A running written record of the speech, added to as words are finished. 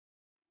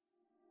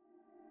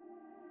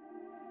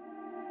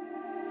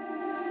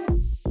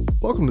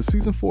Welcome to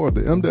Season 4 of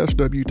the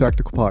M-W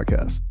Tactical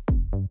Podcast.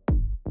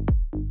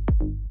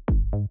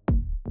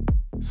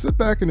 Sit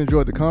back and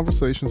enjoy the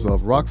conversations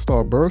of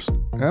Rockstar Burst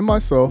and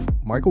myself,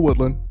 Michael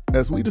Woodland,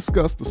 as we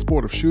discuss the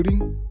sport of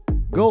shooting,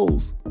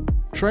 goals,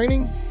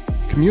 training,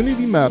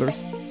 community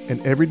matters, and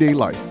everyday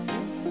life.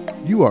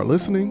 You are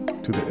listening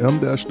to the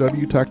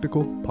M-W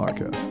Tactical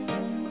Podcast.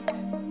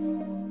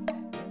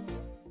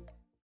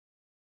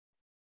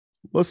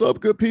 What's up,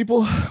 good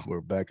people?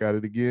 We're back at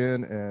it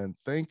again, and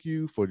thank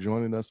you for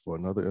joining us for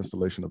another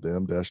installation of the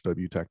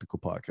M-W Tactical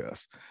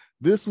Podcast.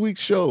 This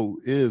week's show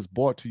is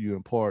brought to you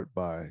in part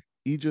by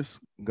Aegis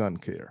Gun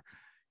Care.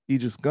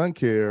 Aegis Gun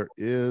Care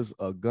is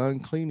a gun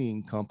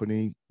cleaning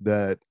company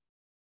that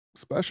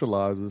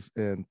specializes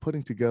in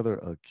putting together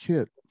a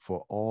kit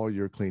for all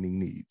your cleaning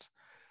needs.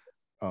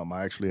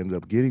 I actually ended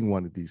up getting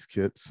one of these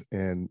kits,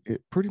 and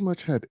it pretty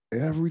much had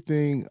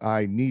everything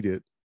I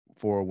needed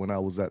for when I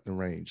was at the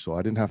range. So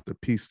I didn't have to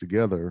piece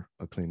together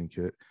a cleaning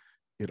kit.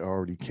 It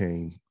already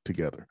came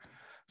together.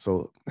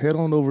 So head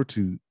on over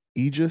to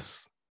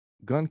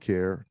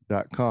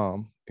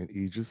aegisguncare.com, and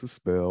Aegis is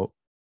spelled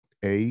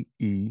A-E-G-I-S,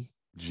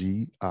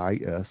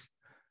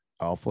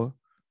 Alpha,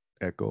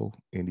 Echo,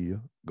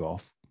 India,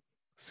 Golf,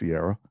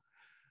 Sierra,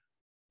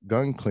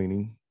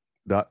 guncare.com.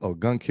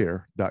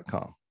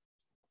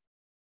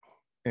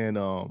 And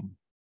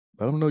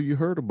let them know you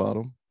heard about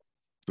them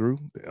through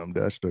the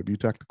M-W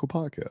Tactical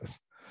Podcast.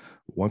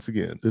 Once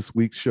again, this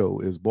week's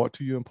show is brought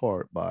to you in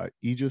part by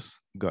Aegis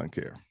Gun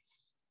Care.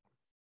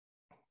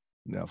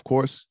 Now, of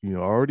course, you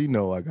already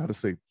know I got to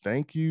say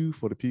thank you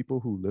for the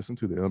people who listen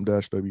to the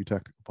M-W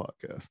Tactical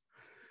Podcast.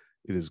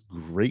 It is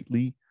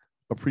greatly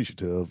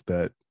appreciative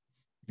that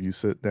you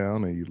sit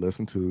down and you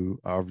listen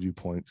to our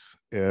viewpoints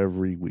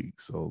every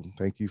week. So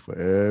thank you for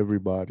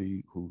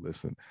everybody who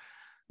listened.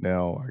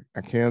 Now,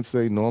 I can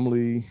say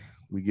normally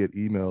we get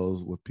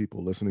emails with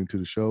people listening to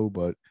the show,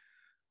 but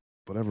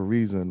for whatever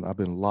reason, I've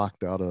been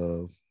locked out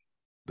of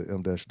the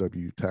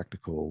M-W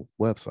Tactical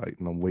website,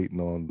 and I'm waiting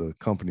on the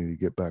company to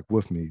get back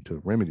with me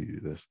to remedy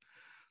this.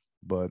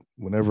 But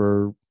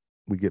whenever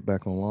we get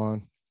back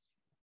online,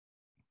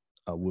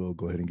 I will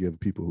go ahead and give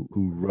people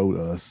who wrote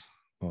us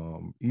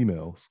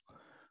emails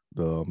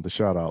the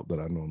shout out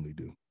that I normally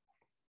do.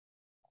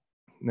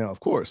 Now, of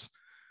course,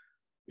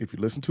 if you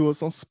listen to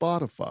us on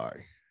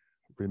Spotify,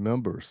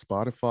 remember,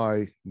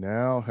 Spotify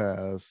now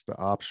has the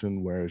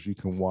option whereas you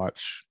can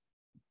watch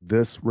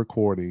this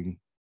recording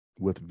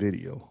with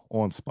video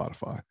on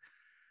Spotify.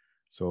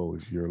 So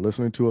if you're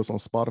listening to us on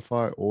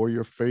Spotify or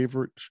your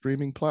favorite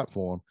streaming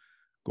platform,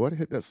 go ahead and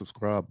hit that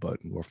subscribe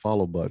button or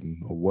follow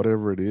button or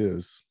whatever it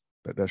is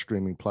that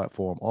streaming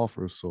platform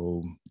offers,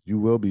 so you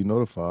will be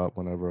notified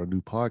whenever a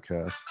new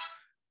podcast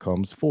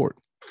comes forward.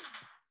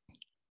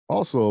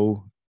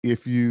 Also,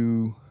 if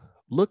you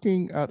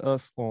looking at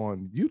us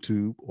on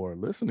YouTube or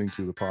listening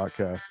to the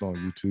podcast on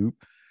YouTube,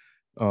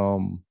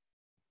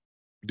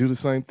 do the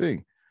same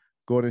thing.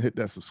 Go ahead and hit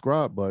that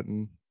subscribe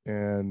button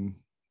and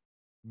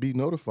be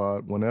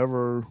notified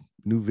whenever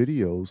new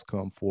videos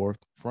come forth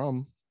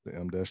from the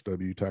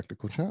M-W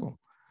Tactical channel.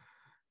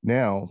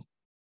 Now,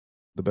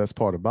 the best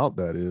part about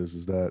that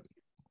is that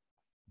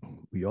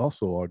we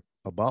also are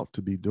about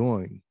to be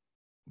doing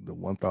the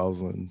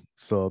 1,000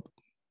 sub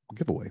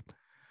giveaway.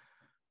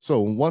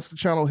 So once the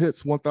channel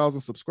hits 1,000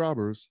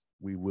 subscribers,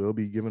 we will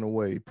be giving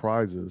away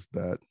prizes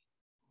that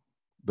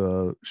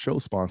the show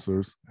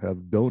sponsors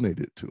have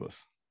donated to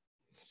us.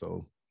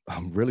 So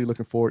I'm really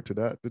looking forward to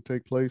that to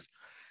take place.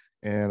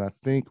 And I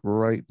think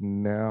right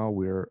now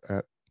we're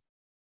at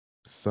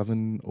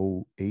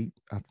 708,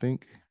 I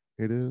think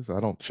it is. I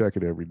don't check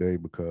it every day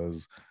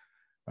because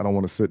I don't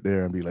want to sit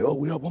there and be like, oh,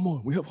 we have one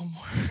more.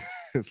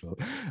 So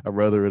I'd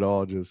rather it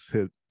all just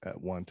hit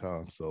at one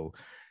time. So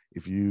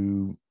if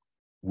you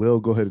will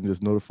go ahead and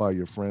just notify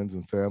your friends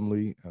and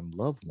family and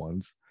loved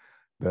ones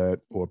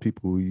that, or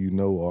people who you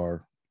know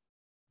are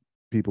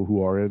people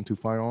who are into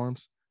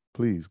firearms,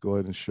 please go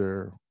ahead and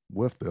share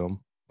with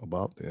them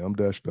about the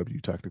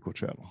M-W Tactical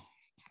channel.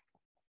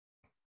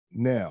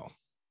 Now,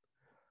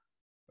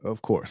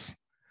 of course,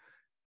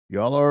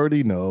 y'all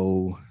already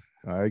know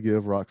I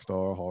give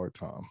Rockstar a hard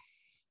time,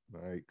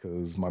 right?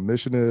 Because my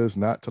mission is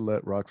not to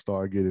let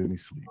Rockstar get any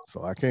sleep.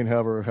 So I can't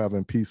have her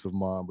having peace of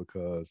mind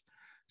because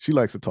she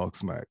likes to talk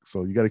smack.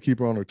 So you got to keep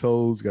her on her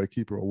toes. You got to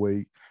keep her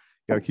awake.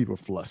 You got to keep her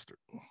flustered.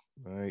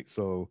 Right.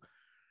 So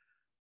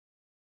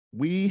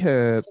we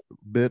had a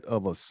bit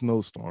of a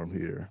snowstorm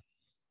here.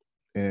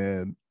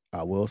 And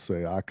I will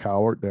say I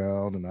cowered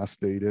down and I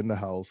stayed in the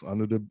house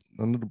under the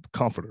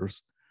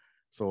comforters.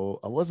 So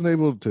I wasn't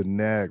able to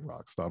nag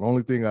Rockstar. The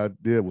only thing I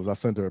did was I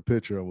sent her a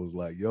picture and was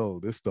like, yo,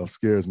 this stuff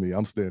scares me.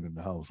 I'm staying in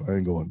the house. I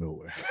ain't going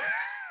nowhere.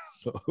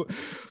 So,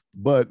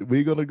 but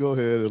we're going to go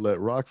ahead and let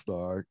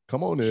Rockstar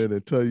come on in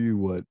and tell you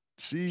what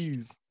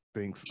she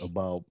thinks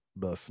about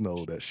the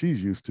snow that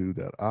she's used to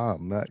that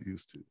I'm not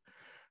used to.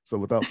 So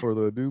without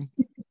further ado,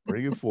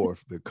 bringing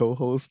forth the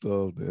co-host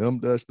of the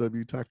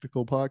M-W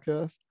Tactical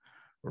Podcast,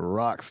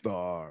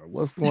 Rockstar.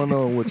 What's going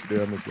on with you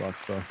there, Miss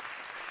Rockstar?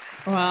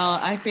 Well,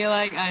 I feel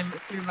like I'm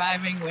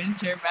surviving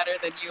winter better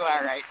than you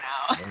are right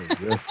now. Oh,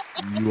 yes,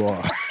 you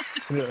are.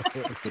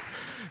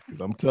 Because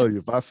I'm telling you,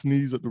 if I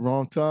sneeze at the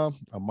wrong time,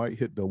 I might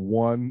hit the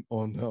one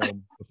on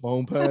the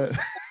phone pad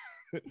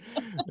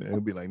and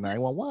it'll be like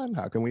 911.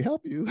 How can we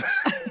help you?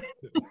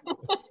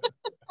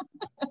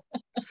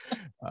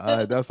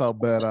 That's how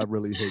bad I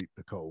really hate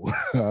the cold.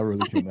 I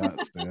really cannot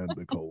stand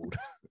the cold.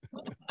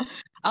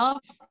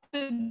 I'll have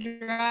to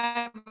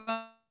drive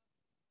up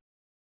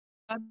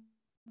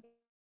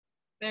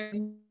there.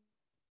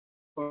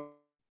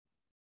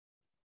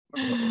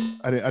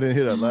 I didn't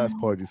hear that last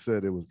part. You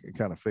said it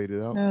kind of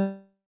faded out.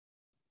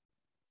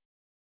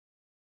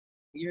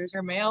 Here's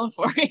your mail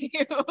for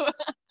you.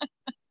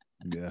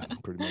 Yeah,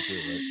 pretty much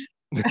it,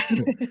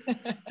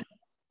 right?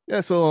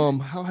 Yeah. So,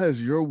 how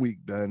has your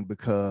week been?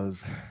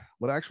 Because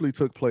what actually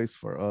took place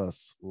for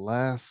us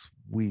last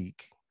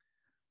week,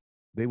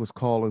 they was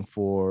calling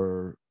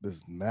for this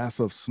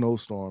massive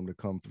snowstorm to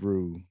come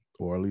through,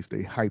 or at least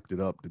they hyped it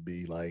up to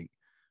be like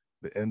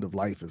the end of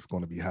life is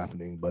going to be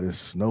happening, but it's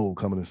snow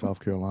coming to South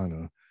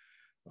Carolina.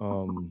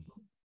 Um,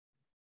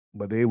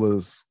 but they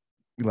was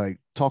like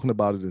talking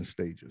about it in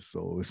stages.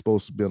 So it's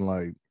supposed to have been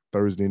like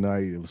Thursday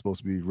night. It was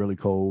supposed to be really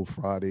cold.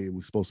 Friday, it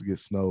was supposed to get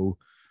snow.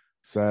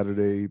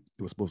 Saturday,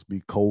 it was supposed to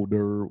be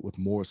colder with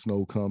more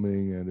snow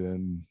coming. And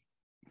then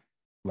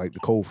like the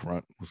cold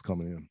front was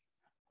coming in.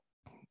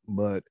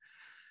 But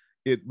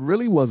it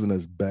really wasn't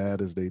as bad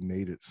as they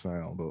made it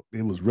sound.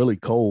 It was really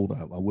cold.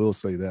 I will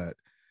say that.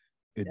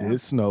 It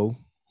did snow.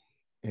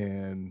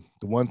 And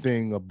the one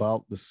thing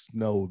about the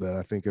snow that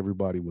I think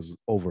everybody was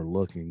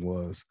overlooking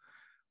was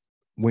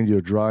when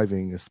you're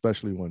driving,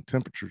 especially when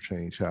temperature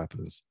change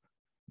happens,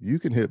 you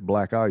can hit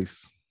black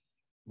ice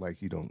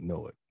like you don't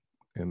know it.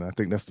 And I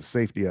think that's the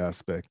safety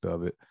aspect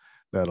of it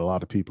that a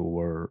lot of people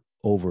were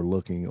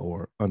overlooking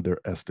or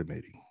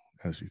underestimating,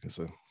 as you can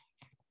say.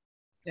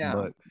 Yeah.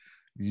 But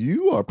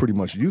you are pretty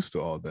much used to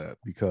all that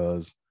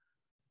because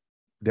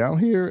down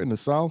here in the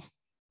South,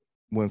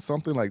 when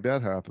something like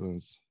that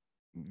happens,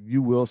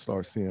 you will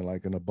start seeing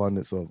like an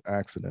abundance of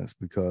accidents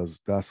because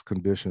that's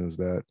conditions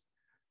that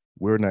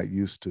we're not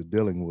used to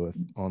dealing with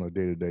on a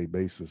day-to-day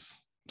basis,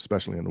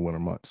 especially in the winter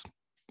months.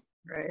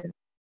 Right.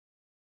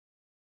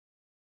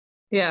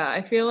 Yeah,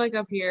 I feel like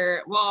up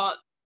here, well,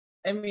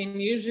 I mean,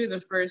 usually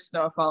the first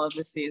snowfall of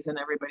the season,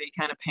 everybody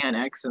kind of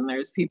panics and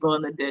there's people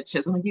in the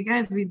ditches. I'm like, you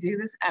guys, we do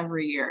this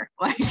every year.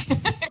 Like,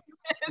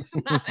 it's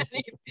not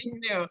anything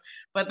new.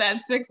 But that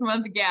 6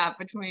 month gap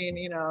between,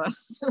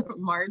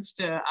 March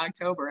to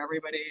October,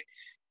 everybody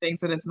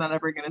thinks that it's not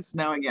ever going to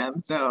snow again.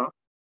 So,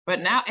 but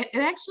now it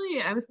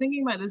actually, I was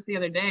thinking about this the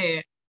other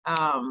day.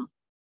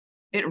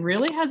 It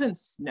really hasn't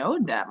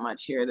snowed that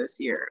much here this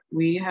year.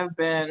 We have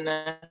been,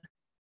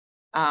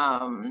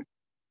 um,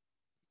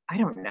 I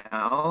don't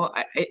know.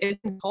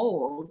 It's been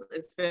cold.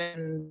 It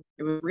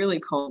was really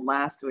cold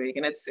last week,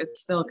 and it's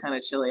still kind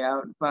of chilly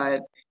out.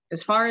 But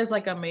as far as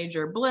like a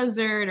major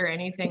blizzard or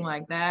anything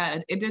like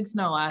that, it did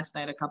snow last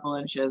night, a couple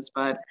inches.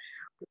 But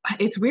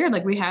it's weird.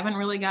 Like we haven't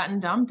really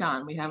gotten dumped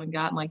on. We haven't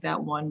gotten like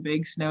that one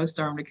big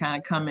snowstorm to kind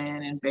of come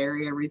in and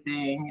bury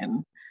everything.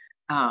 And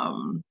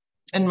um,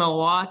 in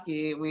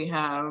Milwaukee, we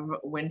have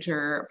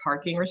winter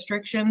parking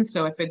restrictions.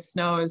 So if it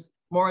snows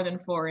more than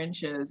 4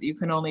 inches, you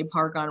can only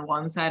park on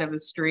one side of the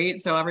street.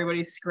 So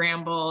everybody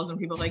scrambles and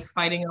people like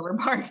fighting over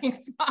parking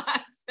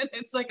spots. And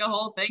it's like a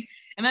whole thing.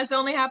 And that's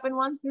only happened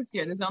once this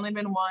year. There's only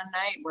been one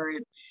night where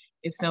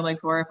it snowed like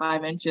 4 or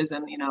 5 inches.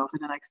 And, for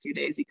the next 2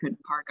 days, you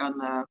couldn't park on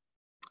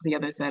the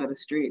other side of the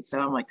street. So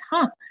I'm like,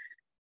 huh,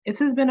 this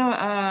has been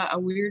a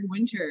weird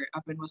winter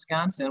up in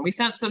Wisconsin. We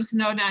sent some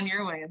snow down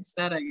your way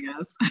instead, I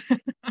guess.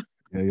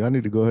 Yeah, y'all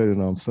need to go ahead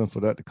and send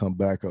for that to come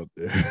back up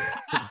there.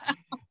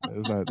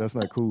 That's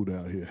not cool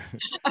down here.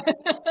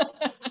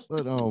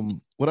 But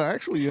what I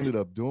actually ended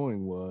up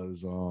doing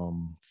was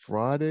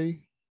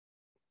Friday.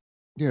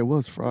 Yeah, it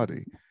was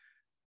Friday.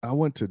 I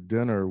went to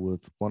dinner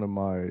with one of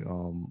my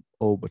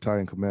old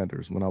battalion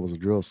commanders when I was a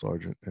drill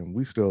sergeant, and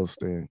we still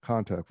stay in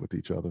contact with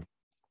each other.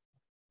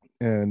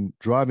 And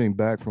driving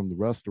back from the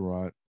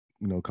restaurant,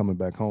 coming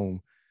back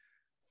home,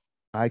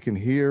 I can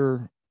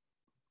hear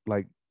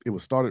like it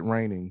was started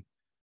raining,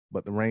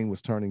 but the rain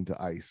was turning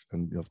to ice,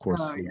 and of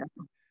course, Oh, yeah.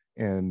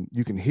 and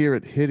you can hear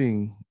it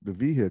hitting the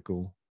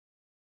vehicle,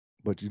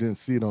 but you didn't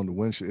see it on the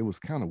windshield. It was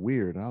kind of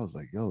weird, and I was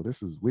like, "Yo,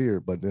 this is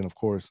weird." But then, of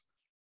course,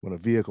 when a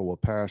vehicle will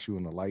pass you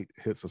and the light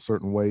hits a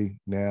certain way,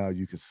 now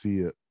you can see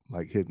it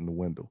like hitting the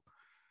window.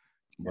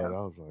 But Yeah.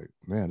 I was like,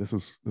 man, this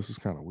is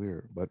kind of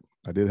weird. But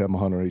I did have my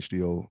Hunter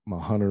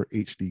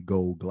HD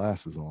Gold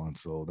glasses on,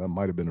 so that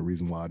might have been the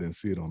reason why I didn't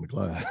see it on the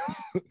glass.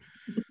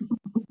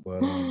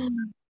 but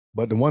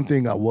but the one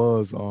thing I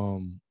was a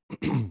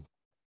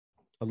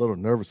little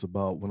nervous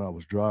about when I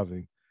was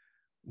driving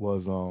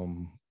was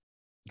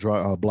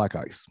black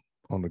ice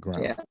on the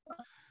ground. Yeah.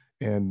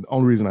 And the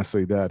only reason I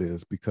say that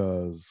is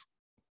because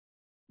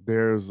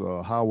there's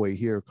a highway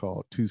here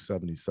called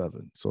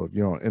 277. So if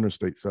you're on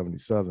Interstate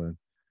 77,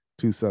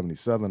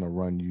 277 will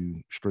run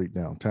you straight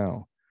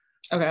downtown.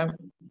 Okay.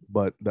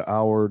 But the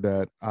hour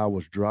that I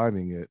was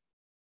driving it,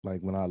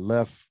 Like when I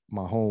left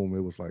my home,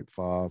 it was like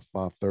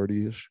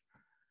 5:30ish.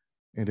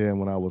 And then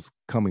when I was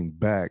coming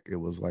back, it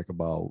was like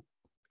about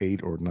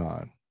 8 or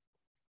 9.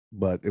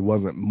 But it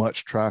wasn't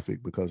much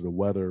traffic because the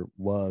weather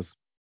was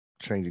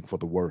changing for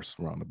the worse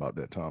around about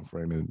that time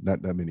frame, and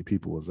not that many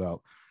people was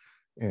out.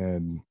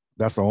 And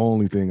that's the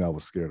only thing I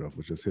was scared of,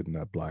 was just hitting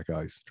that black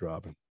ice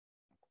driving.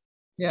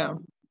 Yeah.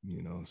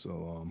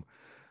 So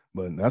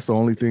but that's the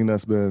only thing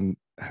that's been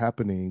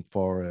happening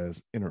far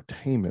as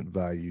entertainment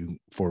value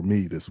for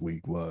me this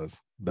week, was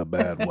the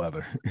bad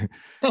weather.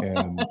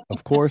 And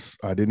of course,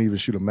 I didn't even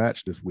shoot a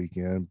match this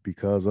weekend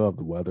because of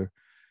the weather.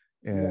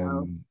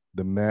 And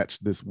the match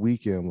this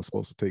weekend was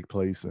supposed to take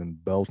place in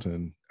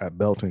Belton, at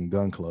Belton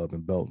Gun Club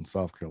in Belton,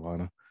 South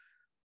Carolina.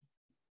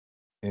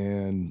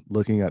 And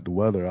looking at the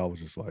weather, I was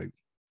just like,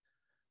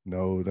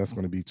 no, that's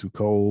going to be too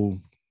cold.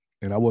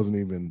 And I wasn't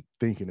even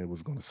thinking it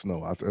was going to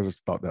snow. I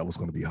just thought that was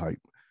going to be hype.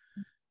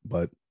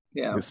 But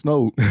it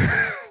snowed.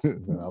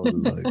 And I was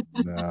just like,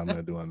 nah, I'm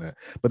not doing that.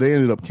 But they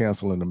ended up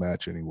canceling the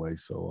match anyway.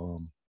 So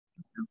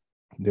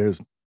there's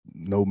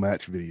no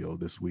match video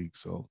this week.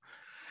 So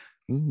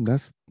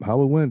that's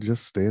how it went.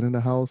 Just staying in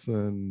the house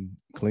and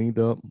cleaned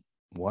up,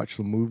 watched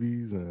some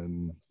movies,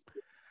 and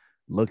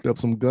looked up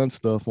some gun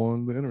stuff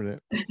on the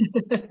internet.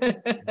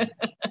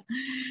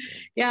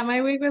 Yeah,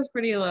 my week was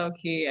pretty low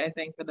key, I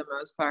think, for the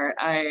most part.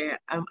 I'm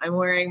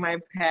wearing my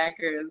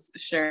Packers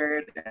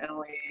shirt, and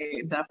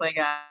we definitely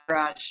got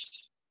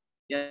crushed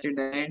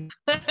yesterday.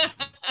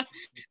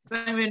 So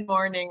I'm in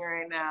mourning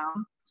right now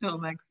till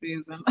next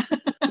season.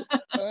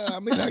 I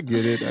mean, I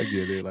get it.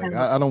 Like,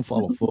 I don't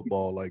follow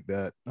football like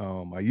that.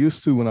 I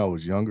used to when I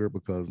was younger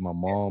because my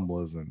mom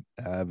was an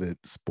avid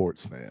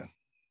sports fan.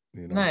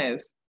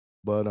 Nice.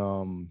 But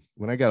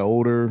when I got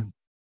older,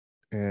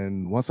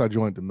 and once I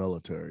joined the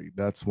military,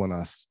 that's when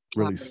I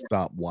really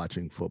stopped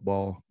watching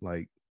football,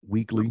 like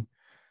weekly.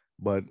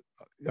 But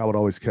I would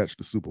always catch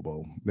the Super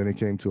Bowl. Then it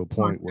came to a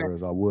point where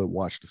I would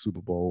watch the Super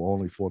Bowl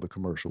only for the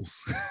commercials.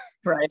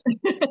 Right.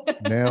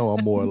 Now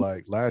I'm more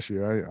like last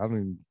year.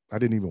 I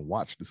didn't even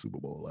watch the Super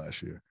Bowl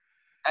last year.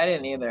 I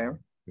didn't either.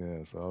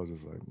 Yeah, so I was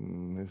just like,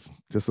 this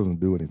just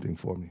doesn't do anything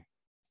for me.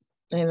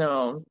 I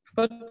know.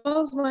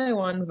 Football's my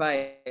one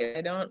vice. I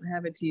don't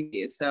have a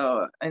TV,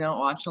 so I don't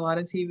watch a lot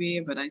of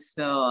TV, but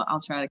I'll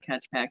try to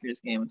catch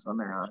Packers games when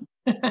they're on.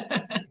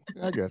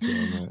 I got you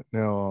on that.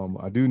 Now,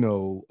 I do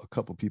know a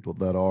couple people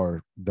that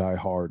are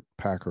diehard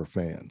Packer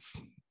fans.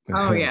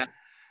 Oh, yeah.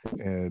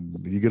 And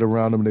you get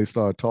around them and they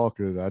start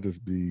talking, I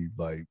just be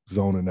like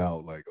zoning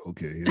out, like,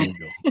 okay, here we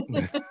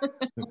go.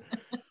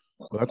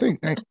 But I think,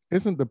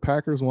 isn't the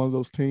Packers one of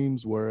those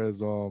teams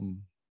whereas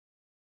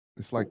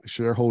it's like the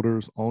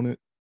shareholders own it,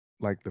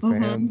 like the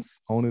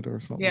fans own it or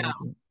something? Yeah,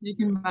 like you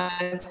can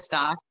buy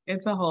stock.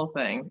 It's a whole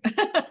thing.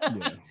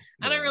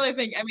 I don't really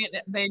think, I mean,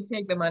 they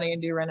take the money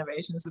and do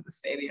renovations at the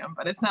stadium,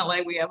 but it's not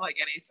like we have like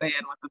any say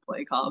in what the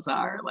play calls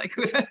are, like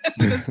who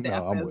the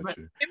staff is. But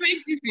it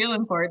makes you feel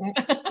important.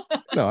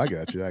 No, I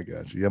got you.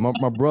 Yeah,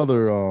 my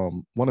brother,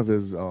 one of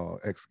his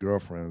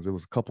ex-girlfriends, it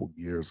was a couple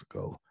years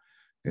ago,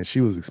 and she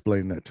was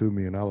explaining that to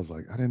me, and I was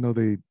like, I didn't know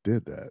they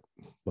did that.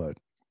 But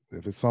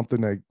if it's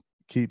something that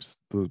keeps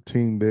the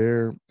team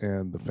there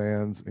and the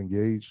fans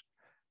engaged,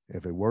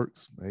 if it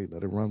works, hey,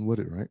 let it run with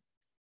it, right?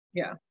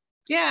 Yeah.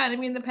 Yeah, and I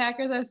mean the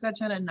Packers are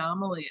such an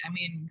anomaly. I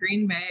mean,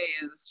 Green Bay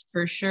is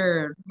for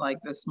sure like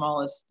the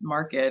smallest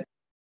market.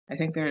 I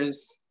think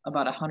there's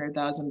about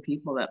 100,000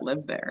 people that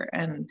live there,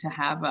 and to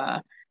have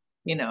a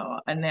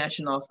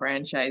national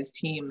franchise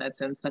team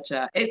that's in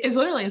it's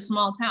literally a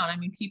small town. I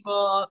mean,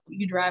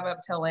 you drive up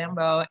to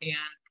Lambeau and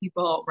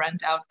people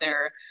rent out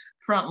their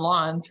front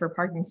lawns for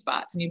parking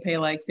spots, and you pay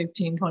like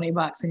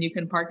 $15-20 and you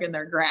can park in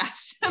their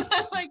grass. And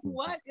I'm like,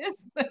 what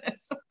is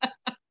this?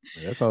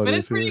 That's how it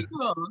is here. But it's pretty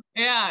cool.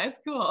 Yeah, it's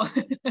cool.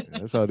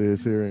 That's how it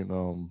is here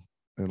in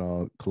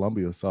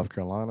Columbia, South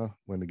Carolina.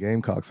 When the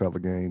Gamecocks have a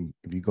game,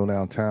 if you go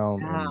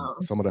downtown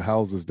and some of the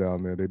houses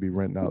down there, they be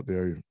renting out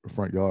their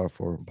front yard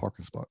for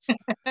parking spots.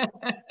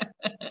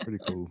 Pretty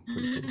cool.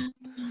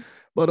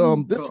 But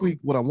this week,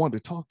 what I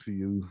wanted to talk to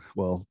you,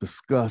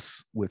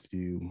 discuss with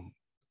you,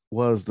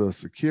 was the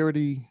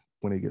security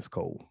when it gets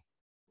cold,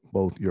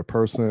 both your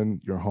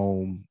person, your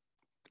home,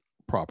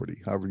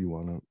 property, however you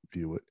want to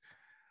view it.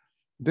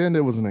 Then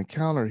there was an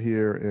encounter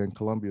here in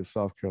Columbia,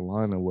 South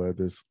Carolina, where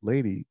this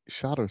lady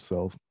shot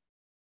herself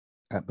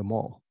at the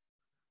mall.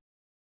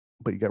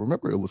 But you got to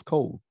remember, it was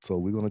cold. So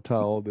we're going to tie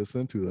all this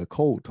into a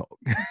cold talk.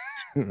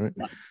 Right?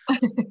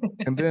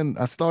 And then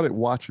I started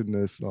watching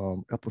this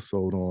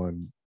episode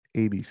on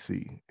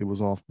ABC. It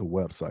was off the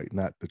website,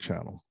 not the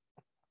channel.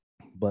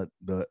 But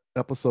the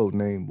episode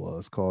name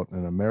was called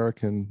An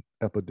American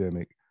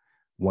Epidemic,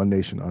 One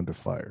Nation Under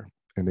Fire.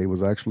 And they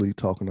was actually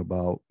talking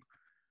about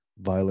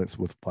violence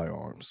with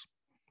firearms.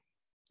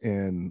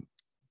 And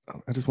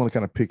I just want to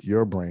kind of pick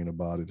your brain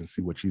about it and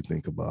see what you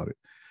think about it.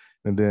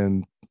 And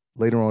then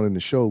later on in the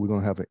show, we're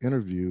going to have an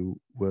interview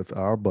with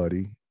our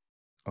buddy,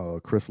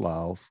 Chris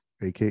Lyles,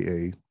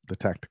 AKA the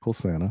Tactical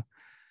Santa.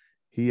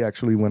 He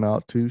actually went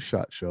out to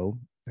SHOT Show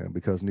And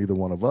because neither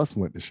one of us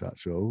went to SHOT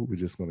Show, we're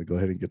just going to go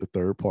ahead and get a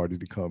third party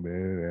to come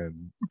in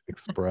and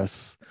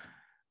express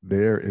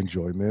their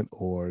enjoyment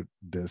or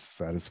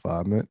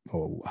dissatisfiement,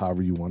 or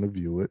however you want to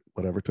view it,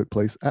 whatever took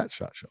place at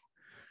SHOT Show.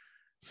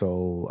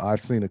 So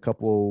I've seen a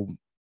couple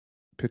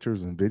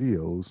pictures and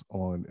videos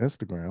on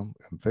Instagram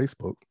and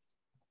Facebook,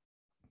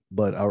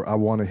 but I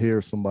want to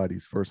hear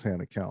somebody's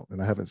firsthand account.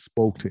 And I haven't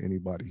spoke to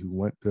anybody who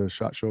went to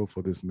SHOT Show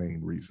for this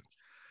main reason,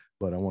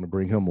 but I want to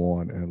bring him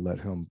on and let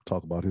him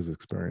talk about his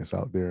experience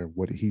out there.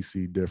 What did he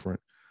see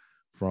different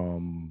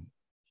from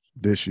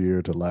this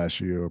year to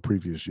last year or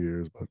previous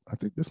years? But I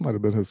think this might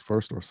have been his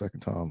first or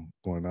second time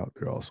going out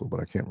there also, but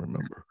I can't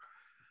remember.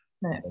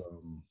 Nice.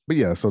 But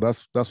yeah, so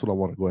that's what I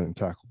want to go ahead and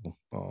tackle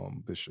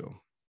this show.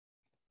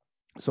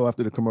 So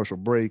after the commercial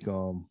break,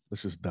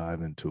 let's just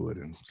dive into it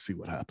and see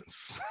what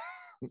happens.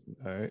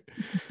 All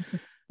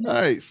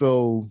right.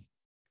 So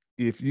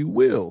if you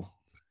will,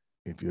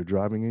 if you're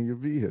driving in your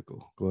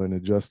vehicle, go ahead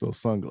and adjust those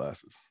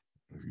sunglasses.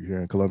 If you're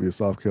here in Columbia,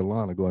 South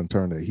Carolina, go ahead and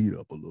turn that heat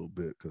up a little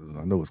bit, because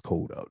I know it's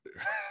cold out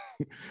there.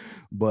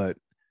 But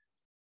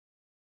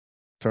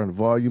turn the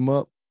volume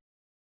up,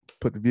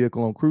 put the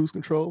vehicle on cruise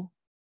control,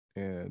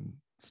 and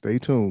stay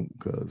tuned,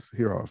 because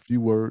here are a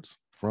few words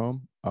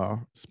from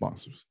our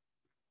sponsors.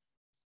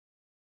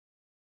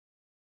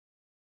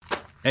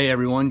 Hey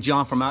everyone,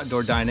 John from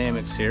Outdoor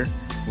Dynamics here.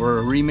 We're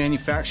a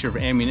remanufacturer of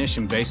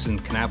ammunition based in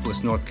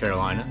Kannapolis, North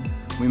Carolina.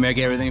 We make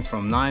everything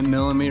from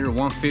 9mm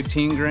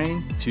 115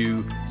 grain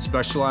to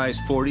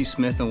specialized 40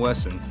 Smith &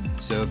 Wesson.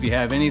 So if you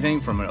have anything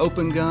from an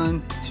open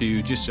gun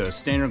to just a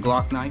standard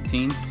Glock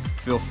 19,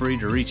 feel free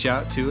to reach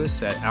out to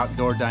us at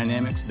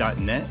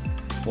outdoordynamics.net,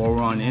 or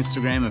we're on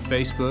Instagram and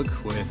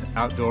Facebook with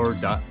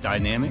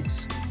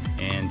outdoor.dynamics.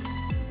 And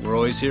we're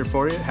always here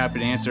for you. Happy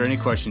to answer any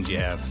questions you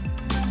have.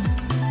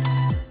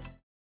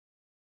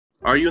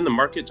 Are you in the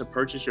market to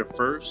purchase your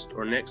first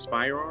or next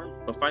firearm,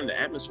 but find the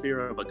atmosphere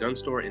of a gun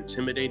store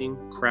intimidating,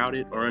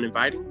 crowded, or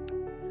uninviting?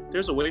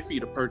 There's a way for you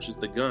to purchase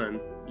the gun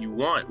you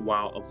want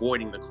while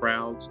avoiding the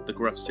crowds, the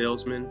gruff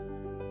salesmen,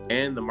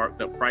 and the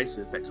marked up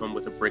prices that come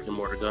with a brick and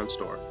mortar gun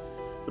store.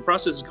 The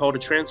process is called a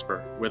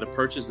transfer, where the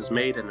purchase is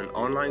made in an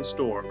online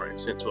store and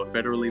sent to a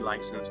federally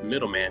licensed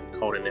middleman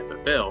called an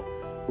FFL,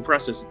 who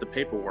processes the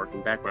paperwork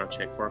and background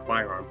check for a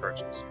firearm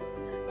purchase.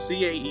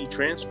 CAE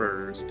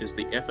Transfers is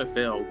the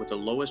FFL with the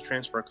lowest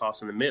transfer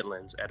cost in the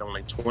Midlands at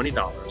only $20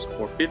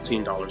 or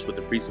 $15 with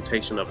the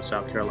presentation of a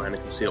South Carolina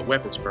concealed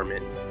weapons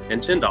permit,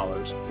 and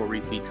 $10 for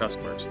repeat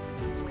customers.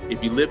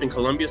 If you live in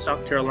Columbia,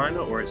 South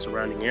Carolina or its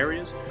surrounding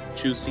areas,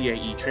 choose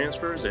CAE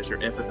Transfers as your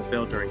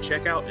FFL during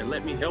checkout, and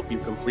let me help you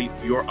complete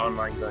your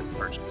online gun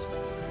purchase.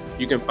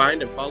 You can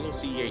find and follow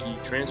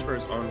CAE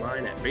Transfers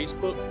online at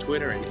Facebook,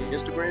 Twitter, and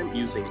Instagram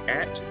using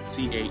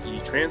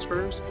 @CAE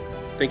Transfers.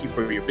 Thank you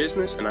for your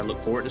business, and I look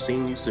forward to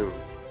seeing you soon.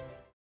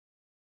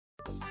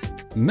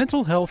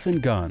 Mental health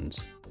and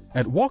guns.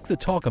 At Walk the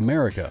Talk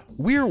America,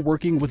 we are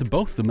working with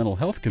both the mental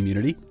health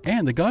community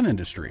and the gun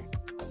industry.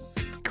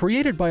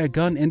 Created by a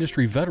gun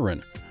industry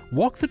veteran,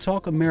 Walk the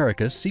Talk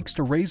America seeks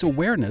to raise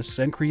awareness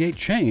and create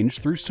change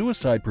through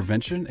suicide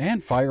prevention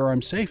and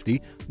firearm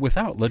safety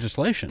without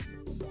legislation.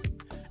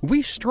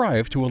 We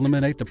strive to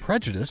eliminate the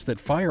prejudice that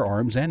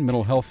firearms and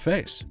mental health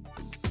face.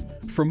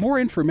 For more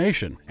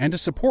information and to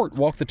support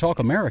Walk the Talk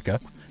America,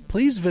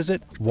 please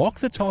visit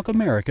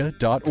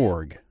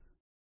walkthetalkamerica.org.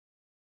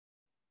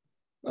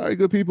 All right,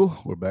 good people,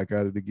 we're back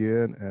at it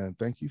again, and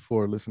thank you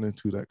for listening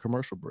to that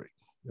commercial break.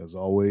 As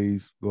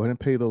always, go ahead and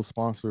pay those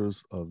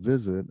sponsors a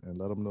visit and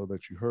let them know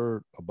that you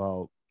heard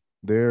about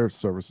their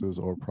services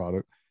or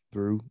product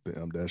through the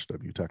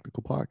M-W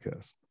Tactical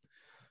Podcast.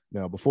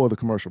 Now, before the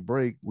commercial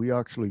break, we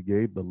actually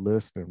gave the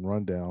list and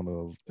rundown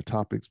of the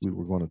topics we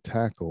were going to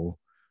tackle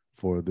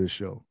for this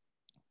show.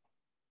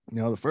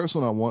 Now, the first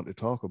one I want to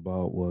talk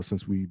about was,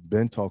 since we've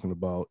been talking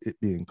about it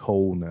being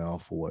cold now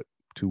for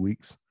 2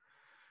 weeks,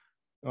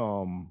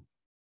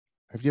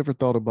 have you ever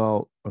thought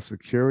about a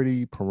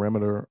security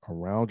perimeter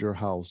around your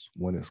house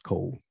when it's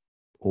cold,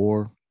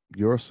 or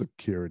your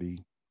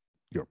security,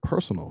 your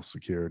personal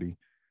security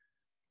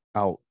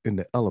out in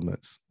the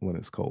elements when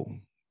it's cold?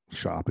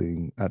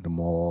 Shopping at the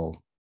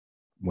mall,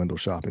 window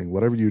shopping,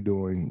 whatever you're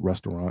doing,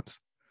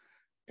 restaurants.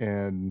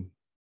 And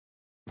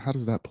how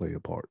does that play a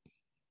part?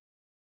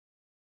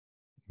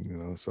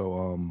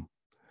 So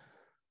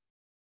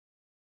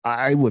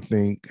I would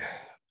think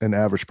an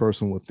average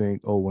person would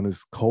think, oh, when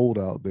it's cold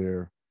out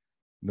there,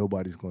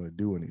 nobody's going to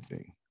do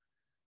anything.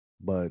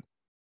 But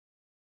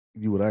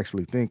you would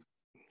actually think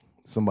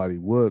somebody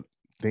would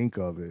think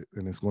of it,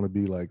 and it's going to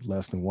be like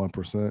less than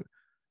 1%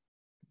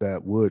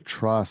 that would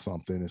try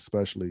something,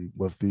 especially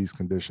with these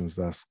conditions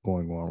that's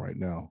going on right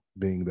now,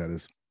 being that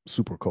it's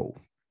super cold.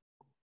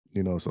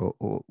 So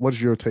what's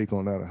your take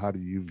on that, or how do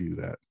you view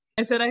that?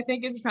 I said, I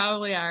think it's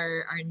probably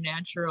our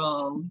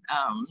natural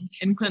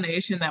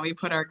inclination that we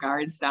put our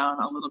guards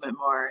down a little bit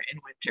more in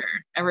winter.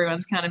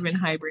 Everyone's kind of in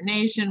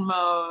hibernation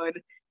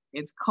mode.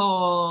 It's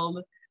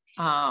cold.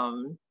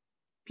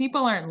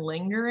 People aren't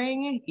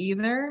lingering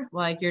either.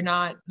 Like, you're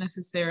not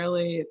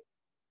necessarily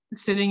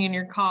sitting in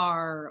your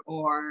car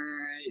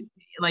or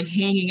like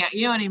hanging out.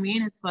 You know what I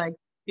mean? It's like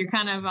you're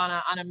kind of on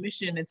a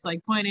mission. It's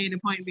like point A to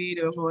point B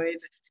to avoid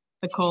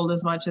the cold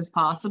as much as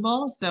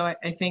possible. So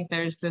I think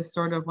there's this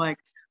sort of like,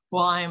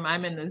 well,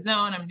 I'm in the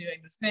zone, I'm doing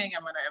this thing,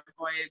 I'm gonna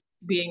avoid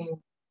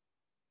being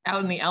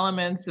out in the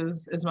elements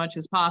as much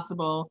as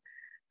possible.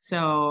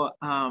 So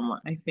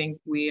I think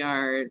we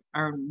are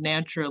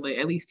naturally,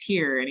 at least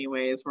here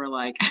anyways, we're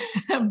like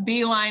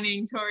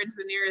beelining towards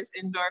the nearest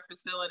indoor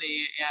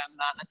facility and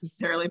not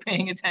necessarily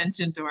paying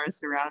attention to our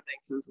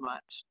surroundings as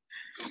much.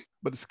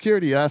 But the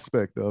security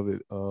aspect of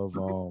it,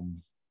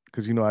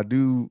 because I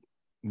do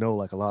know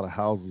like a lot of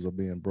houses are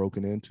being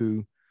broken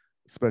into,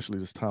 especially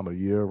this time of the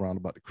year around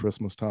about the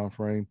Christmas time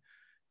frame.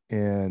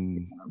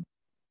 And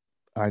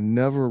I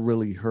never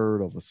really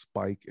heard of a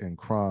spike in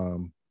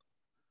crime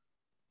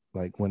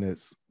like when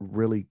it's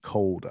really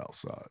cold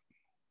outside.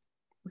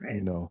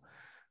 Right. Now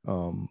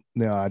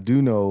I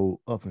do know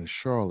up in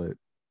Charlotte,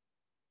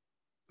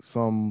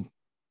 it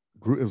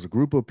was a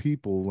group of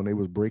people when they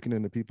was breaking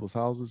into people's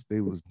houses,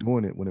 they was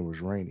doing it when it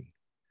was raining.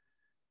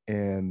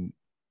 And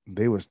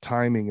they was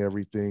timing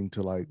everything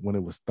to like when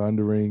it was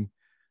thundering.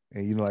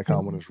 And like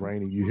how when it's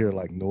raining, you hear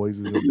like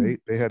noises, and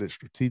they had it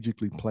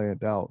strategically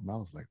planned out. And I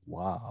was like,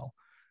 wow.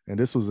 And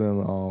this was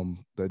in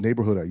the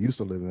neighborhood I used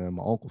to live in.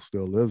 My uncle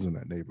still lives in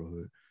that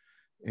neighborhood.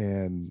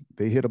 And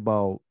they hit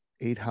about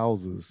 8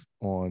 houses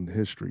on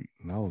his street.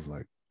 And I was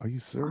like, are you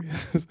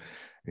serious?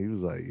 He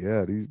was like,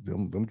 yeah,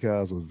 them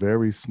guys were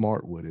very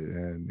smart with it.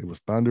 And it was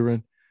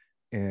thundering.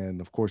 And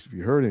of course, if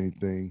you heard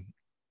anything,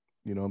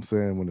 you know what I'm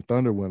saying, when the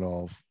thunder went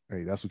off,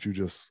 hey, that's what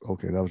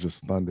that was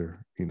just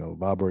thunder,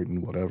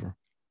 vibrating, whatever.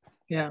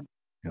 Yeah.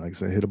 And like I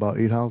said, hit about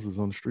 8 houses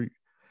on the street.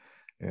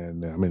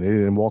 And I mean, they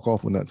didn't walk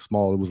off with that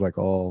small. It was like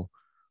all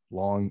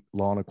lawn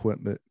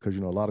equipment, because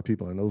a lot of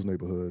people in those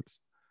neighborhoods,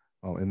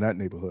 in that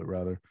neighborhood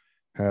rather,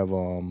 have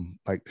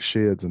like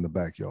sheds in the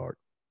backyard.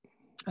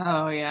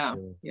 Oh yeah.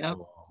 Yep.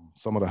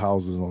 Some of the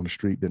houses on the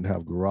street didn't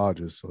have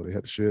garages, so they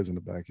had the sheds in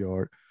the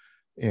backyard.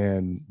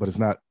 But it's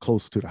not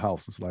close to the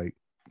house. It's like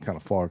kind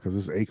of far because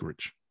it's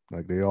acreage.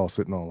 Like they all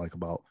sitting on like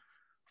about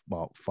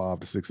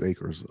 5 to 6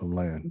 acres of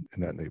land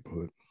in that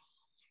neighborhood.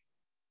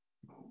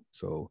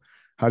 So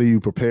how do you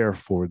prepare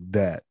for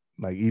that?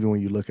 Like even when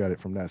you look at it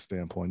from that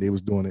standpoint, they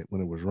was doing it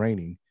when it was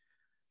raining,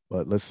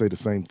 but let's say the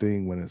same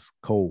thing when it's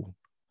cold.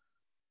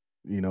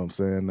 You know what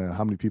I'm saying?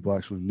 How many people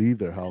actually leave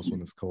their house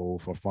when it's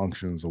cold for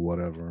functions or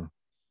whatever,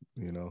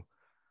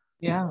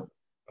 Yeah.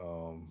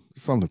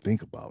 Something to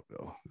think about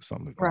though.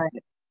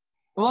 Right.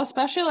 Well,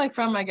 especially like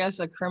from, I guess,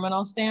 a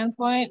criminal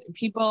standpoint,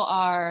 people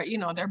are,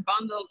 they're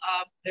bundled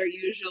up. They're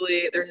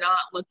not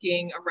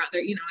looking around.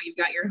 You've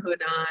got your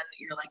hood on.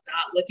 You're like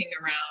not looking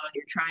around.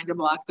 You're trying to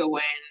block the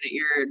wind.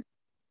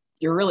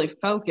 You're really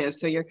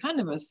focused. So you're kind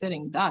of a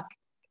sitting duck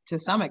to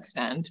some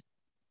extent.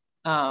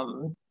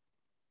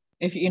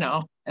 If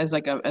as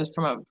a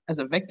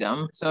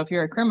victim. So if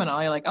you're a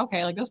criminal, you're like,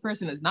 okay, like this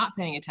person is not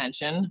paying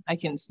attention. I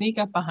can sneak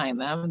up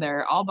behind them.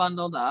 They're all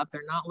bundled up.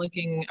 They're not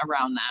looking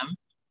around them.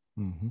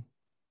 Mm-hmm.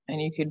 And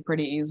you could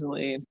pretty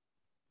easily,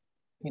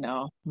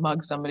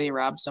 mug somebody,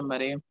 rob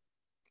somebody, and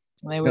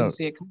they wouldn't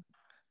see it.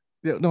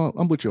 Yeah, no,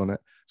 I'm with you on that.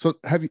 So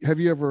have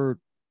you ever,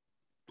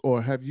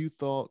 or have you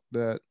thought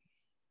that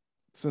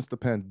since the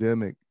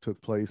pandemic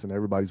took place and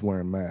everybody's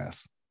wearing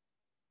masks,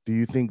 do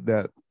you think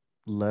that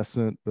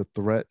lessened the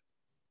threat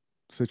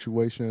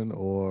situation,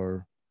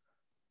 or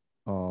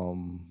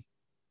the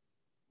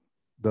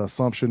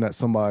assumption that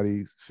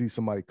somebody sees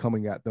somebody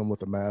coming at them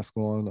with a mask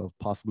on of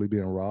possibly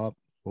being robbed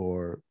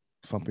or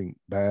something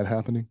bad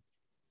happening?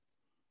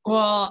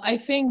 Well, I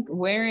think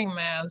wearing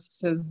masks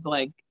has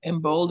like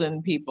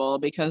emboldened people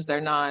because they're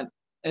not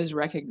as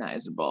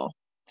recognizable.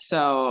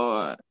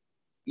 So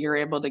you're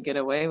able to get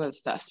away with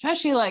stuff,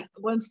 especially like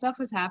when stuff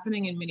was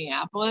happening in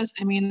Minneapolis.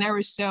 I mean, there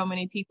were so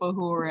many people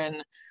who were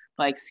in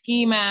like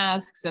ski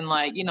masks and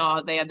like,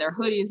 they had their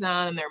hoodies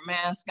on and their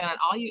mask on.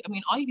 All you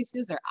can see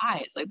is their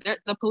eyes. Like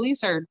the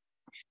police are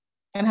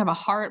going to have a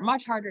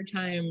much harder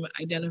time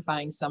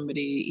identifying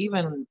somebody,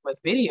 even with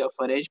video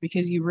footage,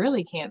 because you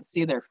really can't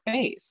see their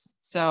face.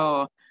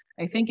 So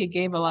I think it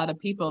gave a lot of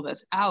people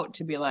this out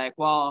to be like,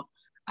 well,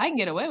 I can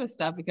get away with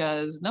stuff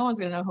because no one's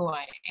going to know who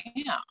I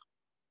am.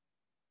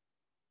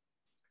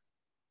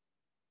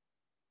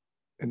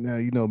 And now,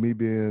 me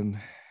being,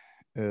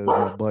 as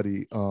my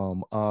buddy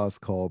Oz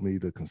called me,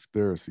 the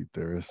conspiracy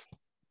theorist.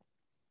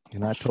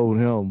 And I told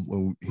him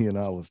when he and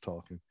I was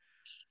talking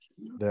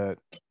that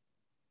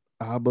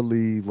I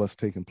believe what's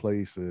taking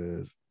place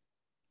is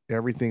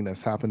everything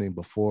that's happening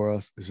before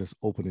us is just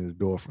opening the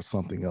door for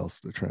something else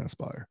to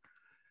transpire.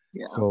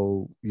 Yeah.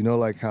 So,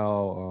 like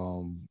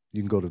how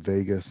you can go to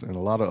Vegas and a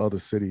lot of other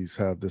cities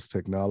have this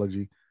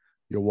technology.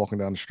 You're walking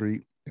down the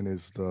street and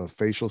it's the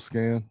facial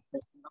scan.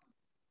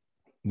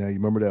 Now, you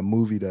remember that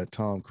movie that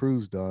Tom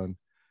Cruise done?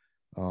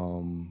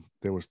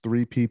 There was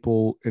 3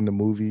 people in the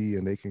movie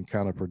and they can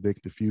kind of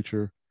predict the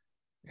future,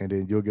 and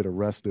then you'll get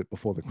arrested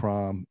before the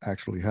crime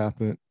actually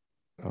happened.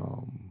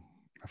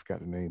 I forgot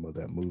the name of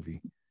that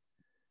movie.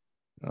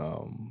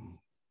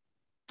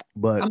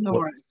 But I'm the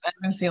worst. I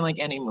haven't seen like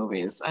any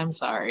movies. I'm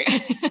sorry.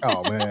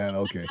 oh man,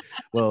 okay.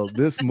 Well,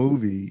 this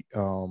movie,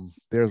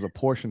 there's a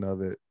portion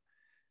of it.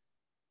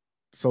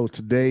 So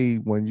today,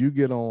 when you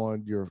get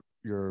on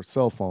your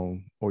cell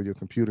phone or your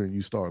computer and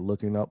you start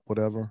looking up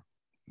whatever,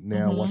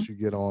 now once you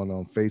get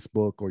on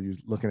Facebook or you're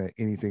looking at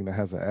anything that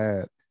has an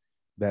ad,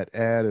 that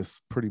ad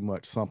is pretty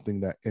much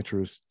something that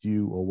interests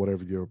you or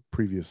whatever your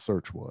previous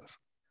search was.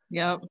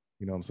 Yep.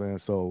 You know what I'm saying?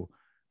 So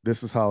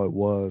this is how it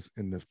was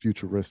in the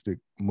futuristic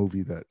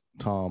movie that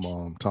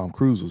Tom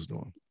Cruise was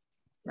doing.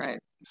 Right.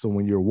 So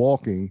when you're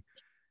walking,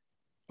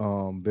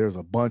 there's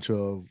a bunch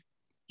of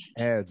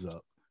ads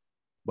up,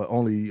 but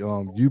only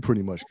you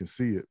pretty much can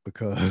see it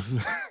because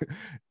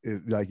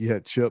it, like you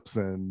had chips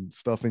and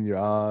stuff in your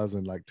eyes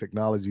and like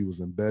technology was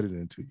embedded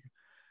into you.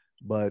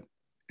 But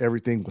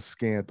everything was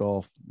scanned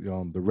off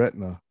the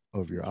retina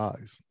of your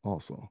eyes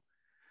also.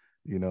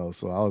 You know,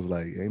 so I was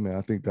like, hey man,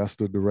 I think that's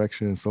the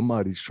direction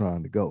somebody's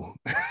trying to go.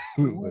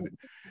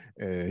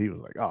 And he was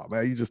like, oh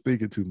man, you just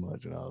thinking too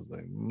much. And I was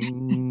like,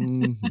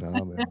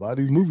 nah man, why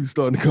these movies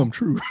starting to come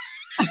true?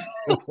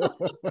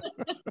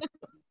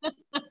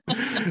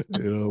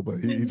 You know, but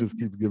he just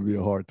keeps giving me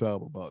a hard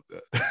time about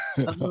that.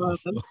 Oh,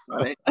 that's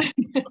funny.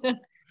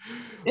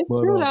 It's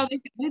true though.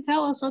 They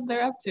tell us what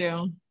they're up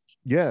to.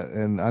 Yeah,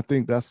 and I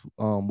think that's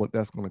what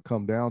that's going to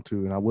come down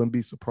to. And I wouldn't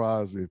be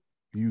surprised if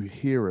you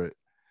hear it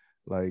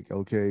like,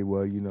 okay,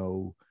 well, you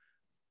know,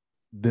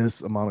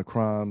 this amount of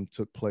crime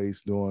took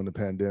place during the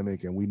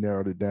pandemic and we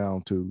narrowed it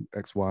down to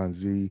X, Y, and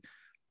Z.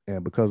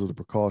 And because of the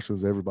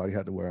precautions, everybody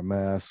had to wear a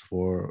mask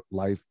for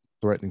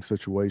life-threatening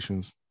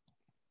situations.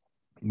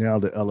 Now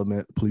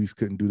the police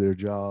couldn't do their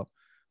job,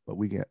 but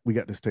we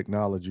got this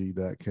technology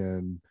that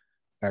can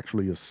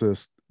actually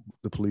assist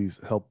the police,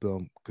 help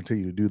them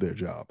continue to do their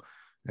job.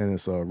 And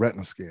it's a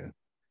retina scan.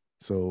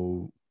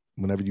 So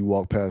whenever you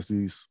walk past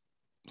these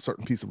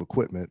certain piece of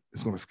equipment,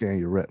 it's going to scan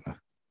your retina.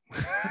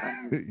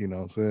 You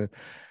know what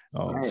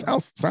I'm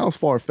saying? Sounds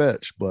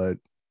far-fetched, but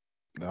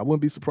I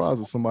wouldn't be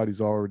surprised if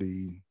somebody's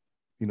already,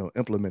 you know,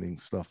 implementing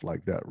stuff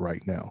like that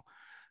right now,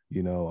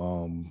 you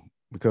know,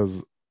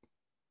 because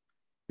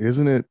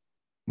isn't it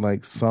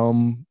like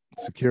some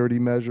security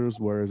measures,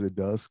 whereas it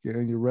does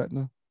scan your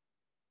retina?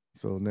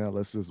 So now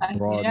let's just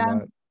broaden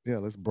that. Yeah,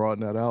 let's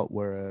broaden that out.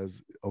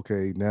 Whereas,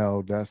 okay,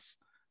 now that's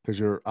because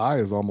your eye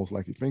is almost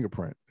like your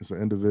fingerprint. It's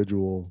an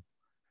individual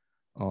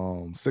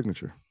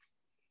signature.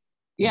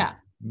 Yeah.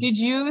 Did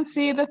you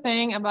see the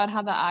thing about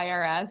how the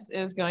IRS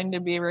is going to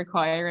be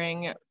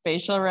requiring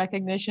facial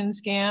recognition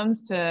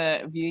scans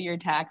to view your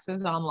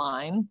taxes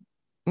online?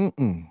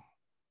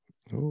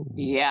 Oh.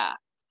 Yeah.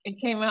 It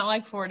came out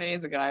like 4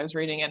 days ago. I was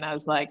reading it and I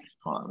was like,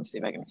 hold on, let's see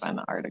if I can find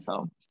the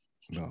article.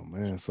 Oh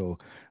man, so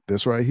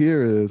this right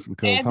here is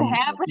because it's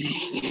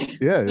happening.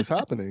 Yeah, it's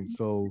happening.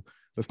 So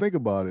let's think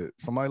about it.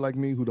 Somebody like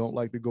me who don't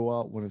like to go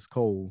out when it's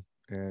cold,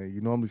 and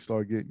you normally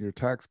start getting your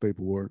tax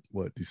paperwork,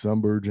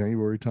 December,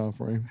 January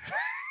timeframe.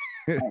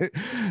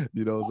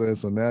 You know what I'm saying?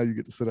 So now you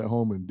get to sit at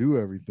home and do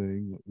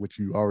everything, which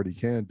you already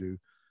can do.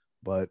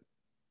 But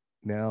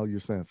now you're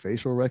saying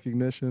facial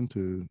recognition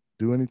to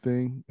do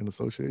anything in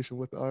association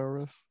with the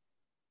IRS?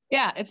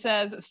 Yeah, it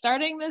says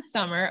starting this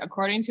summer,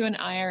 according to an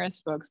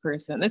IRS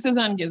spokesperson, this is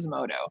on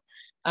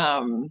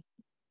Gizmodo.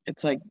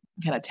 It's like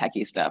kind of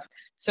techie stuff.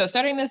 So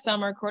starting this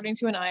summer, according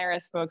to an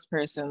IRS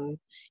spokesperson,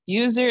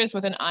 users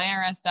with an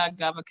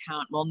irs.gov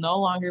account will no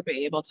longer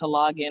be able to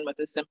log in with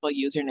a simple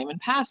username and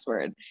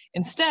password.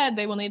 Instead,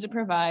 they will need to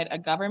provide a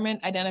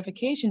government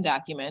identification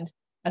document,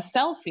 a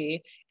selfie,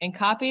 and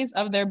copies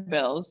of their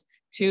bills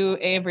to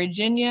a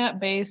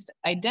Virginia-based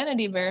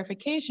identity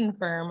verification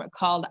firm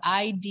called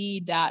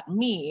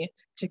ID.me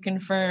to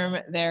confirm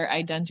their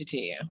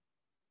identity.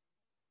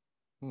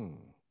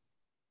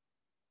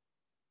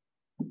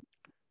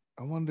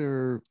 I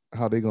wonder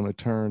how they're going to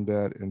turn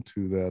that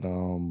into that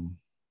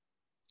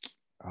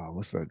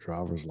what's that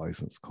driver's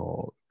license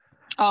called?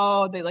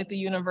 Oh, they like the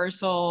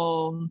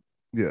universal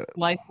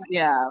license.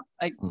 Yeah.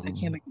 I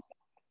can't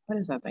what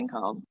is that thing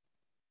called?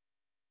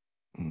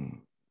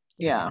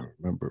 Yeah. I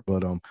remember.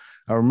 But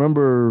I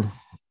remember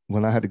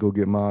when I had to go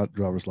get my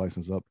driver's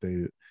license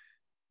updated,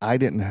 I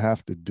didn't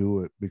have to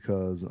do it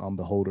because I'm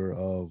the holder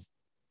of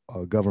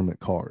a government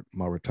card.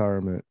 My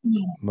retirement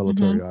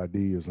military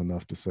ID is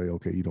enough to say,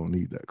 okay, you don't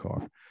need that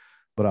card.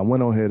 But I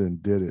went ahead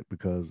and did it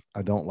because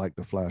I don't like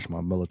to flash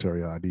my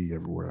military ID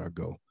everywhere I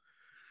go.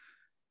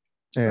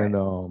 And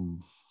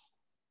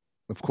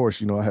of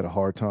course, you know, I had a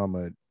hard time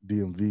at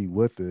DMV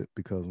with it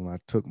because when I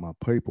took my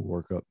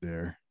paperwork up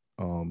there,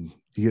 you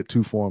get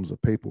two forms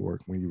of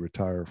paperwork when you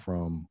retire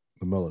from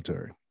the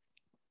military.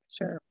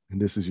 Sure. And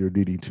this is your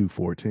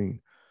DD-214.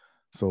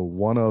 So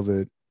one of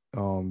it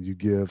you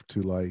give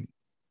to like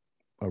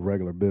a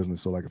regular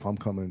business. So like if I'm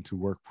coming to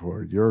work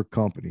for your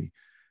company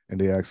and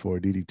they ask for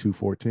a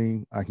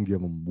DD-214, I can give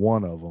them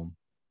one of them,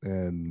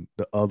 and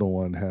the other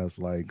one has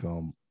like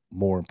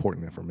more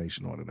important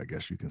information on it, I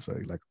guess you can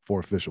say, like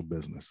for official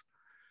business,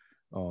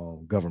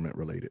 government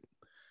related.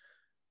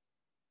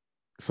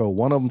 So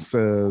one of them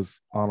says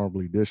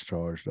honorably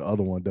discharged, the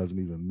other one doesn't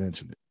even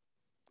mention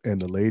it. And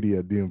the lady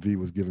at DMV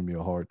was giving me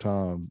a hard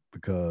time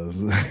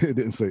because it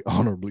didn't say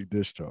honorably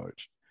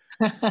discharged.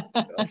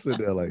 I'm sitting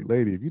there like,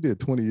 lady, if you did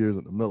 20 years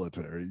in the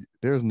military,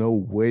 there's no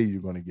way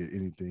you're going to get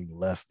anything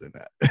less than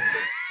that.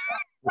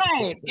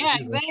 Right. Yeah,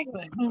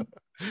 exactly.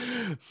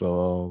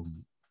 So,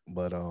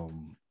 but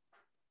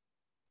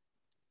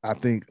I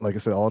think, like I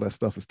said, all that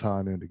stuff is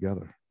tying in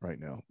together right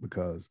now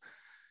because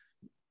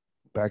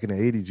back in the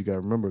 80s, you got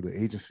to remember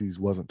the agencies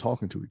wasn't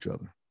talking to each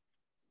other,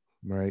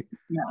 right?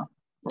 Yeah.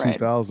 Right.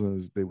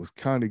 2000s, they was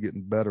kind of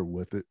getting better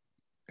with it.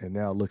 And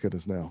now look at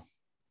us now.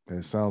 And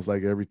it sounds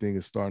like everything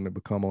is starting to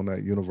become on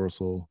that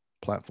universal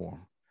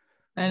platform.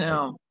 I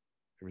know.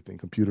 Like everything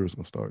computers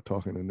going to start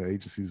talking and the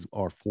agencies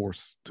are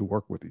forced to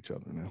work with each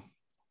other now.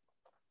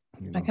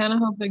 I kind of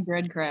hope the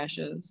grid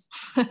crashes.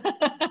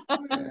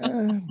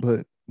 Yeah,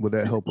 but would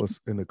that help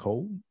us in the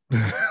cold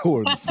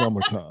or in the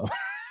summertime?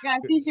 Yeah, I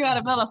teach you how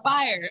to build a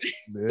fire.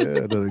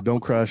 Yeah, don't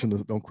crash in the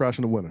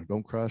winter.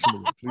 Don't crash in the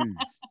winter, please.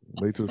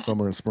 Wait till the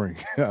summer and spring.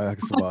 I can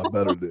survive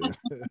better then.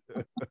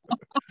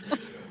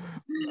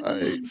 All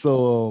right,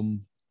 so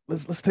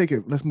let's take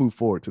it. Let's move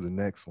forward to the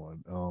next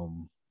one.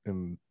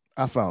 And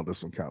I found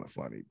this one kind of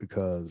funny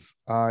because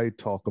I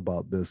talk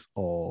about this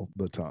all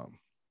the time.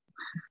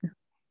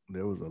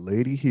 There was a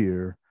lady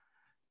here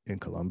in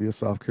Columbia,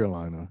 South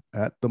Carolina,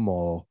 at the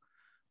mall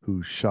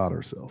who shot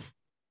herself.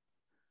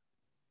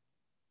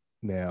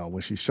 Now,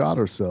 when she shot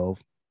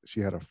herself, she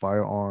had a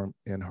firearm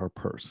in her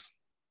purse.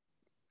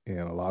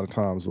 And a lot of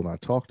times when I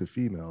talk to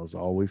females, I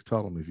always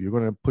tell them, if you're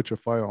going to put your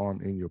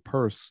firearm in your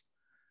purse,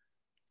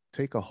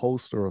 take a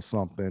holster or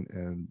something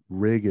and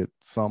rig it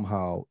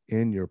somehow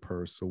in your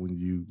purse. So when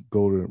you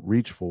go to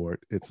reach for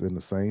it, it's in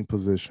the same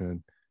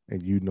position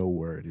and you know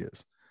where it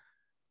is.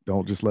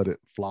 Don't just let it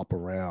flop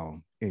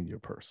around in your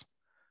purse.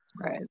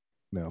 Right.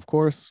 Now, of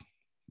course,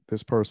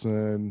 this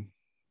person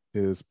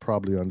is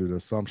probably under the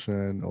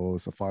assumption, oh,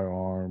 it's a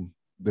firearm.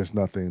 There's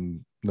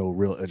nothing, no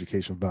real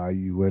education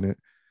value in it.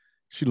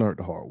 She learned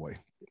the hard way.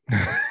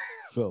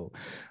 So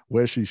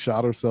where she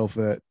shot herself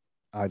at,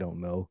 I don't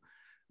know.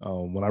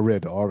 When I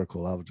read the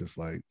article, I was just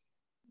like,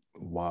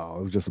 wow,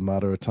 it was just a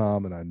matter of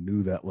time. And I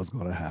knew that was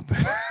going to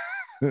happen,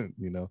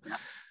 you know?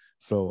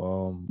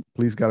 So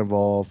police got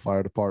involved,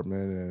 fire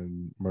department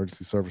and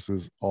emergency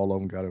services, all of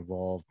them got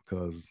involved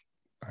because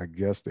I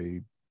guess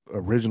they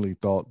originally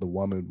thought the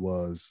woman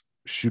was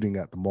shooting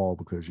at the mall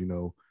because, you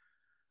know,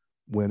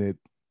 when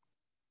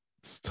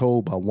it's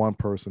told by one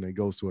person, it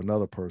goes to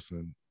another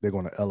person, they're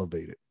going to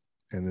elevate it.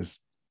 And it's,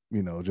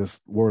 you know,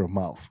 just word of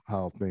mouth,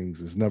 how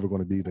things is never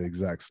going to be the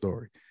exact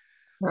story.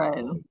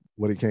 Right.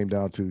 What it came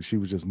down to, she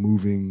was just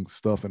moving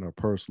stuff in her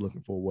purse,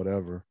 looking for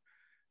whatever.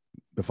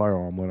 The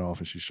firearm went off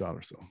and she shot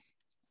herself.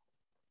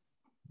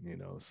 You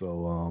know,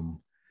 so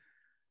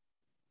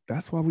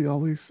that's why we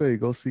always say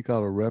go seek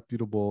out a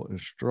reputable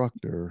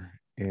instructor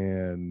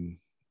and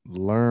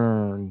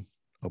learn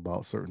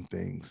about certain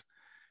things.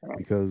 Right.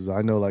 Because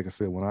I know, like I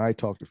said, when I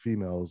talk to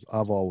females,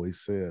 I've always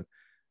said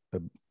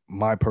that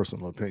my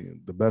personal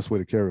opinion, the best way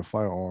to carry a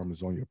firearm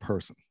is on your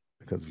person.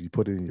 Because if you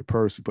put it in your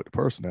purse, you put the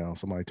purse down,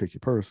 somebody take your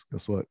purse,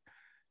 guess what?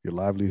 Your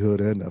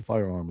livelihood and that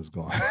firearm is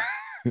gone.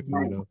 You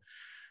know,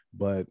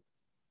 but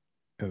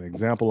an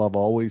example I've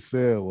always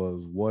said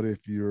was, what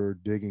if you're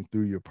digging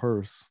through your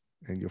purse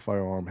and your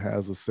firearm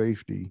has a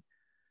safety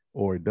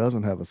or it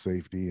doesn't have a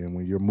safety, and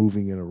when you're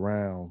moving it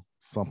around,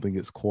 something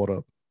gets caught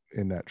up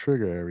in that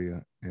trigger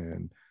area,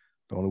 and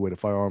the only way the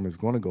firearm is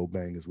going to go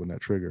bang is when that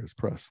trigger is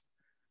pressed.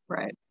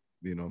 Right.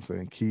 You know what I'm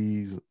saying?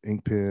 Keys,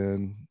 ink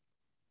pen,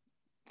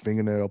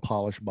 fingernail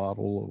polish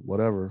bottle, or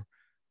whatever,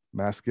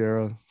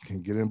 mascara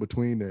can get in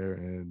between there,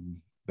 and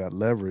that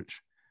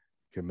leverage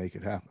can make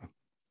it happen.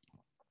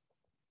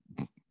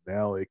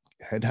 Now it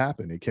had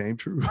happened. It came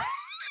true,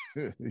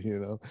 you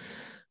know?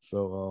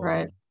 So,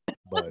 right.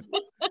 But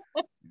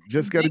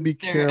just got to be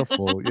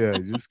careful. Yeah,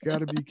 you just got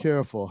to be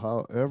careful.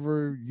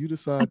 However you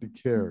decide to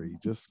carry,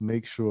 just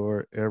make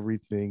sure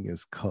everything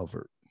is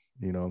covered.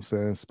 You know what I'm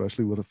saying?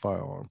 Especially with a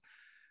firearm.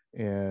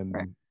 And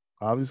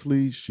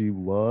obviously she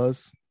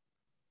was,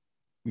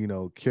 you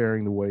know,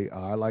 carrying the way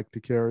I like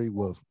to carry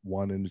with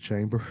one in the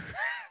chamber.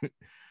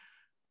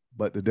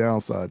 But the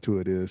downside to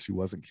it is she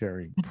wasn't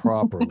carrying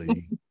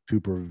properly to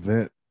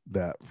prevent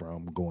that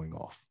from going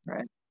off.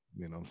 Right.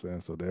 You know what I'm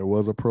saying? So there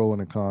was a pro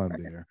and a con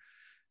there.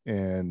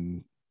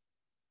 And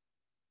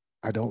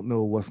I don't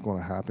know what's going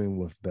to happen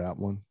with that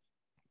one,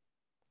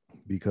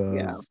 because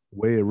the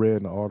way it read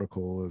in the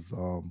article is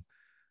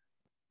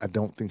I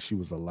don't think she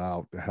was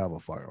allowed to have a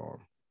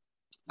firearm.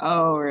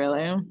 Oh,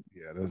 really?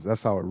 Yeah,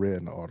 that's how it read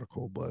in the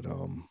article. But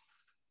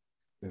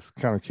it's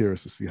kind of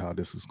curious to see how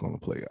this is going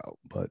to play out.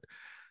 But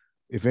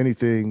if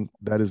anything,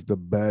 that is the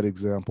bad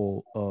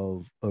example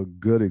of a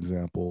good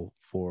example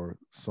for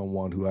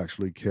someone who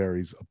actually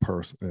carries a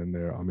purse in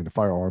their, a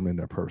firearm in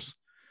their purse.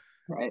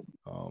 Right.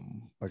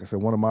 Like I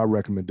said, one of my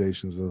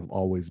recommendations have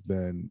always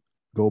been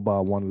go buy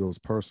one of those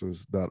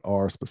purses that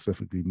are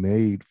specifically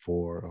made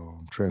for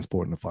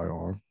transporting a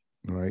firearm,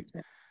 right?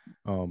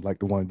 Like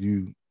the one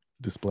you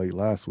displayed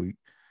last week.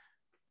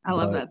 I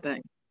love that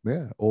thing.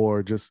 Yeah.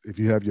 Or just if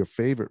you have your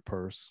favorite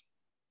purse,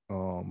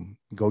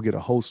 go get a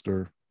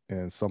holster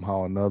and somehow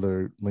or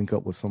another link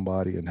up with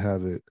somebody and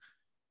have it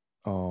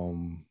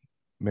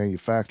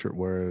manufactured,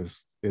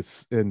 whereas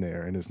it's in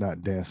there and it's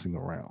not dancing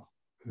around.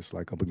 It's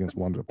like up against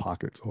one of the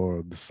pockets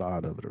or the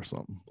side of it or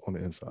something on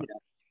the inside. Yeah.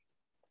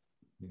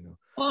 You know.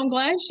 Well, I'm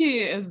glad she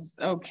is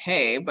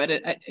okay, but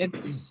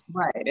it's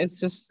right. It's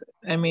just,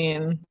 I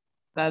mean,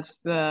 that's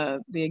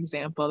the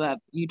example that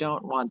you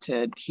don't want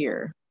to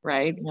hear,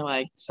 right? You're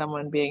like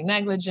someone being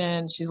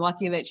negligent. She's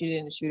lucky that she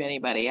didn't shoot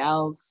anybody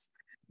else.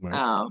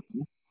 Right.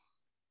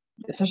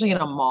 Especially in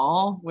a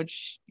mall,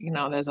 which,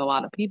 there's a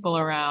lot of people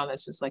around.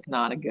 It's just like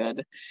not a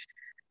good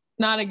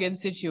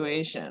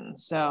situation.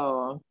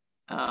 So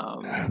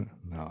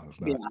no,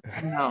 it's not.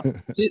 yeah, no.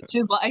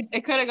 She's like,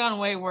 it could have gone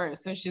way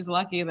worse. So she's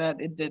lucky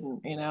that it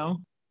didn't,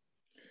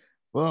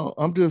 Well,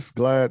 I'm just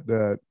glad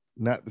that,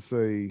 not to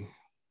say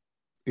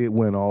it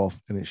went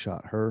off and it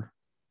shot her,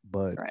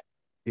 but right.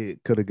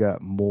 it could have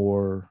got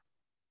more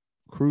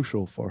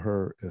crucial for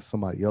her if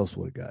somebody else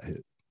would have got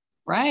hit.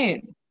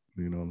 Right.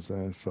 You know what I'm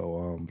saying?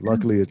 So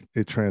luckily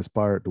it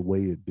transpired the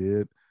way it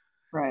did.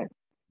 Right.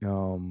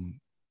 Now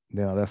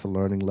that's a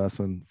learning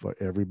lesson for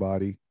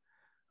everybody.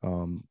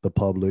 The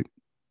public,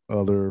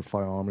 other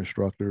firearm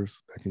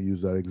instructors that can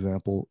use that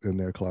example in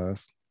their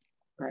class.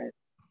 Right.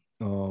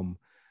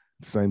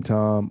 Same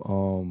time,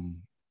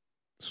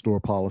 store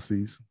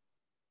policies,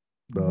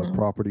 the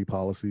property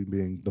policy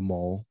being the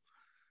mall,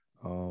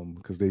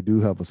 because they do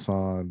have a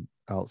sign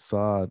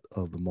outside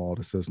of the mall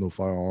that says no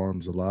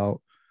firearms allowed,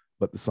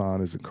 but the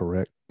sign isn't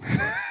correct.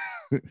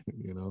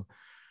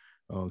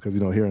 Because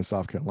here in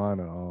South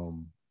Carolina,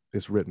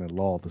 it's written in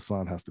law the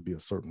sign has to be a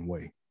certain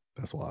way.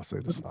 That's why I say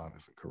the sign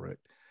isn't correct.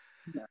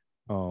 Yeah.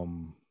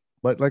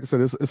 But like I said,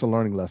 it's a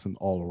learning lesson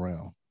all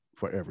around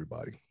for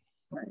everybody.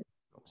 Right.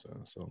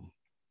 So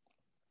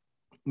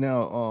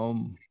now,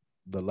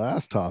 the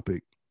last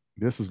topic,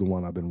 this is the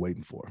one I've been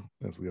waiting for,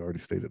 as we already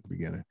stated at the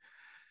beginning.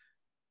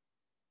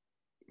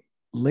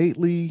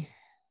 Lately,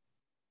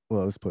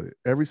 well, let's put it,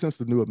 ever since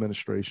the new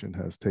administration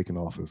has taken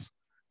office,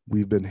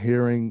 we've been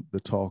hearing the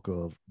talk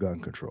of gun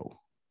control,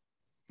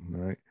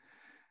 right?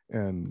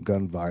 And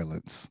gun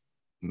violence.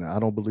 Now, I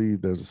don't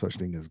believe there's a such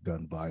thing as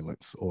gun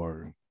violence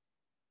or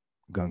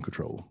gun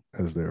control,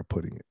 as they're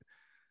putting it.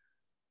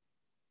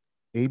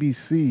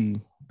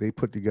 ABC, they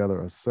put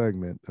together a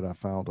segment that I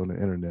found on the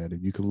internet,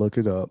 and you can look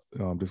it up.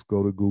 Just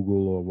go to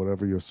Google or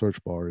whatever your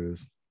search bar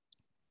is,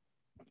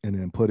 and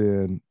then put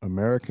in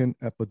American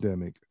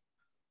Epidemic,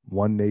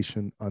 One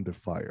Nation Under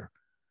Fire.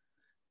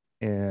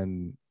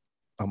 And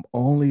I'm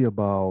only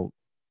about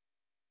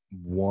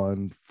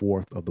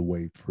 1/4 of the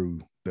way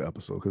through the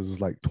episode because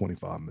it's like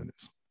 25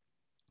 minutes.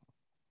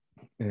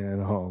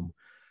 And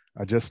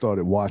I just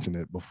started watching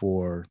it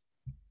before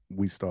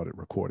we started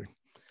recording.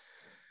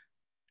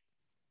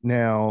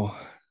 Now,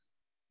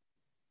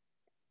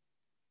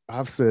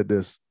 I've said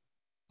this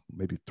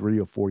maybe 3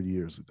 or 4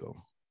 years ago.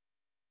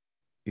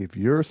 If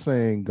you're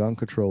saying gun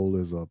control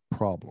is a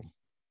problem,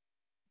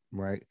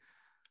 right?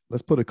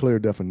 Let's put a clear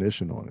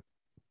definition on it.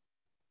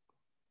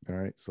 All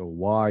right. So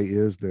why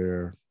is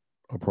there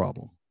a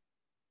problem?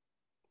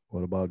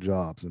 What about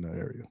jobs in that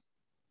area?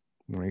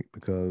 Right?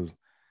 Because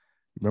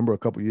remember a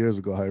couple of years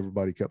ago how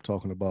everybody kept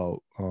talking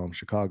about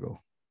Chicago,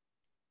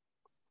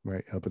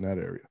 right? Up in that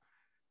area.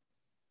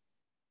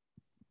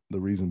 The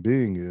reason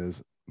being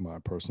is, my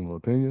personal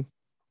opinion,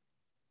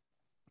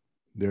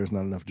 there's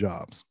not enough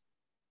jobs.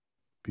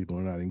 People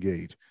are not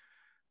engaged.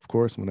 Of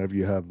course, whenever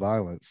you have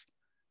violence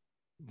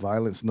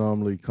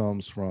normally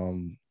comes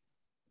from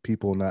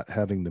people not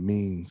having the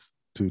means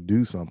to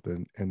do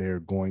something, and they're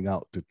going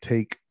out to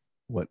take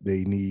what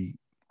they need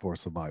for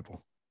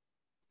survival.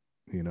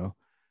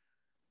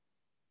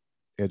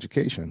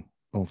 Education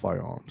on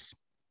firearms.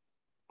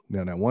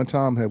 Now, at one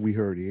time, have we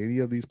heard any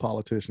of these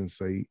politicians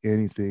say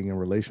anything in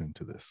relation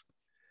to this?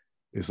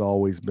 It's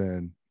always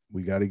been,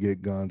 we got to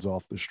get guns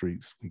off the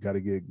streets. We got to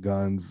get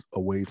guns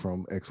away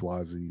from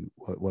XYZ,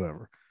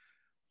 whatever.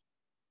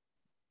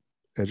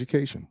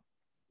 Education.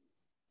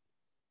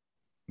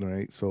 All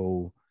right.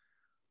 So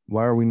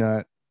why are we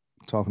not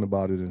talking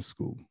about it in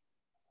school?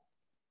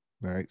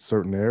 All right.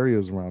 Certain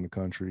areas around the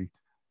country,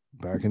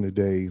 back in the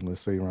day,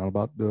 let's say around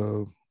about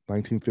the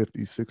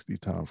 1950s,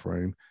 60s time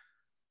frame,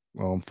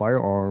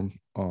 firearm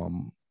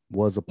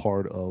was a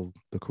part of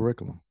the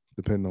curriculum,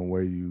 depending on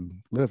where you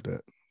lived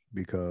at,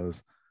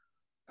 because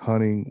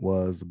hunting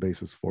was the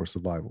basis for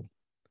survival.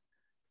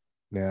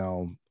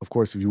 Now, of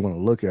course, if you want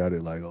to look at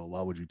it like, oh,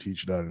 why would you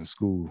teach that in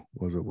school?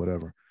 Was it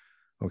whatever?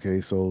 Okay,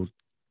 so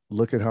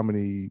look at how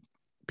many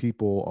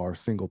people are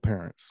single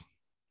parents,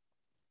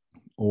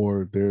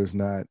 or there's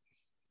not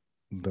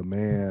the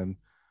man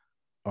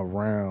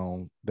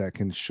around that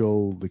can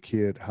show the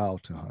kid how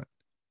to hunt.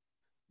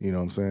 You know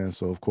what I'm saying?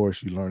 So, of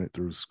course, you learn it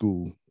through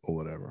school or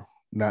whatever.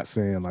 Not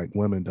saying like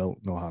women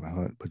don't know how to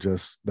hunt, but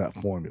just that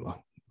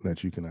formula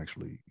that you can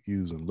actually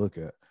use and look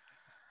at.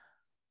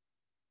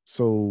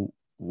 So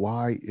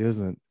why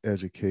isn't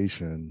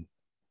education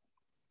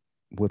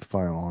with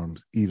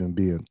firearms even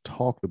being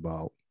talked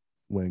about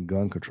when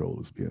gun control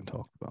is being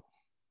talked about.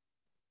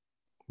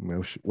 I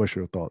mean, what's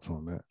your thoughts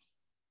on that?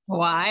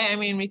 Why? I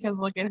mean, because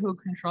look at who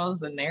controls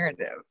the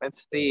narrative.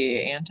 It's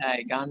the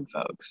anti-gun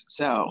folks.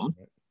 So,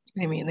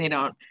 I mean,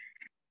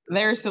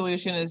 their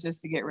solution is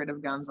just to get rid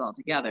of guns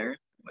altogether.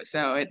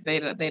 So they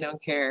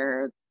don't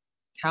care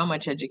how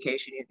much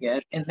education you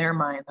get. In their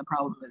mind, the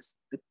problem is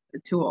the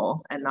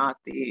tool and not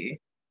the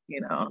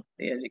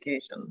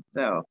education.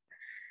 So,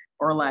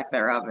 or lack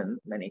thereof in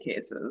many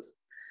cases.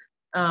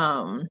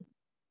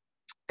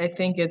 I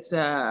think it's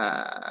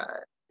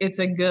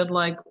a good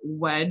like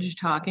wedge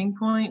talking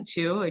point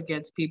too. It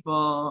gets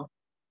people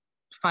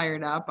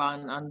fired up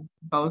on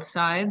both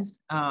sides.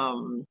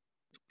 And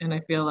I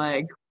feel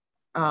like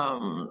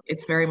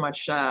it's very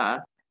much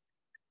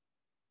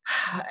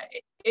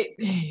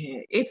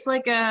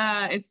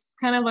it's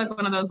kind of like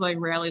one of those like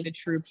rally the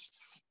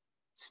troops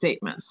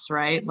statements,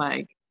 right?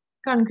 Like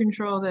gun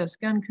control this,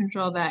 gun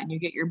control that, and you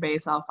get your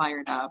base all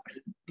fired up.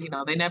 And,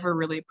 they never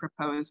really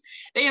propose.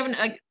 They haven't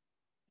like.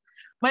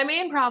 My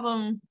main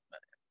problem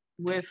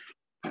with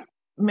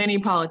many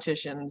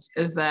politicians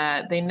is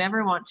that they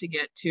never want to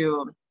get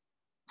to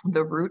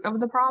the root of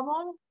the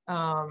problem.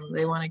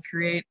 They want to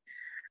create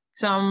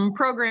some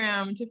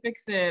program to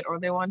fix it, or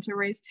they want to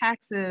raise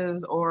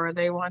taxes, or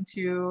they want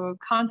to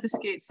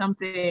confiscate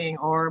something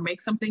or make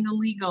something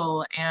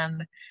illegal.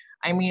 And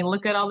I mean,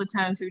 look at all the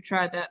times we've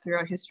tried that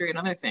throughout history and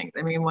other things.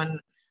 I mean,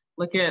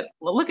 look at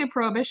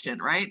prohibition,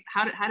 right?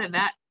 How did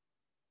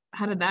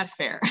that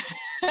fare?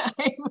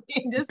 I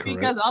mean, just Correct.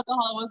 Because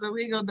alcohol was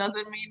illegal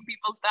doesn't mean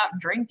people stopped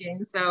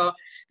drinking. So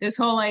this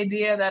whole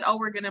idea that,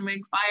 we're going to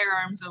make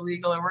firearms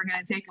illegal and we're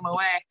going to take them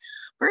away.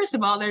 First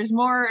of all, there's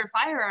more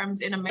firearms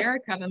in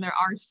America than there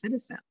are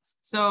citizens.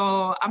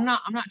 So I'm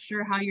not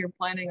sure how you're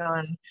planning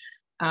on,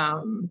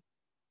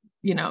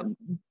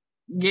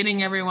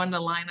 getting everyone to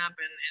line up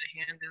and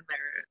hand in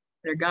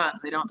their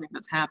guns. I don't think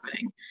that's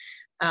happening.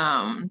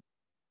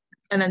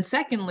 And then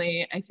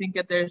secondly, I think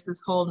that there's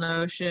this whole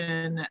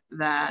notion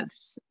that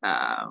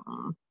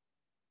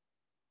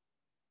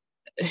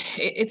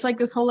it's like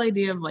this whole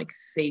idea of like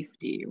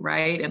safety,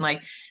 right? And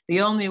like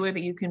the only way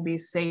that you can be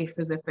safe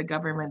is if the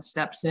government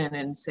steps in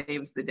and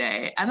saves the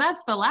day. And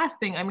that's the last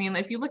thing. I mean,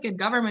 if you look at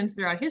governments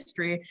throughout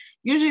history,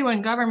 usually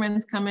when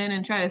governments come in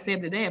and try to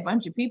save the day, a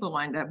bunch of people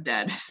wind up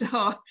dead. So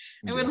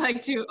I would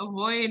like to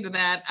avoid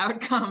that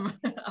outcome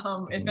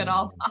if at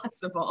all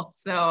possible.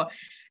 So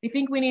I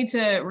think we need to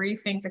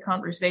rethink the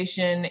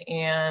conversation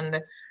and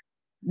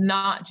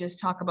not just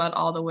talk about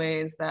all the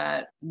ways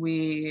that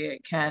we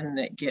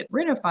can get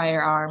rid of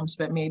firearms,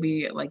 but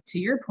maybe, like to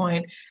your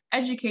point,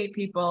 educate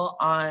people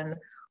on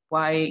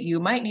why you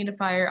might need a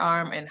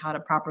firearm and how to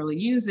properly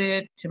use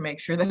it to make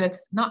sure that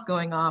it's not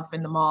going off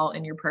in the mall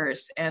in your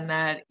purse. And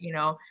that,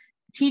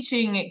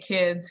 teaching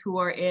kids who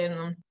are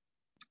in,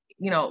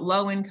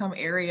 low income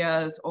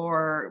areas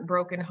or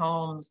broken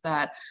homes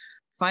that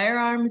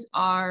firearms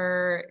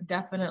are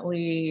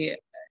definitely,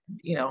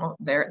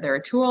 they're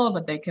a tool,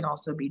 but they can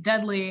also be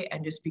deadly.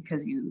 And just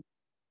because you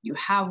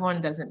have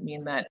one doesn't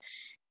mean that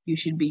you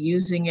should be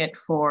using it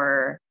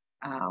for,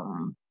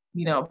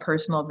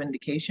 personal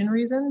vindication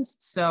reasons.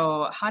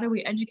 So how do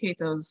we educate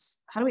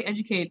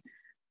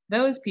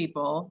those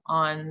people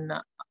on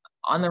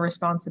the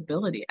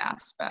responsibility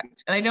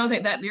aspect? And I don't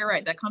think that you're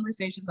right, that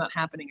conversation's not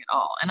happening at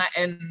all.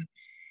 And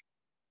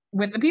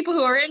with the people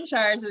who are in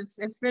charge,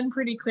 it's been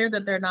pretty clear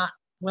that they're not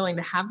willing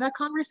to have that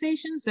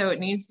conversation. So it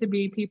needs to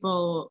be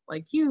people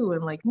like you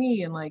and like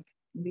me and like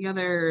the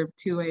other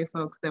 2A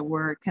folks that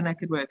we're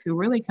connected with who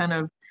really kind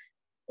of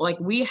like,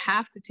 we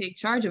have to take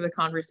charge of the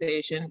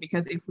conversation,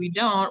 because if we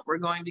don't, we're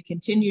going to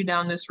continue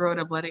down this road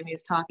of letting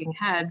these talking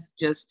heads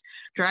just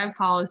drive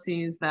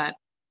policies that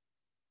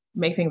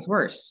make things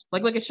worse.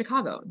 Like look at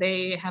Chicago.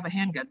 They have a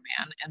handgun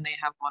ban and they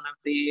have one of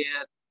the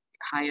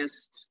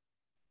highest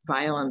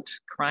violent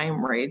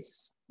crime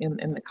rates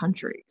in the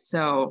country.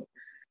 So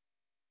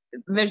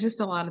there's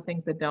just a lot of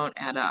things that don't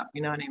add up.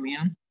 You know what I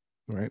mean?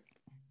 Right.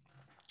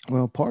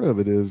 Well, part of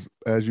it is,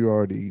 as you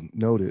already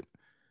noted,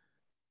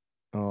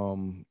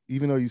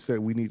 even though you said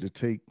we need to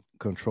take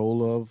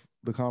control of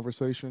the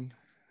conversation,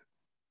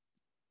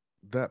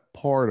 that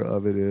part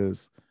of it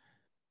is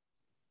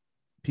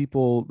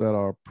people that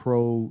are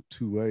pro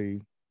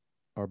 2A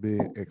are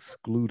being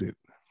excluded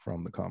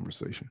from the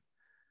conversation.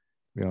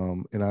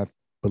 And I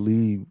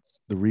believe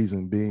the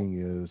reason being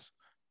is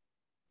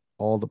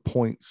all the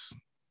points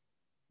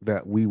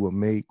that we will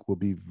make will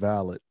be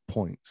valid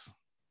points.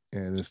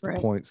 And it's the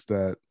points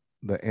that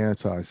the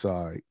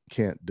anti-side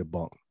can't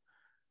debunk,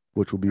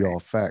 which will be all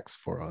facts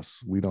for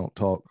us. We don't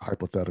talk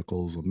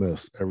hypotheticals or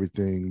myths.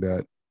 Everything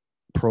that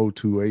pro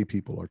 2A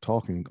people are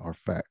talking are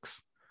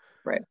facts.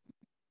 Right.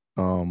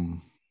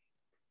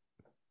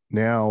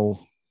 Now,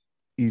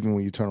 even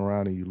when you turn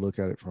around and you look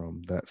at it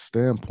from that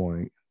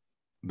standpoint,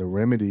 the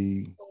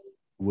remedy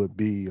would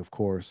be, of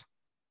course,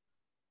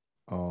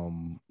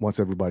 once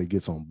everybody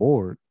gets on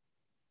board,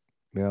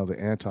 now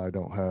the anti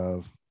don't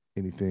have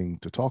anything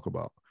to talk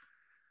about.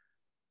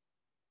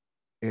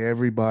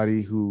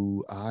 Everybody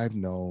who I've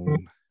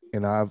known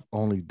And I've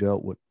only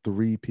dealt with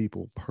 3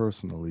 people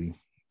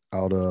personally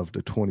out of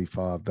the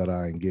 25 that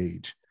I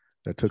engaged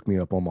that took me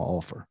up on my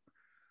offer,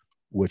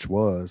 which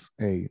was,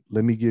 hey,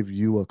 let me give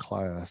you a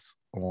class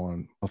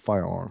on a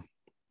firearm.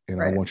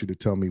 And I want you to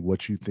tell me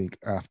what you think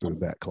after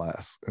that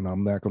class. And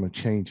I'm not going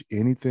to change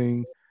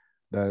anything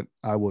that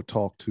I would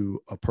talk to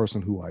a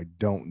person who I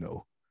don't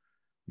know.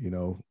 You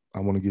know, I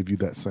want to give you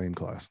that same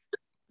class.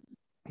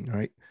 All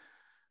right.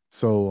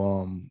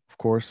 So, of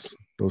course,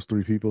 those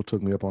 3 people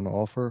took me up on the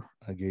offer.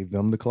 I gave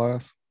them the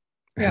class.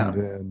 Yeah. And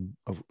then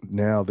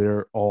now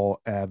they're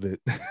all avid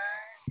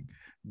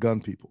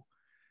gun people.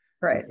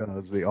 Right.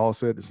 Because they all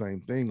said the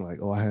same thing, like,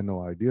 oh, I had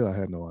no idea. I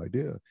had no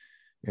idea.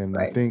 And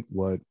I think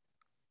what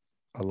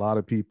a lot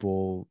of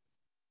people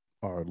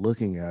are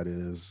looking at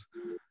is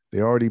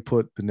they already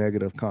put the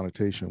negative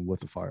connotation with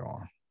the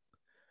firearm.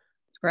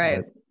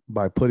 Right.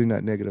 By putting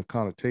that negative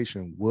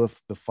connotation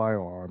with the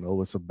firearm,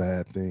 oh, it's a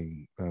bad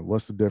thing.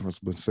 What's the difference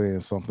with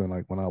saying something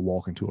like, when I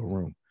walk into a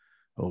room,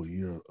 oh,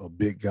 you're a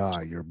big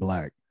guy, you're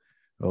black.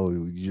 Oh,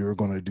 you're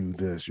going to do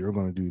this, you're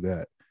going to do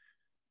that.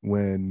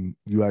 When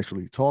you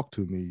actually talk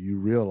to me, you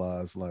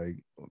realize,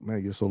 like,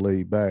 man, you're so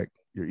laid back,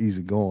 you're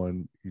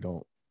easygoing, you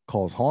don't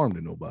cause harm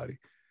to nobody.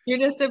 You're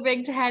just a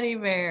big teddy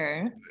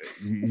bear.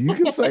 You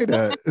can say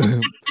that,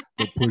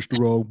 but push the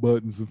wrong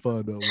buttons and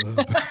find out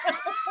what happens.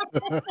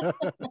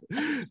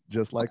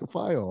 Just like a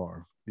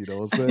firearm, you know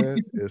what I'm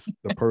saying? It's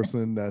the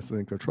person that's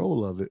in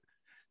control of it.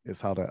 It's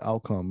how the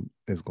outcome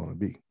is going to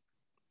be,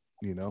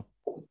 you know?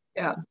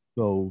 Yeah.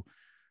 So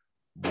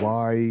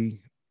why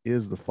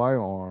is the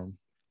firearm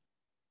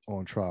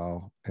on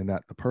trial and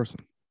not the person?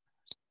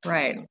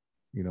 Right.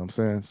 You know what I'm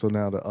saying? So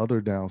now the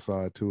other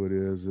downside to it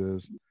is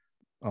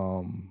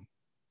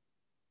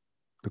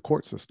the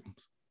court systems,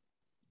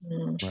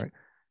 right?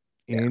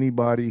 Yeah.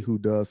 Anybody who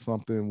does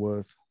something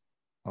with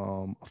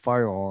a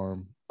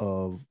firearm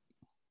of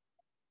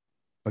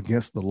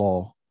against the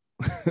law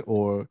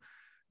or,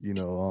 you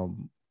know,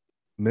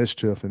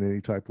 mischief in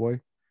any type of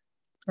way,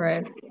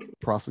 right,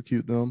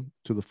 prosecute them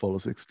to the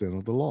fullest extent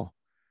of the law.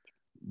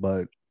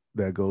 But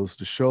that goes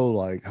to show,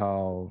 like,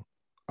 how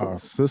our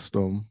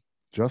system,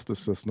 justice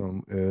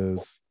system,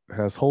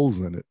 has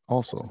holes in it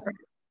also.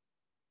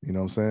 You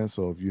know what I'm saying?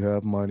 So if you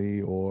have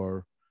money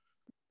or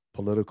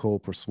political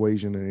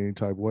persuasion in any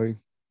type of way,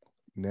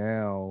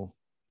 now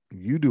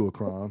you do a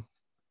crime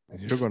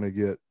and you're going to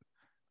get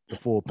the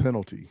full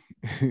penalty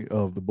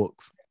of the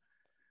books.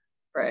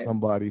 Right.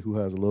 Somebody who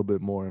has a little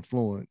bit more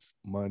influence,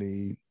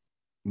 money,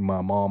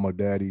 my mom or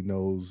daddy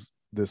knows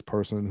this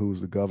person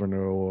who's the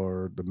governor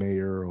or the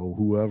mayor or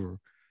whoever,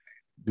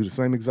 do the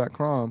same exact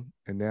crime,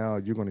 and now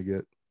you're going to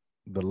get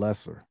the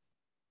lesser.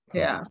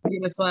 Yeah, you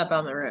get a slap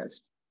on the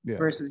wrist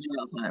versus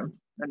jail time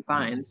and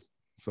fines.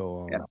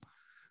 So,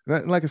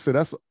 like I said,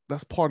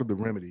 that's part of the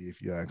remedy,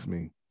 if you ask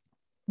me.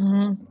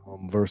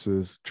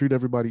 Versus treat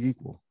everybody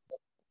equal.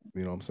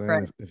 You know what I'm saying?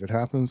 Right. If it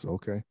happens,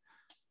 okay,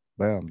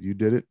 bam, you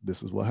did it.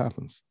 This is what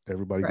happens.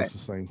 Everybody gets the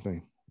same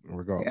thing,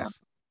 regardless.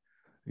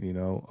 Yeah. You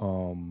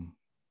know,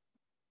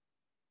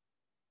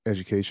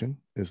 education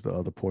is the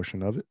other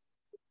portion of it.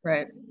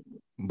 Right.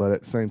 But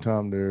at the same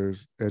time,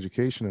 there's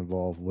education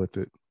involved with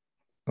it.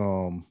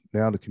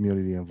 Now the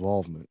community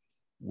involvement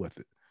with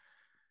it.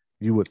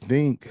 You would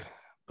think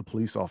the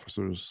police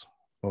officers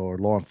or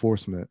law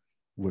enforcement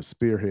would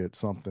spearhead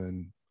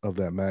something of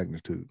that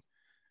magnitude.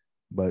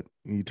 But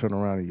you turn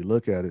around and you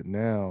look at it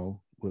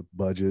now with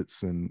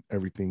budgets and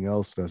everything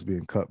else that's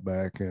being cut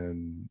back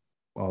and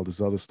all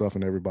this other stuff,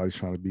 and everybody's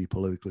trying to be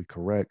politically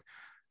correct,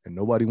 and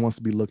nobody wants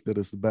to be looked at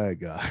as the bad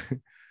guy.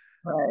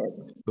 Right.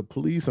 The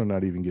police are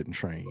not even getting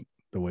trained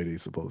the way they're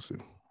supposed to.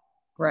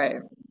 Right.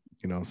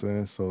 You know what I'm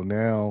saying? So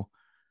now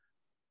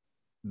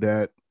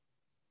that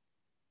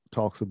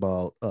talks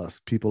about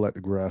us, people at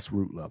the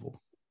grassroots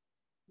level,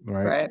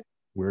 right? Right.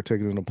 We're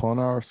taking it upon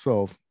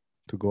ourselves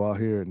to go out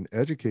here and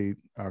educate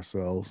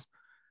ourselves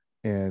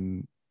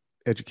and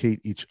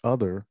educate each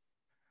other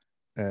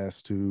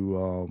as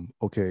to,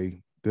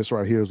 okay, this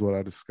right here is what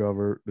I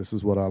discovered. This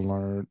is what I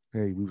learned.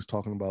 Hey, we was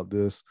talking about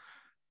this.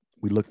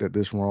 We looked at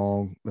this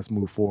wrong. Let's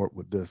move forward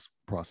with this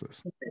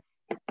process.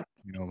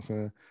 You know what I'm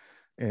saying?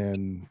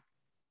 And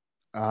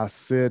I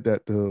said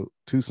that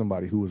to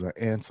somebody who was an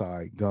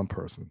anti-gun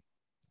person.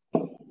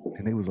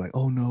 And they was like,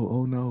 oh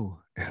no.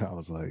 And I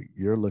was like,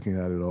 you're looking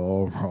at it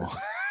all wrong.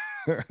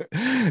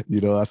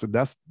 You know, I said,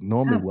 that's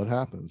normally what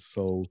happens.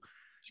 So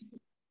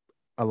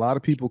a lot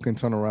of people can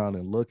turn around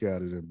and look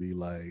at it and be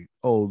like,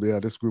 oh yeah,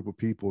 this group of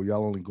people,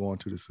 y'all only going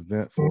to this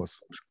event for a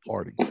social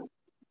party.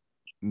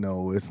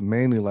 No, it's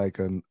mainly like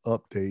an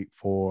update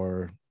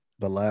for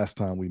the last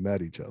time we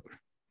met each other.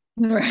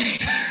 Right.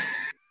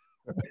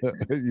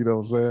 You know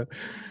what I'm saying?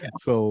 Yeah.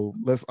 So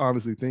let's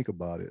honestly think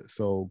about it.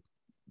 So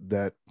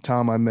that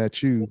time I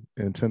met you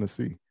in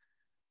Tennessee,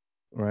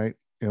 right?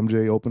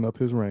 MJ opened up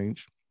his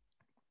range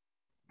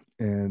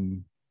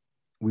and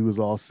we was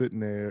all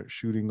sitting there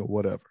shooting or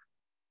whatever.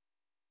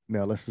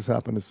 Now let's just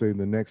happen to say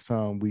the next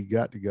time we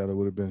got together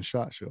would have been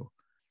SHOT Show,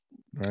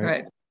 right?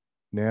 Right.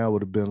 Now it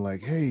would have been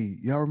like, hey,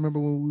 y'all remember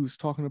when we was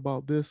talking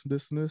about this, and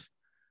this?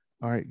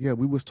 all right, yeah,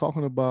 we was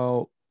talking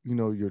about,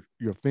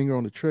 your finger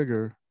on the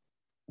trigger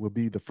would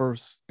be the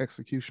first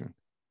execution.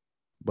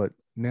 But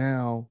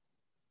now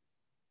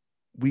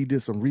we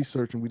did some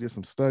research and we did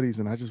some studies,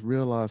 and I just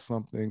realized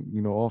something,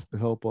 off the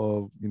help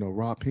of,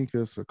 Rob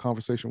Pincus, a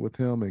conversation with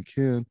him and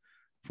Ken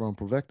from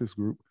Provectus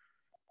Group,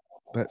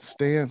 that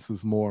stance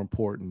is more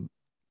important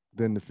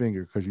than the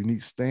finger, because you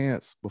need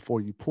stance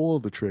before you pull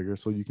the trigger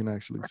so you can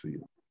actually see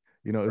it.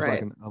 It's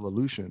like an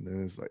evolution,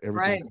 and it's like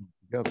everything comes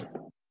together,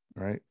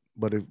 right?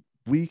 But if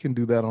we can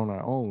do that on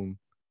our own,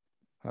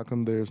 how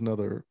come there's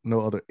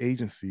no other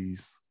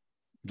agencies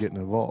getting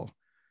involved?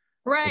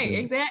 Right,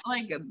 exactly.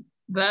 Like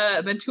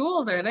the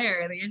tools are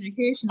there, the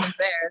education is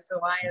there. So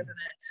why isn't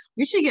it?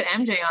 We should get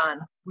MJ on.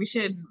 We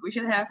should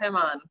have him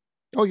on.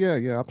 Oh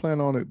yeah, I plan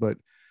on it, but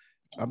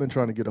I've been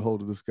trying to get a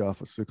hold of this guy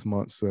for 6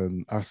 months,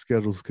 and our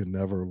schedules can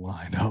never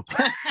line up.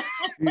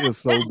 He is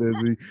so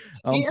busy.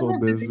 I'm so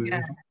busy.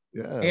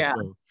 Yeah.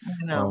 So,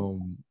 I know.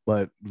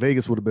 But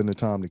Vegas would have been the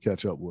time to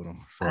catch up with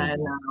him. So I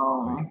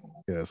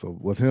know. So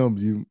with him,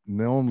 you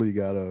normally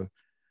gotta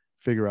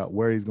figure out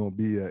where he's gonna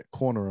be at,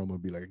 corner him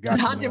and be like, "Got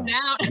Hunt him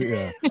down."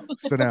 Yeah,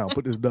 sit down,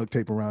 put this duct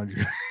tape around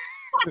you,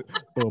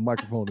 throw a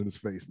microphone in his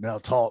face. Now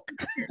talk.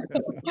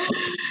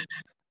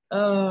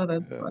 Oh,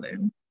 that's funny.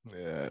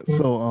 Yeah.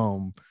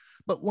 So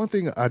but one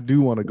thing I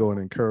do want to go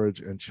and encourage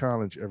and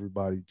challenge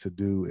everybody to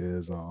do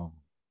is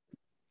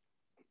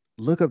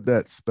look up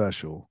that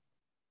special.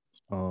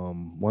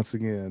 Once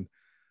again,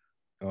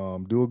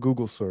 do a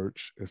Google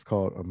search. It's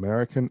called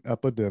American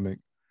Epidemic,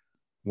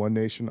 One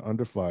Nation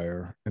Under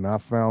Fire. And I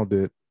found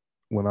it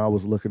when I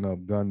was looking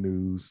up gun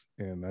news,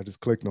 and I just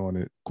clicked on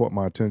it, caught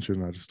my attention,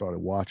 and I just started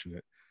watching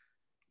it.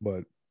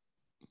 But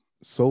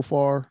so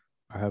far,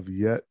 I have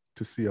yet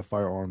to see a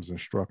firearms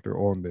instructor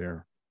on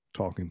their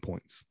talking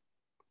points.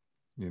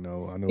 I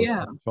know it's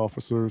police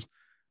officers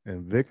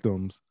and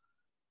victims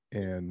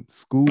and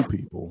school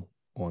people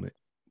on it,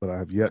 but I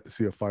have yet to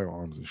see a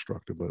firearms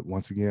instructor. But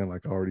once again,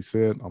 like I already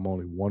said, I'm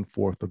only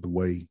 1/4 of the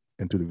way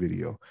into the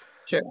video.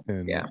 Sure.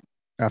 And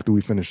after we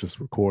finish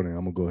this recording,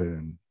 I'm gonna go ahead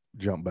and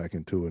jump back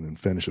into it and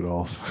finish it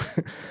off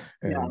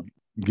and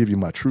give you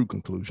my true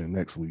conclusion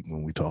next week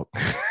when we talk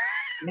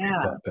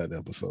about that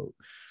episode.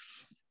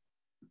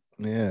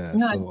 Yeah.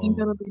 No, I think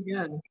that'll be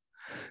good.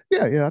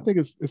 Yeah, I think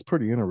it's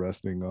pretty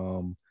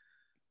interesting.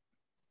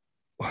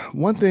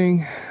 One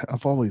thing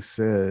I've always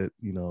said,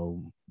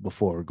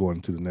 before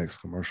going to the next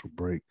commercial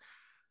break,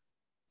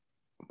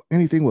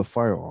 anything with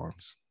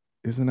firearms,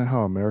 isn't that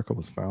how America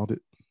was founded?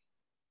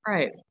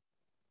 Right.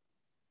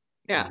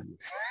 Yeah.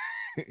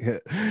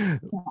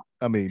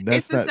 I mean,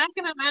 it's the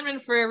Second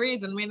Amendment for a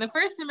reason. I mean, the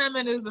First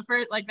Amendment is the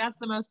first, like that's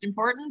the most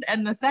important,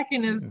 and the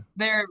second is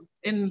there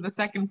in the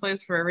second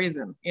place for a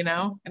reason,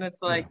 and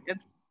it's like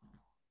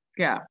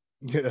Yeah.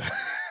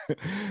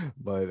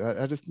 But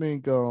I just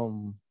think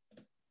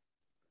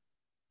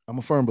I'm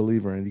a firm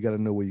believer in you got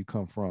to know where you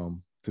come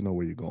from to know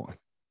where you're going.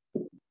 I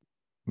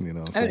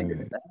agree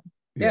with that.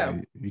 Yeah,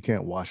 you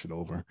can't wash it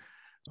over.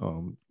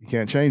 You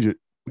can't change it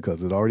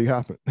because it already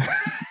happened.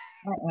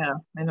 Yeah,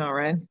 I know,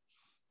 right?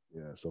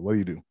 Yeah. So what do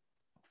you do?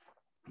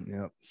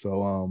 Yeah.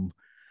 So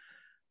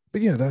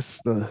but yeah,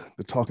 that's the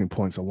talking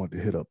points I want to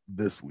hit up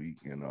this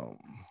week, and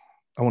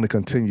I want to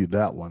continue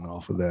that one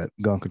off of that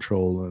gun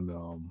control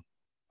and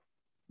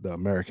the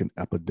American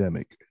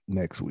epidemic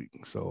next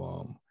week.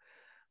 So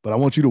but I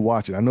want you to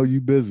watch it. I know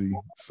you're busy,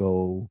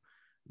 so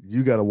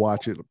you got to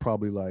watch it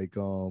probably like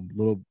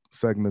little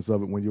segments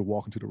of it when you're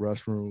walking to the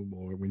restroom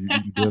or when you're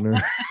eating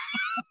dinner.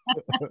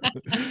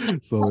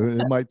 So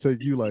it might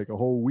take you like a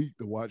whole week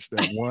to watch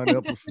that one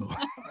episode.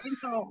 I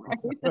know, right?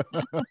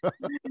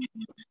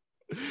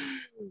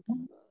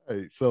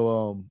 Right.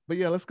 So but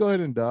yeah, let's go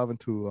ahead and dive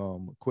into a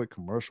quick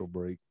commercial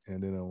break,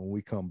 and then when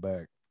we come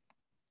back,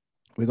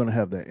 we're going to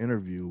have that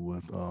interview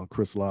with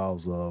Chris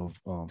Lyles of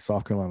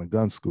South Carolina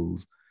Gun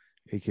Schools,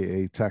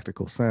 aka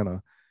Tactical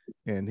Santa,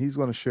 and he's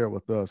going to share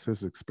with us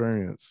his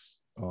experience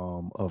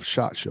of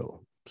SHOT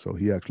Show. So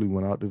he actually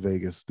went out to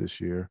Vegas this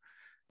year,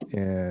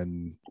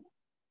 and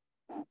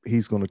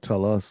he's going to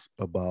tell us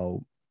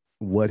about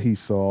what he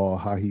saw,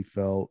 how he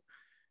felt,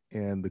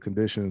 and the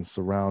conditions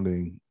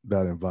surrounding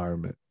that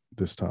environment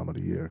this time of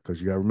the year.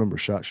 Because you got to remember,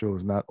 SHOT Show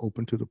is not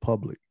open to the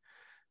public.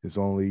 It's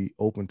only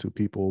open to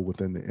people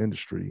within the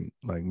industry,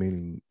 like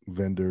meaning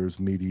vendors,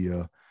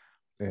 media,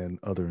 and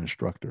other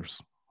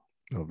instructors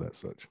of that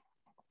such.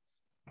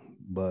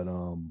 But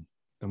I'm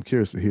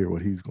curious to hear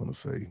what he's going to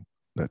say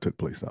that took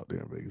place out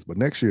there in Vegas. But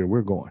next year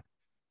we're going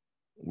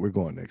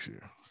next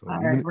year. So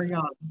all right, we're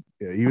going.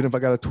 Yeah, even if I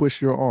got to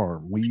twist your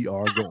arm, we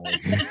are going.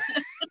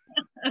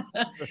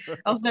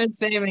 I'll start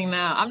saving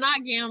now. I'm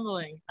not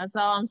gambling. That's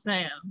all I'm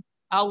saying.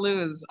 I'll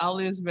lose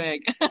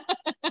big.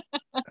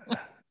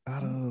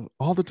 Out of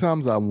all the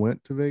times I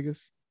went to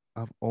Vegas,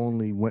 I've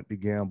only went to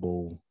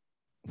gamble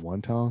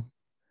one time.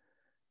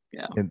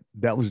 Yeah. And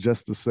that was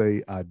just to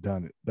say I'd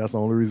done it. That's the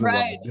only reason why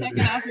I did check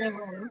it out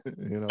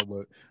your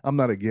but I'm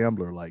not a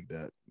gambler like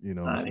that. You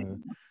know what I'm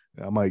saying?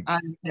 I might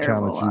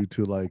challenge you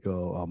to like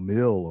a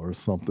meal or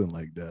something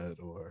like that,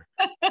 or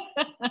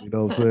You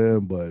know what I'm saying?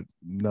 But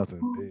nothing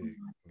big.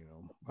 You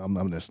know,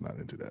 I'm just not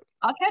into that.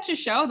 I'll catch a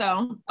show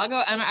though. I'll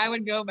go, and I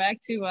would go back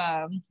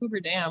to Hoover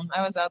Dam.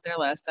 I was out there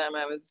last time.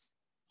 I was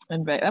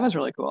in Vegas. That was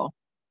really cool.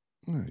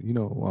 Yeah, you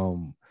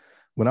know,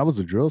 when I was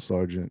a drill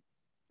sergeant,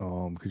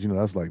 because you know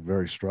that's like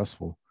very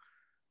stressful.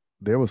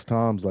 There was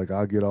times like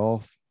I'll get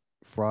off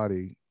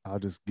Friday, I'll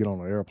just get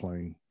on an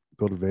airplane,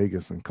 go to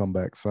Vegas, and come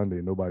back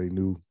Sunday. Nobody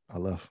knew I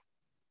left.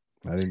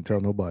 I didn't tell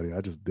nobody.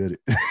 I just did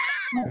it.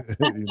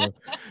 You know,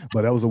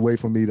 but that was a way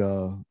for me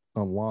to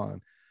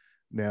unwind.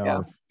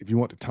 Now, if you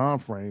want the time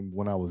frame,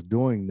 when I was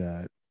doing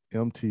that,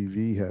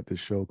 MTV had this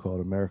show called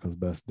America's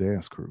Best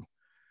Dance Crew,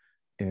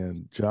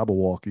 and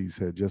Jabberwockies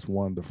had just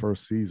won the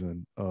first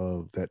season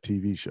of that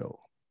TV show,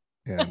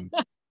 and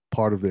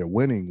part of their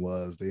winning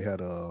was they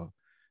had a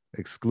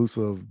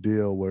exclusive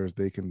deal where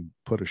they can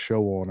put a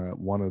show on at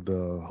one of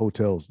the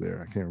hotels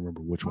there. I can't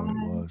remember which one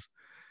it was.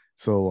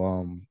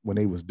 So when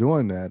they was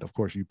doing that, of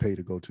course, you pay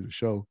to go to the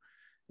show,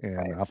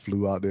 and I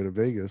flew out there to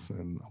Vegas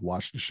and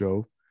watched the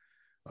show.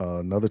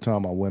 Another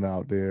time I went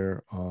out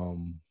there,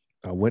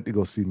 I went to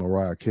go see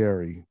Mariah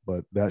Carey,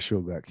 but that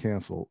show got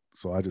canceled.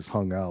 So I just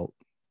hung out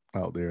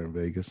there in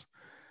Vegas.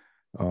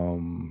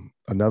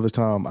 Another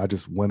time I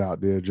just went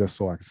out there just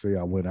so I could say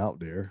I went out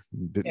there,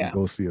 didn't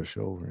go see a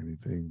show or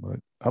anything, but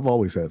I've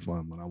always had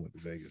fun when I went to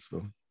Vegas.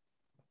 So,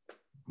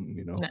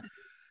 you know,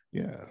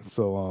 yeah.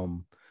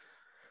 So,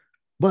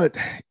 but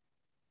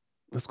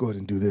let's go ahead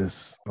and do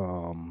this.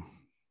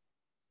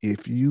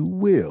 If you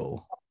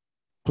will,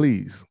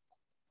 please,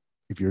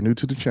 if you're new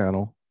to the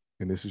channel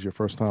and this is your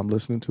first time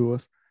listening to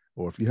us,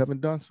 or if you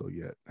haven't done so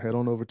yet, head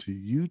on over to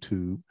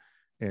YouTube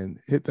and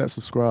hit that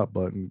subscribe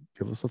button,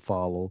 give us a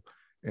follow.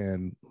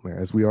 And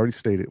as we already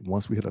stated,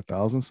 once we hit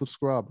 1,000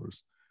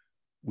 subscribers,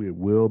 we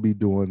will be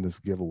doing this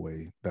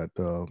giveaway that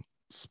the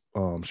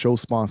show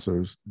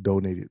sponsors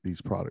donated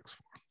these products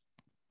for.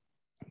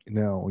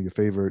 Now, on your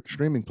favorite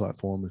streaming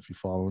platform, if you're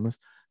following us,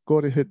 go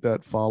ahead and hit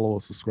that follow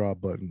or subscribe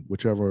button,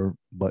 whichever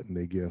button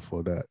they give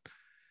for that.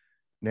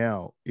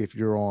 Now, if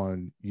you're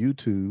on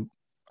YouTube,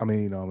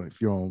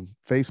 if you're on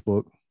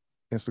Facebook,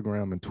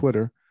 Instagram, and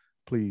Twitter,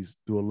 please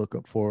do a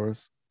lookup for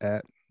us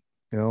at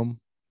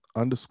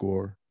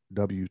M_W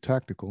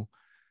Tactical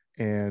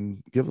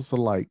and give us a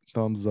like,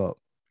 thumbs up,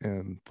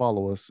 and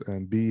follow us,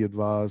 and be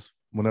advised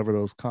whenever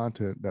those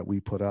content that we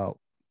put out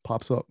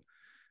pops up.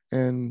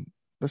 And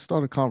let's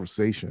start a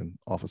conversation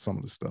off of some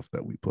of the stuff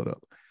that we put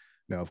up.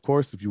 Now, of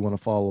course, if you want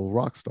to follow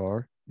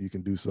Rockstar, you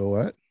can do so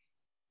at.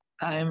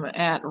 I'm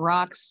at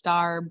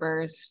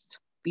Rockstarburst,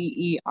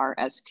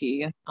 BERST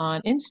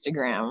on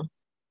Instagram.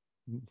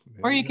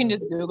 Or you can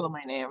just Google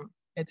my name.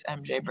 It's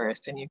MJ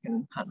Burst, and you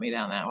can hunt me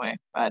down that way.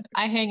 But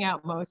I hang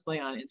out mostly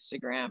on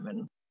Instagram,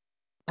 and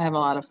I have a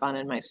lot of fun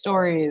in my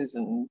stories,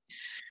 and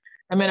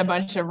I'm in a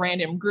bunch of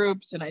random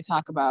groups, and I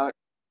talk about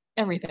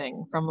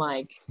everything from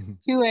like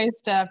 2A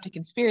stuff to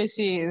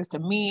conspiracies to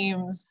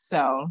memes.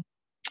 So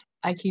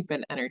I keep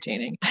it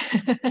entertaining.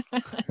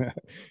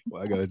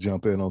 Well, I got to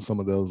jump in on some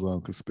of those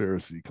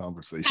conspiracy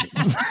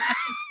conversations.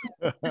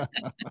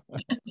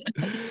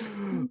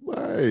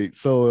 Right.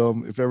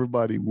 So if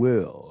everybody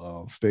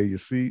will stay your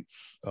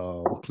seats,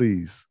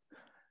 please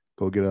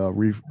go get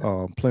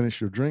replenish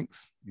your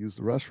drinks, use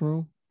the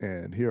restroom,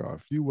 and here are a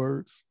few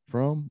words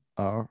from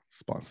our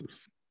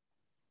sponsors.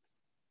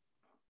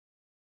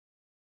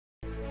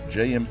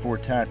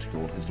 JM4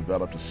 Tactical has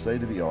developed a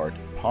state-of-the-art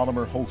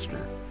polymer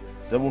holster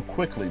that will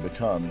quickly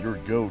become your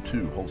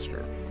go-to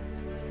holster.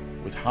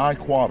 With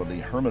high-quality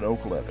Herman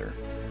oak leather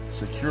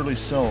securely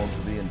sewn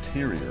to the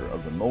interior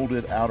of the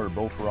molded outer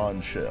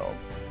Boltaron shell,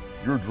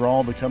 your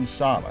draw becomes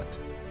silent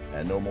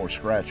and no more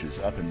scratches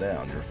up and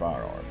down your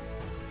firearm.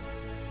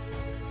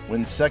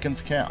 When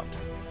seconds count,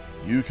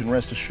 you can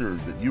rest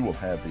assured that you will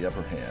have the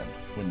upper hand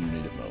when you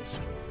need it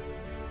most.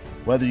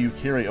 Whether you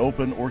carry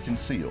open or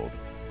concealed,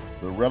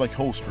 the Relic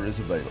holster is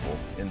available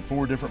in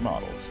 4 different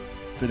models,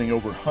 fitting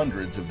over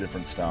hundreds of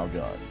different style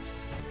guns.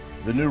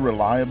 The new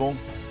reliable,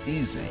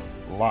 easy,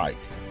 light,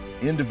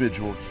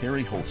 individual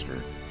carry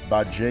holster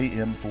by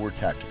JM4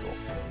 Tactical.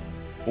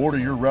 Order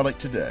your Relic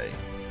today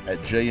at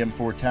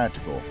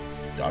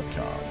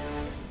jm4tactical.com.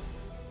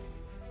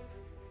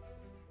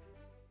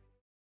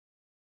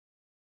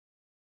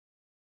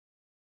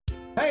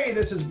 Hey,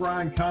 this is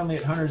Brian Conley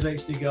at Hunters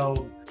HD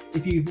Gold.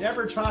 If you've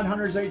never tried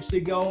Hunters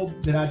HD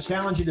Gold, then I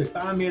challenge you to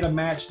find me at a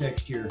match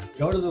next year.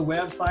 Go to the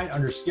website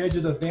under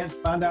scheduled events,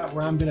 find out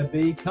where I'm going to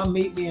be. Come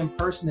meet me in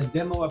person and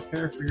demo a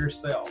pair for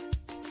yourself.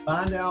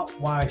 Find out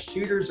why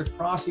shooters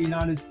across the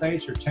United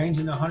States are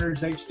changing to Hunters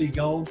HD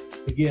Gold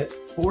to get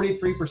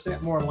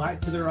 43% more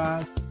light to their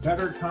eyes,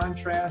 better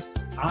contrast,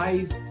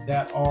 eyes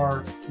that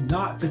are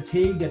not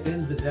fatigued at the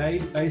end of the day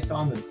based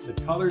on the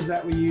colors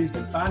that we use,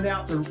 and find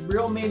out the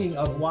real meaning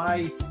of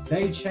why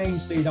they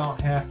change so you don't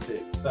have to.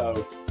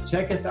 So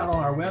check us out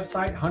on our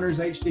website,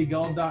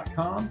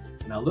 huntershdgold.com,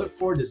 and I look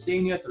forward to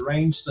seeing you at the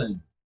range soon.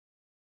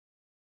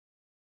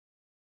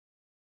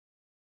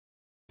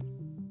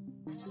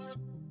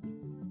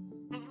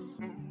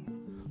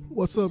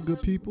 What's up,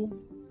 good people?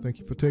 Thank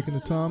you for taking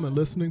the time and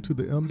listening to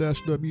the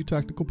M-W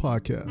Tactical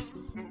Podcast.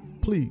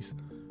 Please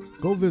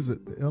go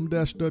visit the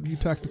M-W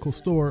Tactical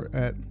store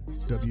at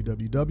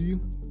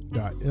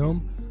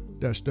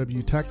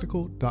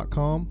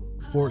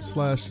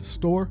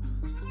www.m-wtactical.com/store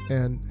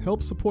and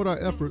help support our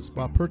efforts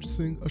by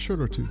purchasing a shirt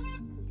or two.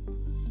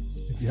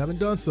 If you haven't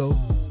done so,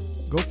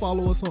 go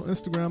follow us on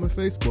Instagram and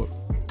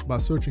Facebook by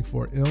searching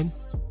for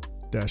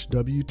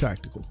M-W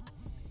Tactical.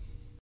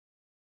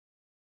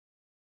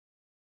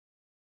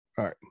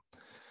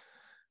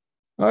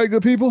 All right,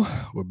 good people.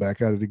 We're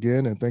back at it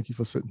again, and thank you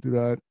for sitting through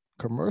that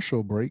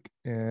commercial break.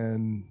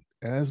 And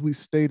as we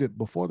stated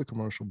before the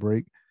commercial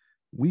break,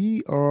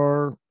 we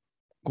are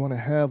going to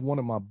have one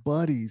of my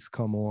buddies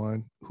come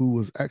on who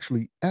was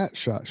actually at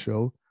SHOT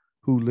Show,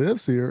 who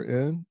lives here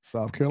in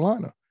South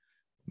Carolina.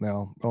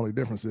 Now, the only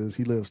difference is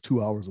he lives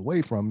 2 hours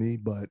away from me,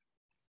 but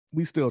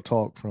we still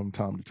talk from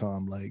time to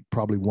time, like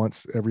probably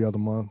once every other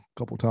month, a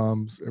couple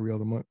times every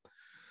other month.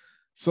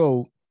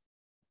 So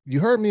you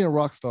heard me and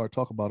Rockstar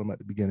talk about him at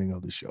the beginning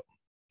of the show.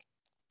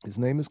 His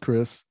name is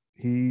Chris.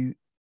 He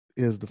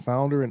is the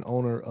founder and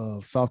owner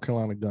of South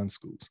Carolina Gun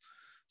Schools.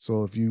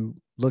 So if you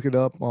look it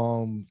up,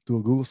 do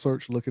a Google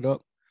search, look it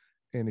up.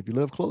 And if you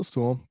live close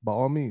to him, by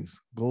all means,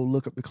 go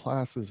look up the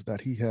classes that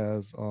he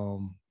has,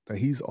 that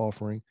he's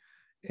offering,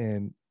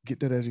 and get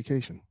that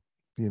education.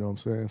 You know what I'm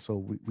saying? So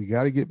we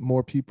got to get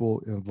more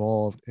people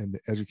involved in the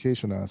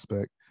education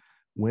aspect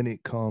when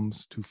it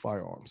comes to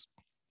firearms.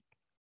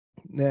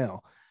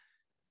 Now,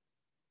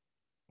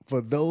 for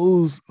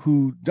those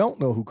who don't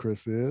know who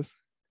Chris is,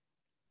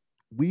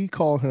 we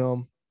call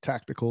him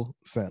Tactical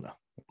Santa.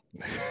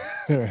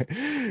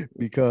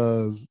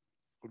 Because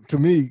to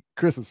me,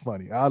 Chris is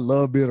funny. I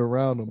love being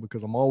around him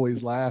because I'm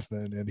always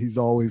laughing and he's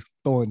always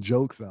throwing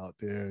jokes out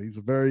there. He's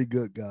a very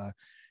good guy.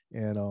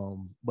 And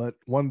but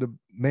one of the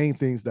main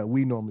things that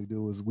we normally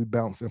do is we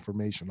bounce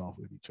information off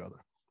of each other.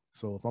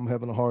 So if I'm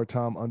having a hard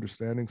time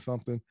understanding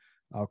something,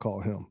 I'll call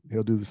him.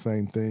 He'll do the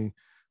same thing.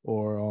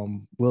 Or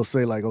we'll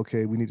say like,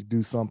 okay, we need to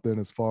do something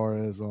as far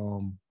as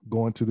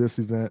going to this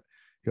event.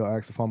 He'll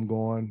ask if I'm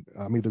going.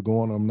 I'm either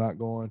going or I'm not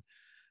going.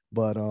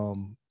 But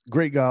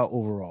great guy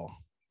overall.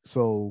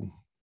 So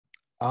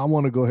I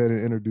want to go ahead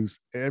and introduce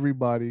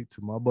everybody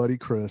to my buddy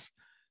Chris,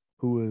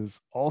 who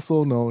is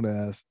also known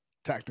as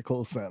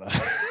Tactical Santa.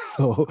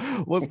 So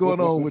what's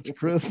going on with you,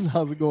 Chris?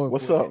 How's it going?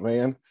 What's up,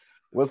 man?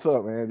 What's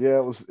up, man? Yeah,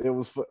 it was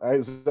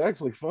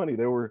actually funny.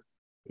 There were,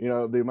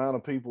 the amount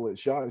of people at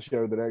SHOT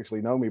Show that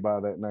actually know me by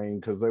that name,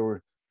 because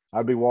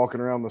I'd be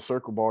walking around the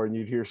circle bar and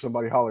you'd hear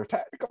somebody holler,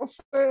 Tactical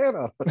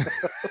Santa. So,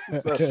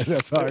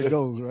 that's how it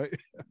goes, right?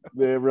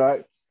 Yeah,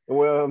 right.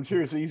 Well, I'm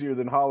sure it's easier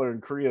than hollering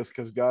Chris,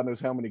 because God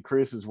knows how many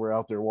Chris's were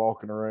out there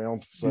walking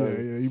around. So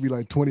yeah, you'd be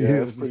like 20 yeah,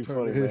 heads. it's pretty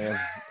funny, man.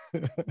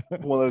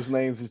 One of those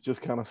names is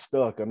just kind of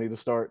stuck. I need to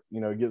start,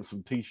 getting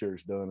some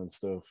t-shirts done and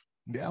stuff.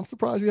 Yeah, I'm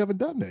surprised you haven't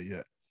done that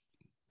yet.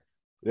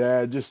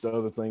 Yeah, just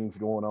other things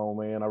going on,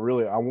 man. I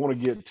want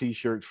to get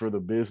t-shirts for the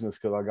business,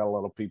 because I got a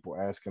lot of people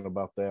asking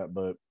about that.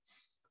 But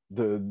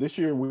this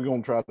year we're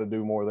going to try to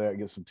do more of that,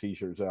 get some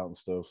t-shirts out and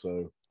stuff.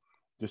 So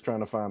just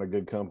trying to find a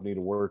good company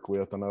to work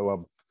with. I know I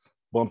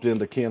bumped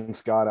into Ken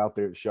Scott out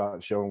there at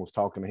SHOT Show and was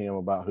talking to him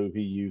about who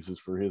he uses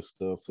for his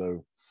stuff.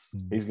 So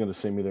he's going to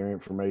send me their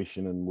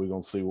information and we're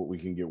going to see what we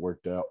can get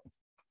worked out.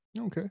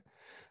 Okay.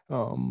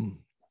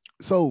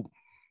 So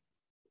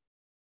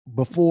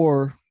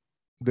before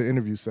the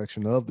interview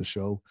section of the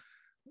show,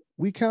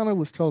 we kind of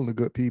was telling the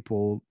good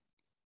people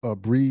a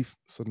brief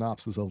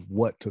synopsis of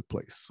what took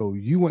place. So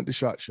you went to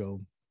SHOT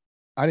Show.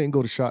 I didn't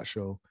go to SHOT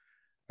Show.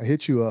 I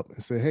hit you up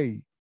and said,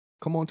 hey,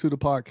 come on to the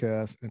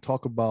podcast and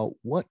talk about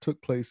what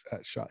took place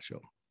at SHOT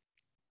Show.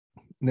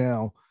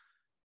 Now,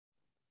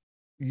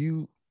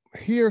 you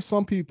hear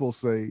some people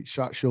say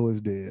SHOT Show is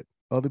dead.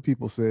 Other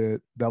people said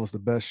that was the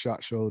best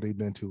SHOT Show they've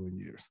been to in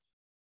years.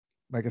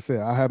 Like I said,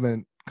 I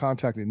haven't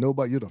contacted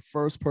nobody. You're the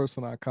first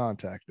person I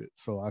contacted.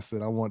 So I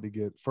said I wanted to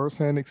get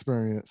firsthand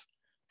experience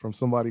from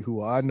somebody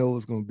who I know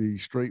is going to be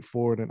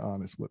straightforward and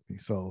honest with me.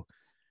 So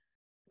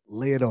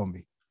lay it on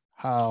me.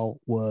 How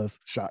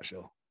was SHOT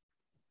Show?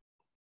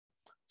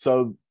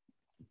 So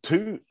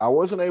I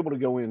wasn't able to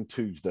go in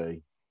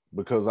Tuesday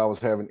because I was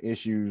having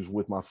issues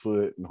with my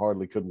foot and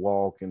hardly could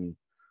walk, and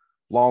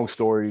long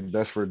story,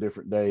 that's for a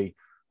different day.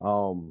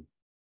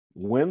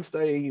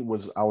 Wednesday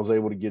I was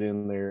able to get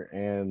in there,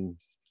 and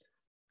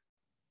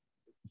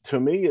to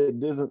me,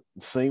 it doesn't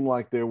seem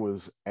like there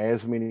was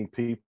as many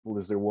people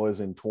as there was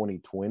in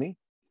 2020.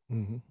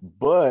 Mm-hmm.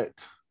 But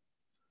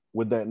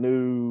with that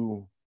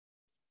new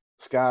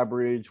Sky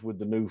Bridge, with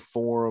the new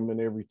forum and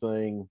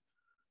everything,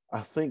 I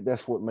think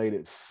that's what made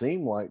it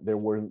seem like there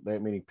weren't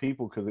that many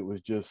people, because it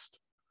was just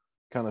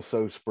kind of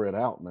so spread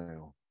out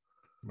now.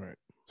 Right.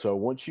 So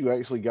once you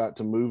actually got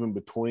to moving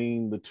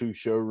between the two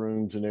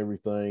showrooms and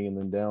everything, and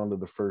then down to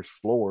the first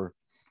floor,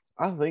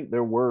 I think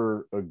there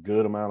were a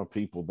good amount of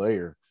people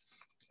there.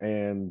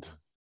 And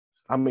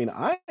I mean,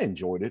 I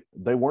enjoyed it.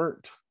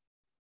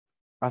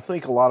 I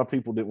think a lot of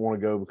people didn't want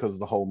to go because of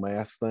the whole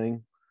mask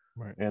thing.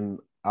 Right. And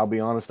I'll be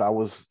honest, I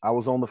was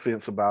on the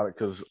fence about it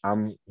because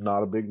I'm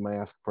not a big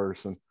mask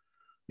person.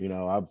 You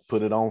know, I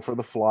put it on for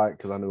the flight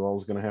because I knew I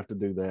was going to have to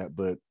do that,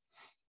 but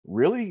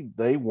really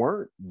they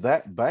weren't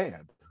that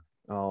bad.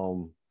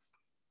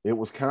 It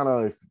was kind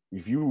of,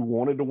 if you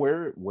wanted to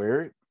wear it,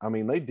 wear it. I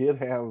mean, they did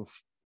have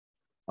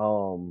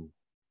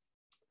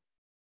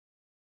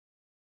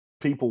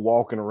people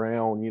walking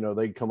around, you know,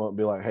 they'd come up and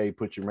be like, hey,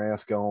 put your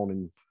mask on.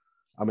 And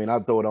I mean,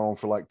 I'd throw it on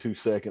for like 2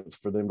 seconds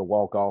for them to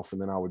walk off,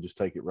 and then I would just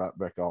take it right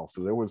back off.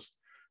 So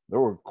there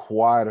were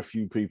quite a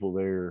few people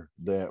there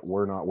that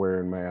were not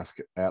wearing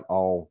masks at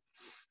all.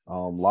 A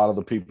lot of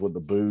the people at the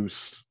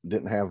booths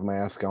didn't have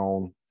masks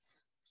on.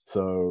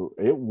 So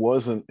it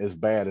wasn't as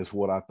bad as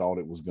what I thought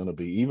it was going to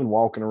be. Even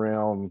walking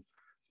around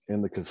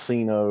in the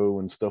casino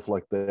and stuff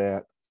like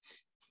that,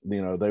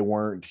 you know, they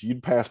weren't,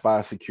 you'd pass by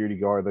a security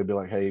guard, they'd be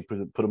like, hey,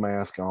 put a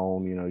mask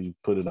on, you know, you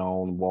put it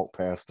on and walk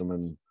past them,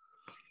 and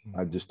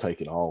I'd just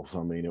take it off. So,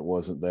 I mean, it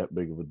wasn't that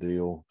big of a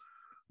deal.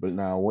 But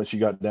now once you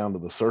got down to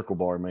the Circle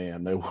Bar,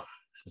 man,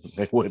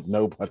 they wasn't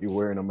nobody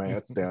wearing a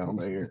mask down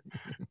there.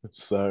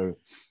 So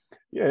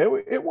yeah,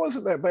 it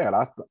wasn't that bad.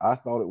 I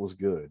thought it was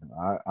good.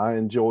 I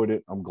enjoyed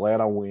it. I'm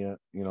glad I went.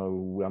 You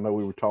know, I know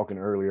we were talking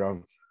earlier.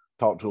 I've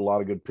talked to a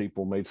lot of good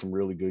people, made some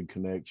really good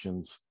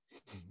connections.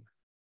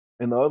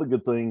 And the other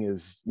good thing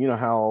is, you know,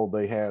 how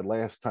they had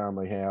last time,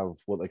 they have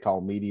what they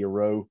call Media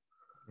Row,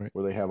 right,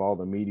 where they have all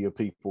the media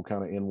people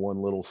kind of in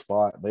one little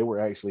spot. They were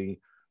actually,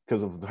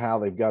 because of how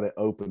they've got it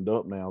opened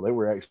up now, they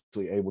were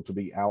actually able to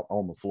be out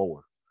on the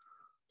floor.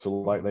 So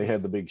like they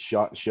had the big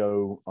SHOT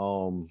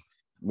Show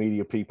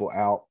media people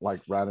out like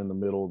right in the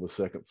middle of the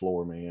second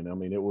floor, man. I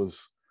mean,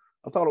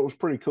 I thought it was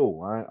pretty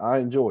cool. I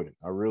enjoyed it.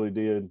 I really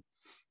did.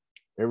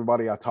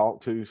 Everybody I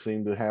talked to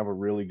seemed to have a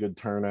really good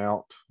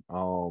turnout.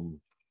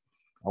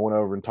 I went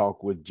over and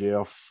talked with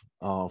Jeff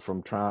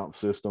from Triumph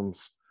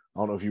Systems. I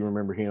don't know if you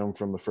remember him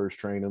from the first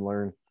Train and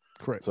Learn.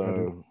 Correct.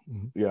 So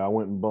yeah, I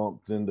went and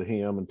bumped into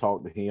him and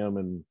talked to him,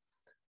 and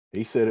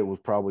he said it was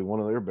probably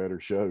one of their better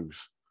shows.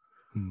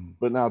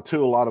 But now,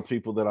 too, a lot of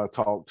people that I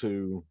talked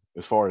to,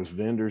 as far as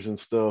vendors and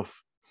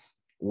stuff,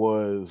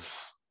 was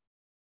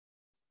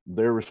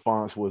their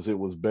response was it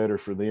was better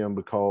for them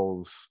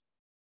because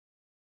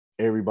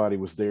everybody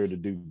was there to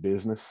do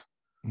business.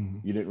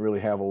 You didn't really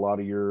have a lot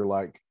of your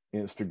like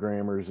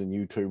Instagrammers and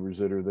YouTubers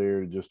that are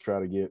there to just try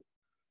to get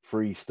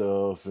free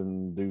stuff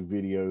and do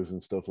videos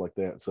and stuff like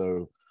that.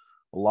 So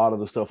a lot of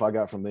the stuff I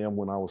got from them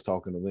when I was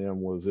talking to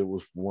them was it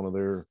was one of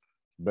their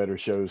better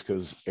shows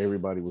because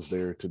everybody was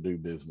there to do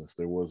business.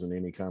 There wasn't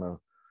any kind of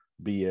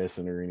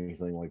BSing or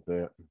anything like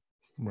that.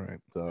 Right.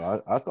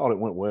 So I thought it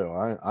went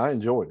well. I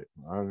enjoyed it.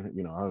 I ain't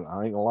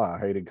gonna lie, I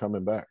hated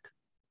coming back.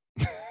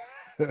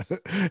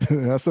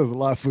 That says a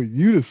lot for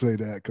you to say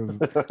that, because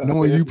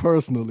knowing you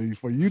personally,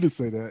 for you to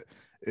say that,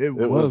 it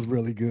was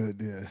really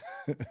good.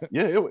 Yeah.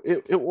 Yeah,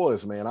 it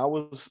was, man. I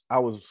won't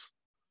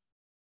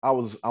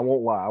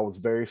lie, I was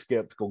very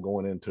skeptical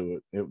going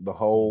into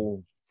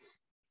it.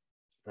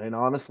 And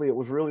honestly, it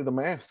was really the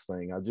mask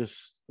thing. I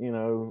just, you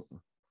know,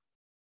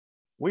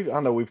 I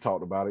know we've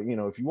talked about it. You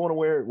know, if you want to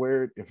wear it,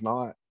 wear it. If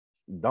not,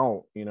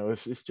 don't. You know,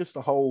 it's just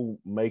a whole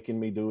making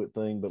me do it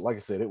thing. But like I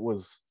said, it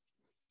was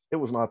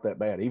not that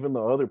bad. Even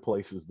the other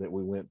places that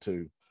we went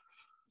to,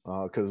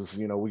 because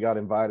you know, we got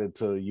invited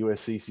to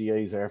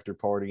USCCA's after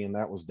party, and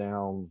that was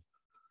down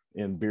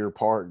in Beer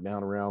Park,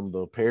 down around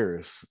the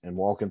Paris, and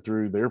walking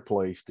through their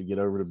place to get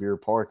over to Beer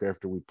Park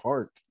after we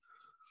parked,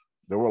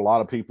 there were a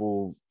lot of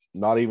people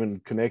not even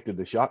connected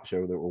to SHOT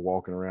Show that were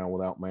walking around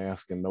without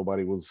masks, and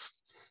nobody was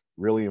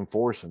really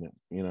enforcing it.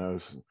 You know,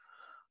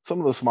 some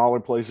of the smaller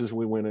places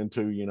we went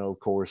into, you know, of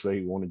course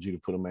they wanted you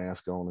to put a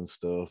mask on and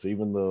stuff.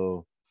 Even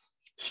the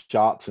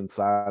shops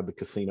inside the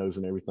casinos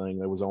and everything,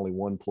 there was only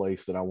one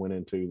place that I went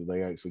into that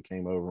they actually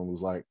came over and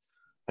was like,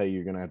 hey,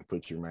 you're gonna have to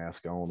put your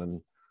mask on.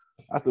 And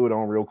I threw it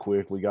on real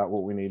quick. We got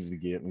what we needed to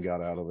get and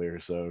got out of there.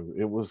 So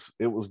it was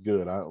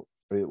good.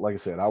 Like I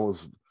said, I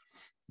was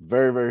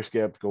very, very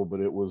skeptical, but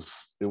it was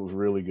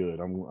really good.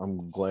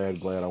 I'm glad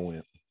I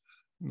went.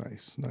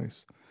 Nice.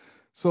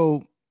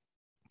 So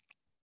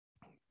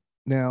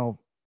now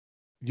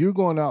you're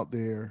going out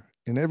there,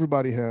 and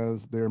everybody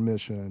has their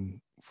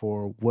mission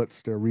for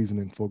what's their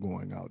reasoning for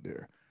going out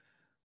there.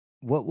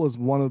 What was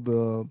one of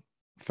the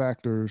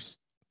factors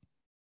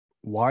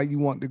why you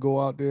want to go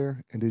out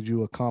there, and did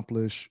you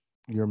accomplish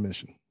your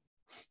mission?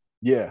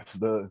 Yes,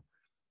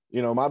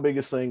 my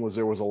biggest thing was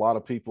there was a lot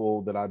of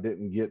people that I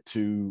didn't get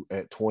to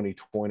at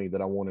 2020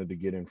 that I wanted to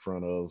get in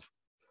front of.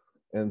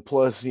 And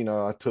plus, you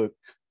know, I took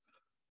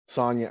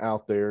Sonia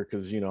out there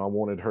because, you know, I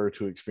wanted her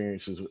to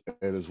experience it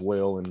as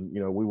well. And,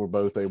 you know, we were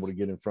both able to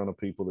get in front of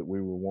people that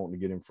we were wanting to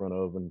get in front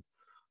of and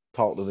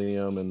talk to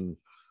them. And,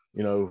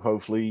 you know,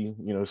 hopefully,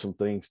 you know, some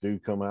things do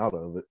come out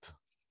of it.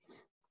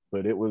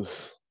 But it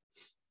was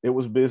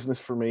business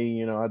for me.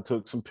 You know, I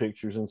took some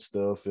pictures and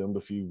stuff, filmed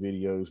a few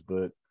videos,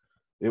 but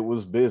it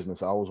was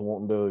business. I was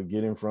wanting to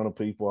get in front of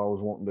people. I was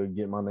wanting to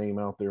get my name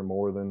out there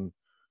more than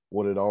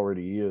what it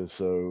already is.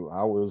 So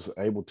I was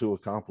able to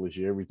accomplish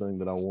everything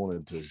that I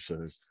wanted to.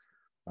 So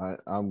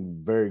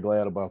I'm very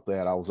glad about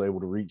that. I was able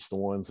to reach the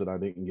ones that I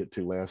didn't get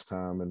to last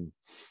time. And,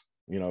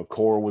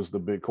 Core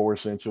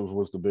Essentials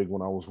was the big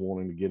one I was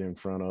wanting to get in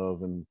front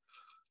of and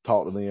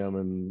talk to them.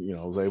 And,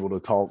 I was able to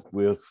talk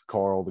with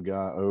Carl, the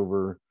guy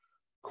over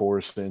Core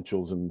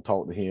Essentials, and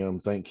talk to him,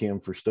 thank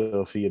him for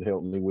stuff he had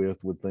helped me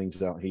with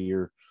things out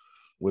here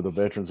with a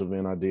veterans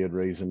event I did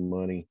raising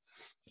money.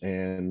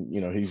 And,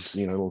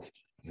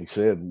 he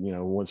said,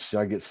 once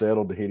I get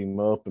settled, to hit him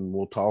up and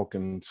we'll talk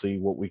and see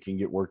what we can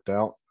get worked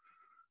out.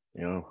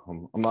 I'm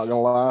not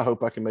gonna lie, I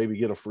hope I can maybe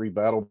get a free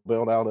battle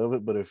belt out of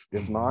it, but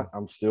if not,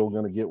 I'm still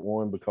gonna get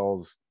one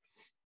because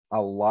I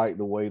like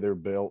the way their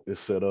belt is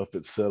set up.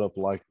 It's set up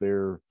like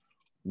their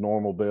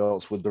normal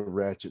belts with the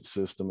ratchet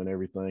system and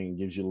everything. It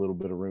gives you a little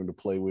bit of room to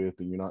play with,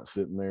 and you're not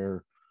sitting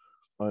there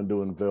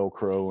undoing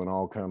Velcro and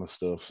all kind of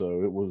stuff.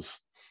 So it was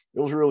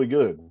really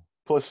good.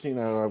 Plus,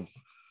 I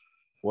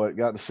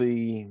got to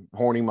see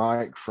Horny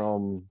Mike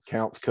from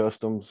Counts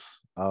Customs,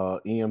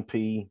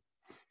 EMP.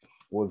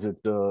 Was it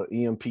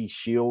EMP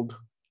Shield?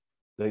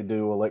 They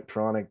do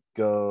electronic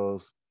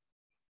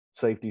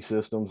safety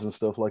systems and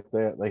stuff like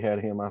that. They had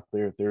him out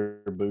there at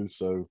their booth,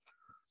 so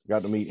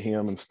got to meet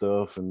him and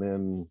stuff, and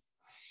then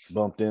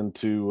bumped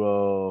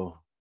into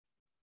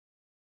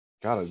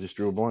God, I just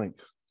drew a blank.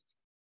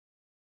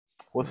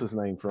 What's his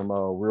name from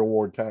Real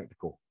Ward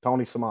Tactical?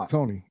 Tony Samat.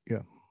 Tony,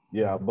 yeah.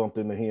 Yeah, I bumped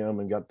into him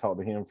and got to talk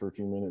to him for a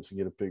few minutes and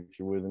get a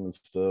picture with him and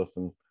stuff.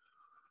 And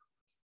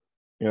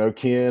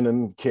Ken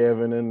and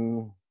Kevin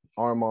and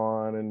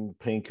Armand and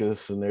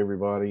Pinkus and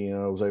everybody,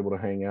 I was able to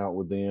hang out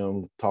with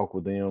them, talk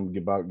with them,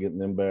 about getting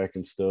them back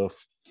and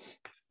stuff.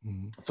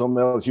 Mm-hmm.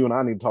 Something else you and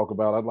I need to talk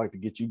about. I'd like to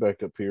get you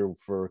back up here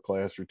for a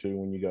class or two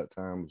when you got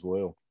time as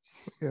well.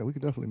 Yeah, we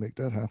could definitely make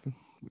that happen.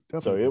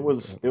 So it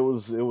was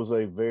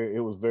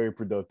very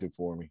productive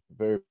for me.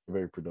 Very,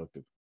 very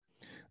productive.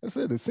 That's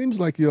it. It seems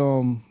like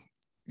you're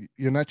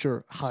not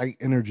your high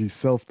energy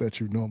self that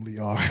you normally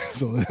are.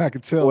 So I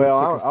could tell. Well,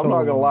 I'm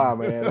not gonna lie,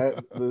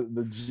 man.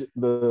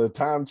 The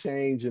time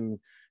change, and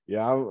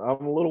yeah,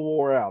 I'm a little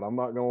wore out. I'm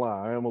not gonna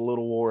lie. I am a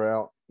little wore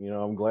out.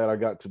 I'm glad I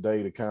got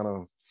today to kind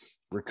of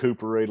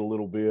recuperate a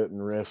little bit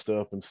and rest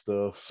up and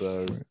stuff.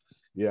 So right.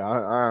 Yeah,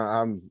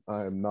 I am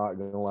not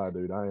gonna lie,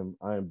 dude.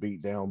 I am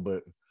beat down,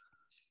 but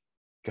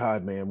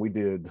God, man, we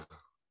did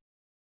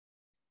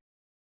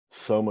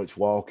so much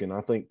walking.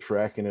 I think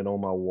tracking it on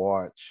my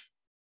watch,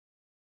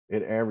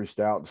 it averaged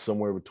out to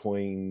somewhere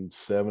between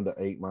 7 to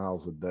 8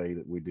 miles a day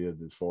that we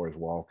did as far as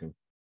walking.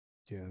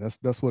 Yeah,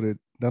 that's what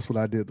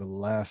I did the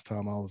last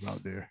time I was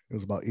out there. It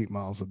was about 8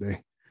 miles a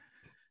day.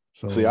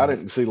 So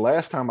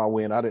last time I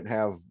went, I didn't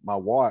have my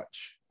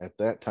watch at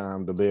that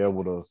time to be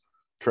able to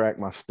track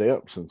my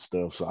steps and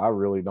stuff. So I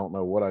really don't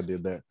know what I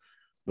did that.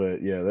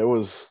 But yeah, there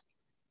was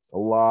a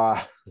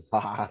lot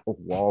of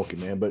walking,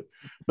 man. But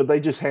they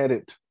just had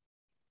it.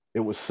 It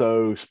was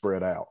so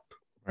spread out.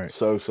 Right.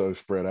 So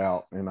spread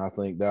out. And I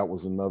think that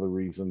was another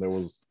reason there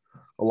was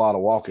a lot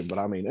of walking. But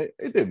I mean,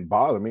 it didn't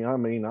bother me. I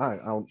mean,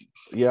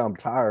 I'm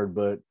tired,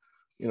 but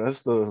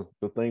that's the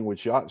thing with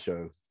SHOT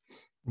Show.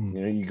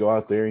 Mm. You go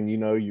out there and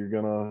you're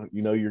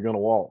gonna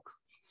walk.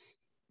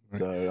 Right.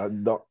 So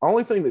the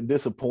only thing that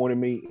disappointed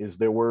me is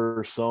there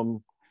were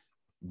some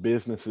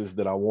businesses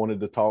that I wanted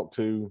to talk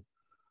to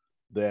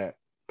that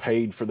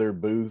paid for their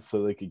booth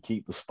so they could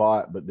keep the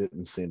spot, but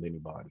didn't send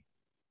anybody.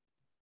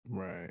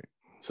 Right.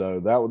 So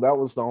that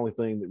was the only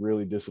thing that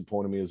really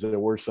disappointed me, is there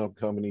were some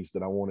companies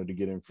that I wanted to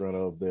get in front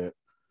of that,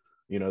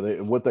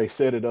 what they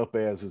set it up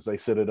as is they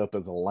set it up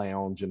as a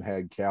lounge and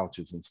had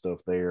couches and stuff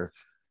there,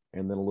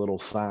 and then a little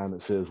sign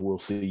that says, "We'll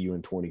see you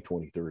in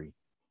 2023."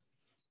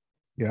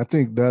 Yeah, I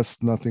think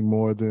that's nothing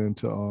more than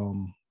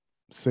to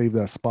save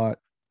that spot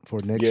for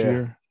next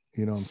year.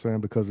 You know what I'm saying?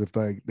 Because if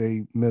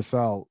they miss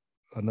out,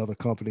 another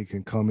company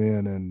can come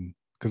in, and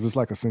because it's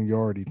like a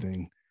seniority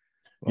thing.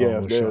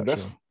 Yeah,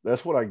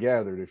 that's what I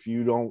gathered. If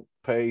you don't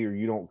pay or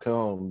you don't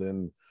come,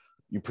 then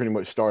you pretty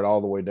much start all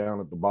the way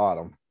down at the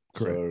bottom.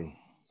 Correct. So,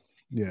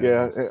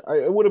 yeah,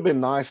 it would have been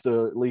nice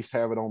to at least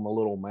have it on the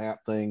little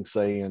map thing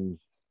saying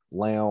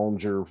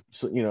lounge, or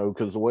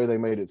because the way they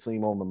made it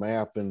seem on the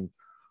map and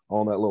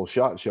on that little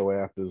SHOT Show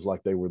app is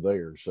like they were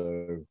there.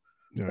 So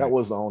that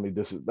was the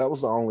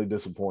only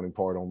disappointing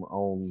part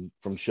on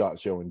from SHOT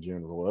Show in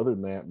general. Other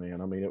than that,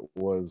 man, I mean, it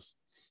was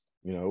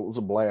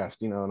a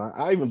blast. And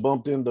I even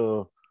bumped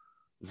into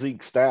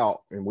Zeke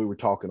Stout, and we were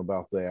talking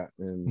about that,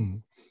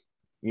 and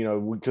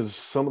because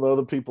some of the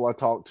other people I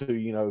talked to,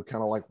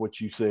 kind of like what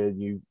you said,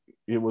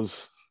 it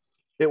was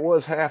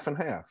half and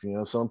half.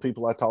 Some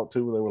people I talked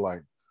to, they were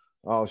like,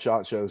 "Oh,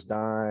 SHOT Show's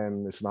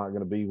dying. It's not going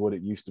to be what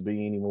it used to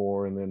be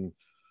anymore." And then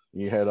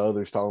you had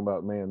others talking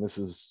about, "Man, this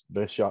is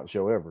best SHOT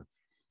Show ever."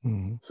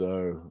 Mm-hmm.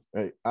 So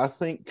I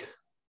think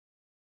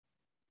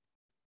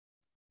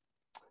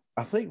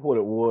what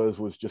it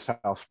was just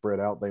how spread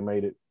out they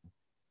made it.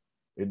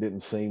 It didn't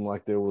seem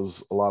like there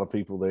was a lot of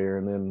people there.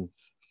 And then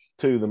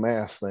the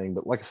mask thing.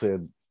 But like I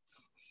said,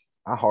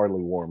 I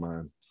hardly wore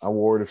mine. I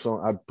wore it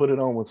I put it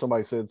on when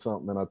somebody said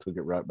something, and I took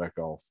it right back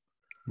off.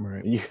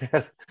 Right.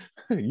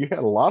 you had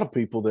a lot of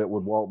people that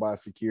would walk by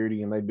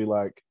security and they'd be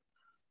like,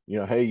 you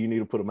know, hey, you need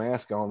to put a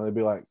mask on. And they'd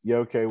be like, yeah,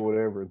 okay,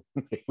 whatever.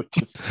 They would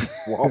just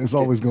walk. It's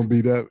always going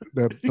to be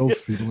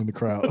those people in the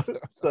crowd.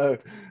 So,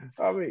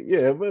 I mean,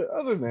 yeah, but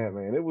other than that,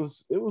 man, it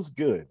was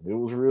good. It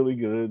was really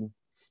good.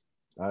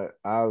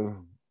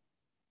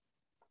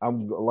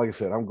 I'm like I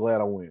said, I'm glad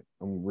I went.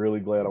 I'm really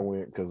glad I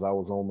went because I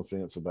was on the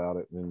fence about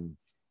it, and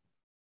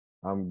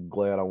I'm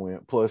glad I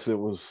went. Plus, it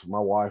was my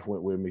wife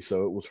went with me,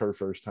 so it was her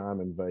first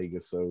time in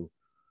Vegas. So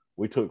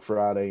we took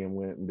Friday and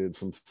went and did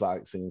some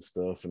sightseeing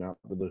stuff and out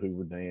to the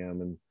Hoover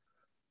Dam and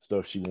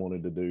stuff she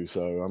wanted to do.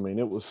 So I mean,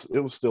 it was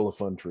still a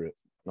fun trip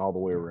all the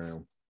way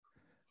around.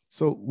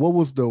 So, what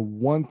was the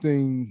one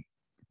thing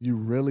you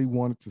really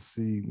wanted to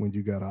see when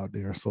you got out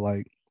there? So,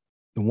 like,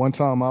 the one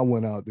time I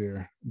went out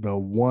there, the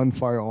one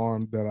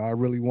firearm that I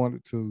really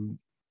wanted to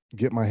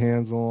get my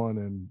hands on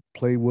and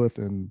play with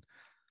and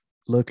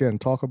look at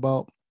and talk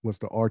about was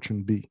the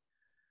Archon B.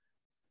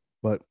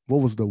 But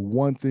what was the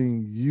one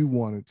thing you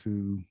wanted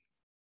to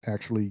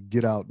actually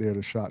get out there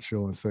to SHOT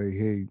Show and say,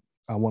 hey,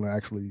 I want to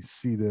actually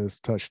see this,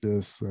 touch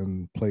this,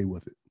 and play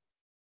with it?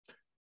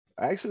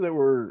 Actually, there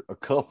were a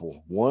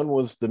couple. One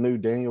was the new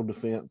Daniel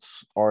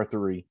Defense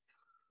R3.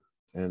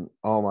 And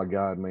oh my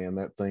God, man,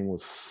 that thing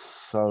was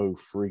so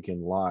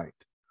freaking light.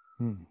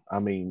 I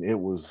mean, it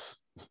was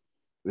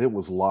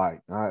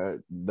light.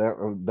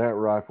 That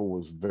rifle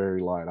was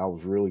very light. I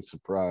was really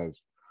surprised.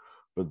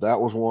 But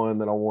that was one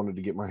that I wanted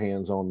to get my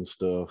hands on and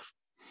stuff.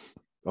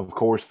 Of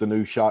course, the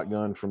new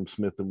shotgun from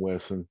Smith &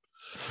 Wesson.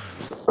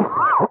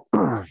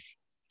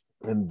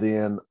 And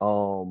then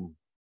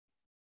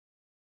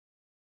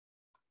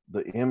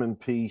the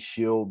M&P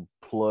Shield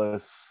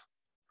Plus,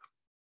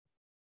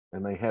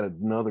 and they had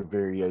another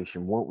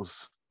variation. What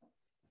was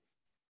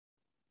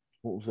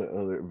that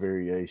other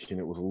variation?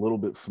 It was a little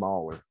bit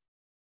smaller.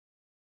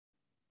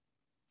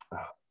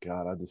 Oh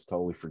God, I just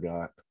totally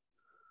forgot.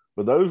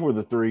 But those were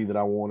the three that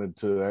I wanted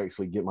to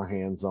actually get my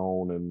hands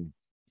on and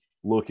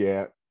look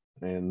at.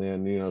 And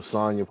then, you know,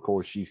 Sonya, of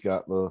course, she's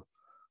got the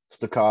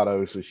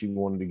Staccato, so she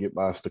wanted to get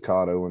by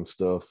Staccato and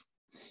stuff.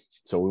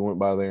 So we went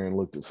by there and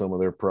looked at some of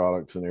their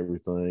products and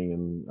everything.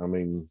 And I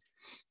mean,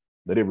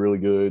 they did really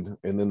good.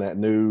 And then that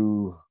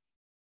new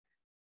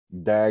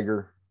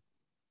dagger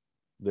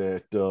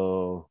that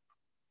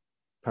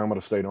Palmetto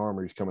State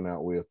Armory is coming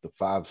out with, the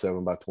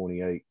 5.7 by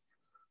 28.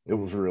 It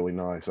was really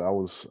nice. I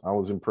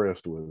was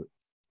impressed with it.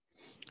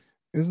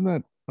 Isn't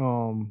that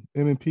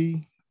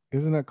M&P?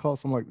 Isn't that called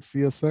something like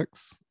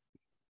CSX?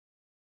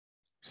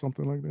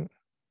 Something like that?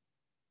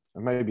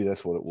 Maybe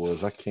that's what it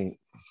was. I can't.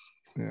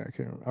 Yeah, I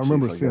can't remember. I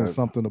remember seeing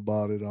something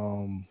about it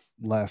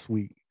last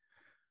week.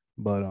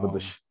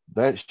 But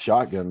that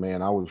shotgun,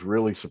 man, I was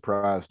really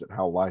surprised at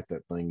how light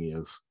that thing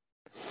is.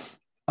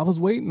 I was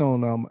waiting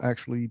on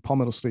actually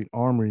Palmetto State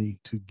Armory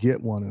to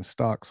get one in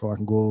stock so I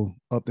can go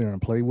up there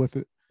and play with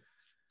it.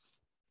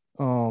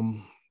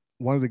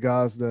 One of the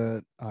guys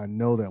that I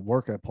know that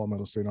work at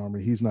Palmetto State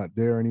Armory, he's not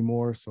there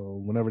anymore.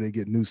 So whenever they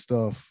get new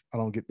stuff, I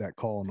don't get that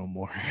call no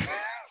more.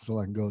 So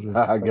I can go just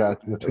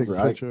take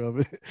a picture of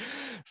it.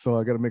 So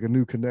I got to make a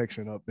new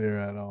connection up there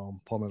at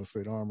Palmetto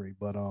State Armory.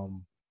 But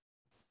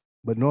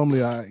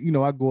normally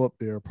I go up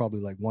there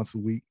probably like once a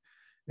week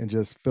and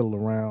just fiddle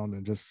around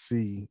and just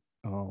see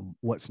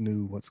what's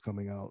new, what's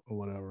coming out or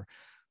whatever.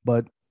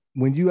 But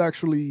when you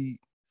actually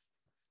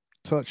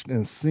touched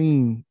and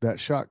seen that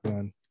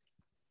shotgun,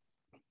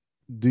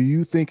 do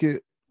you think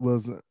it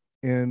was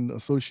in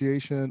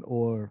association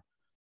or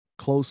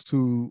close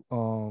to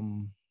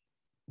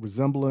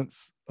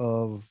resemblance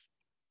of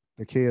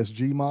the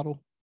KSG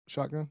model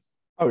shotgun?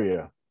 Oh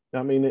yeah.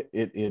 I mean, it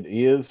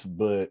is,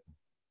 but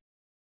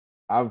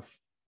I've,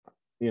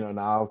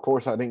 now of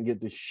course I didn't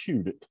get to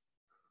shoot it,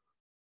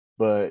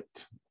 but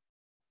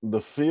the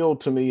feel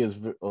to me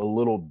is a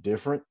little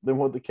different than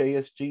what the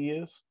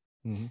KSG is.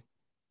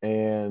 Mm-hmm.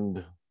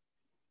 And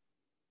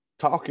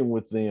talking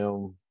with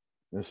them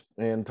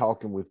and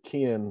talking with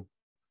Ken,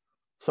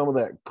 some of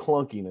that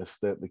clunkiness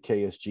that the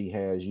KSG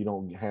has, you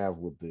don't have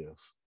with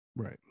this.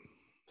 Right.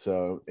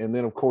 So, and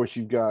then of course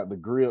you've got the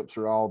grips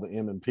are all the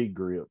M&P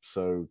grips.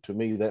 So to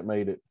me, that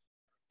made it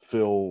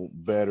feel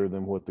better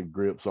than what the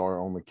grips are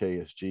on the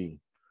KSG,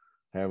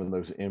 having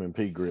those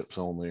M&P grips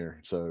on there.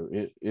 So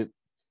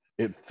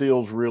it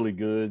feels really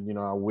good.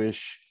 I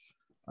wish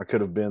I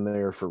could have been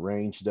there for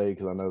range day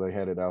because I know they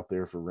had it out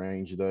there for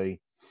range day.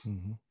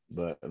 Mm-hmm.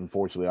 But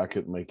unfortunately I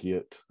couldn't make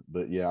it.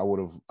 But yeah, I would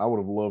have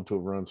loved to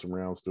have run some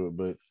rounds to it,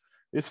 but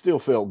it still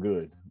felt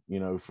good,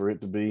 for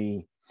it to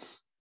be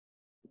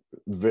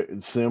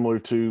similar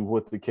to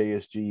what the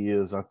KSG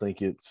is. I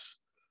think it's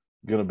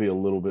going to be a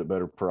little bit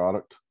better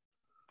product.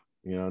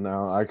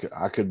 Now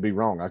I could be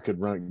wrong. I could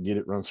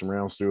run some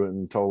rounds through it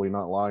and totally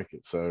not like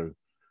it. So,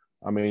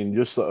 I mean,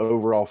 just the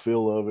overall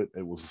feel of it,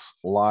 it was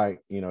light,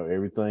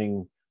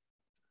 everything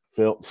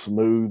felt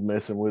smooth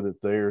messing with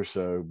it there.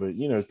 So, but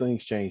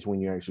things change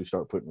when you actually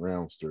start putting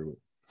rounds through it.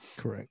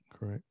 Correct.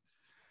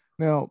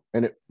 Now,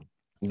 and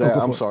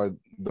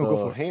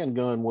the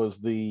handgun was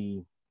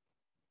the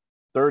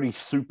 30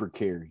 Super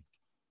Carry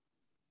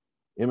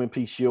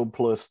M&P Shield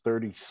Plus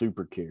 30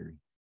 Super Carry.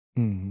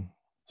 Mm-hmm.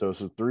 So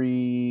it's a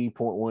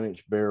 3.1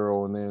 inch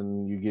barrel, and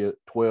then you get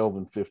 12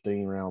 and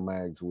 15 round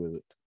mags with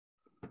it.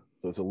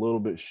 So it's a little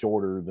bit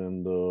shorter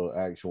than the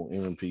actual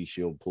M&P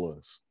Shield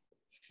Plus.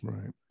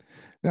 Right.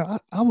 Now,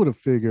 I would have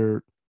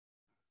figured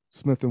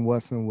Smith &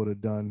 Wesson would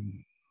have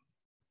done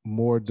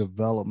more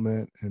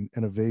development and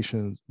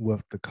innovation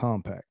with the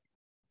compact,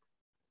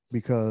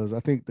 because I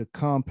think the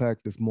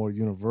compact is more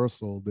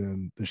universal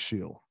than the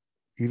Shield,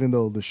 even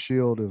though the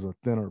Shield is a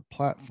thinner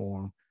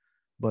platform,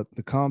 but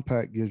the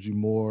compact gives you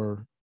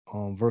more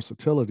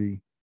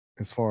versatility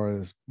as far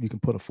as you can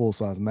put a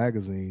full-size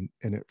magazine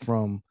in it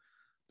from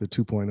the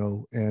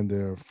 2.0 and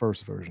their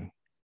first version.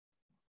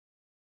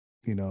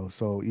 You know,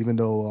 so even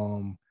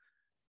though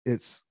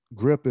its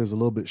grip is a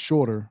little bit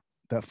shorter,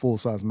 that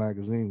full-size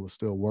magazine will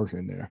still work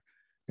in there,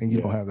 and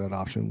you don't have that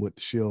option with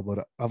the Shield.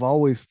 But I've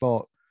always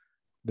thought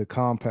the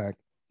compact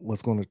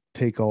was going to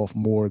take off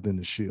more than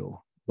the Shield.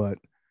 But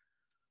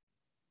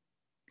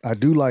I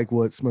do like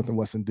what Smith &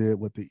 Wesson did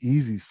with the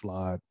Easy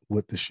Slide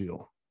with the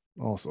Shield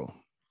also.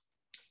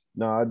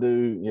 No, I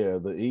do. Yeah,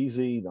 the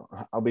Easy,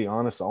 I'll be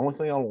honest, the only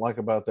thing I don't like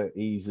about that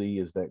Easy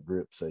is that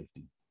grip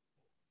safety.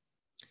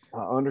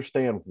 I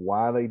understand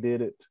why they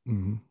did it,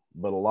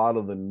 but a lot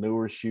of the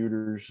newer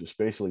shooters,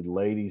 especially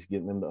ladies,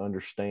 getting them to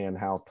understand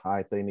how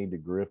tight they need to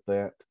grip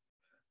that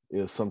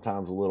is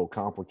sometimes a little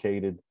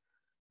complicated.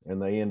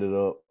 And they ended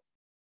up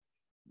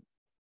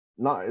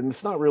and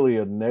it's not really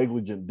a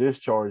negligent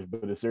discharge,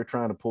 but it's they're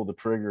trying to pull the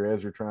trigger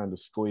as they're trying to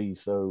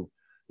squeeze. So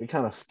it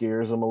kind of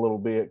scares them a little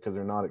bit because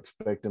they're not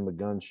expecting the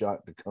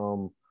gunshot to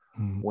come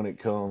when it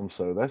comes.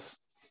 So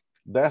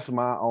that's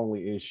my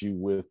only issue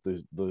with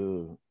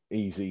the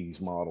Easy's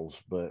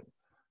models. But,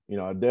 you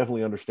know, I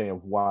definitely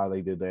understand why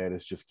they did that.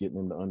 It's just getting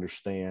them to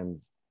understand,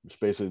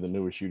 especially the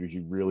newer shooters,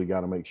 you really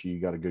got to make sure you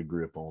got a good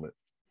grip on it.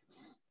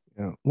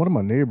 Yeah. One of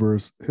my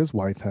neighbors, his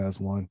wife has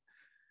one,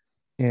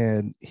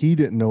 and he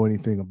didn't know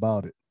anything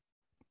about it.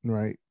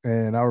 Right.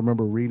 And I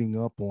remember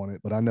reading up on it,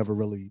 but I never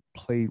really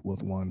played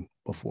with one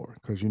before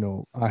because, you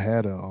know, I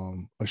had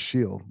a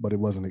Shield, but it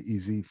wasn't an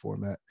EZ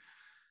format.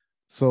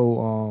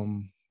 So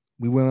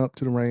we went up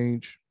to the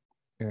range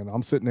and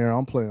I'm sitting there,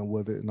 I'm playing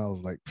with it. And I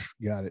was like,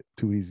 got it,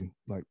 too easy.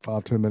 Like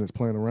 5-10 minutes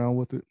playing around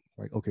with it.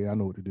 Like, okay, I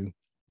know what to do.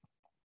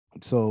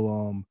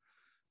 So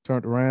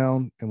turned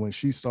around, and when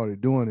she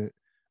started doing it,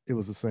 it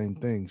was the same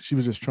thing. She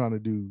was just trying to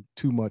do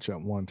too much at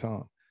one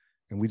time,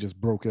 and we just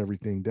broke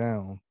everything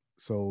down.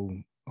 So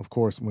of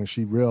course, when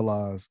she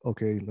realized,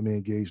 okay, let me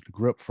engage the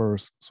grip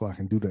first so I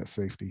can do that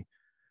safety,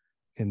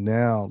 and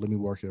now let me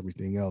work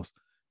everything else.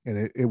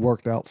 And it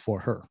worked out for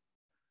her.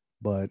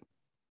 But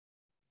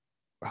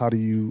how do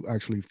you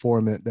actually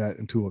format that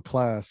into a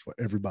class for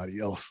everybody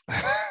else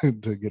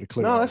to get a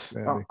clear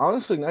understanding?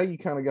 Honestly, now you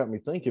kind of got me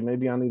thinking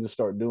maybe I need to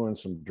start doing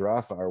some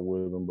dry fire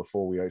with them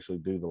before we actually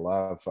do the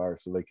live fire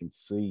so they can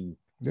see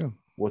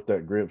what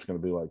that grip's going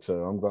to be like.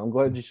 So I'm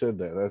glad you said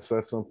that.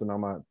 That's something I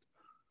might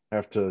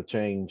have to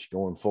change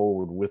going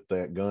forward with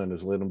that gun,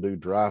 is let them do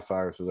dry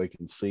fire so they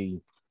can see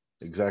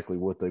exactly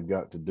what they've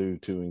got to do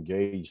to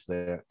engage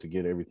that to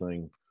get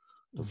everything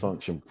to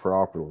function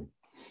properly.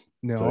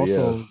 Now,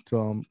 so,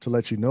 also to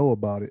let you know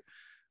about it,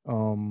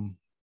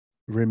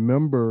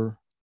 remember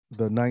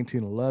the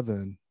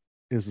 1911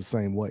 is the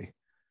same way.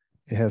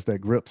 It has that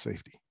grip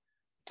safety.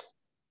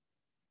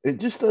 It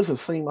just doesn't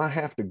seem I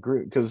have to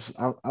grip because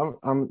I've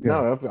got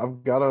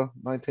a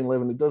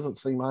 1911. It doesn't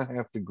seem I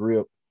have to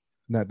grip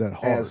not that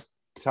hard as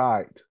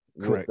tight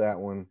with that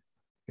one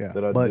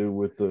that I do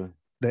with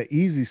the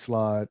Easy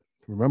Slide.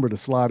 Remember, the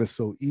slide is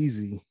so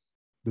easy.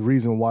 The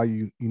reason why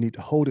you need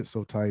to hold it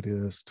so tight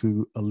is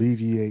to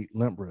alleviate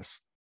limp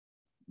wrist,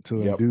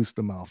 to induce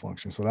the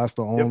malfunction. So that's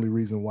the only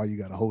reason why you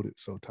got to hold it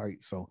so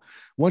tight. So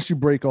once you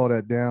break all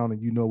that down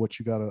and you know what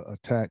you got to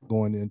attack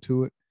going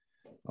into it,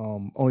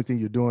 only thing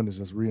you're doing is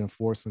just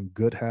reinforcing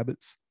good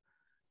habits.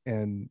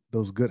 And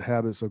those good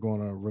habits are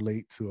going to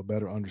relate to a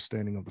better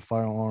understanding of the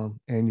firearm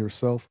and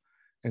yourself.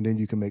 And then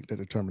you can make that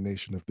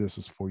determination if this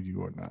is for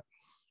you or not.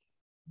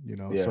 You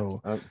know,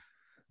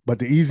 but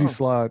the Easy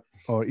Slide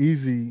or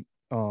Easy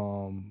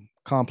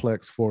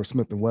complex for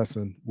Smith &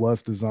 Wesson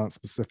was designed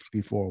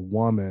specifically for a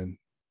woman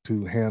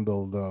to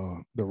handle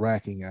the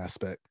racking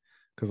aspect,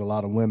 because a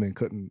lot of women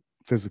couldn't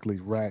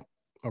physically rack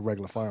a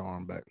regular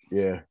firearm back.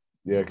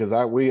 Because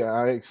I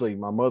actually,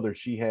 my mother,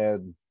 she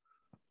had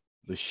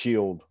the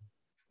Shield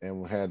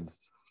and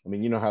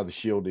you know how the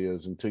Shield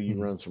is, until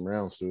you run some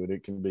rounds to it,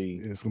 it's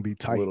gonna be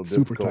tight, a little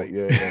super tight.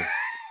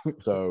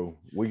 So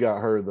we got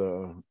her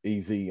the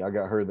Easy. I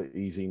got her the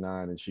Easy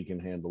 9, and she can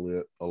handle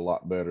it a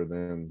lot better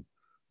than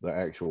the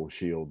actual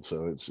Shield.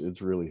 So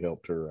it's really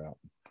helped her out.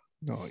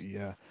 Oh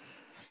yeah.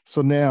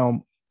 So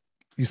now,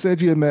 you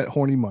said you had met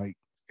Horny Mike,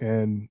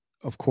 and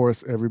of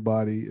course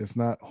everybody is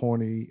not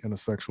horny in a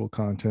sexual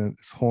content.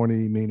 It's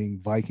horny meaning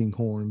Viking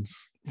horns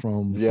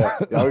from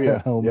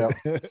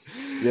helmet.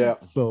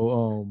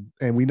 So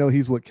and we know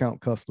he's with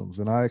Count Customs,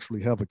 and I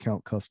actually have a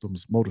Count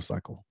Customs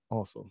motorcycle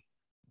also.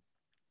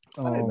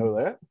 I didn't know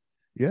that.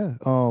 Yeah.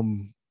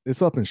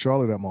 it's up in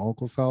Charlotte at my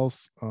uncle's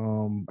house.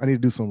 I need to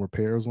do some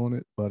repairs on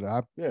it, but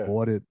I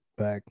bought it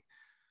back.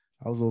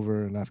 I was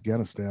over in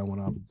Afghanistan when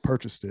I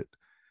purchased it,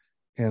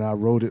 and I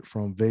rode it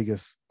from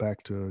Vegas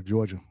back to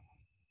Georgia.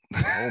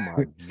 Oh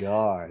my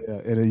God! Yeah,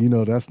 and you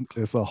know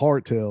it's a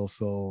hardtail,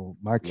 so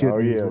my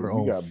kidneys were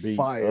on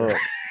fire. Up.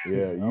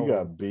 Yeah, you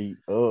got beat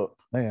up.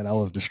 Man, I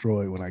was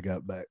destroyed when I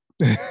got back.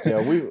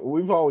 Yeah,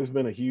 we've always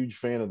been a huge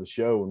fan of the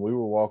show, and we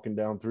were walking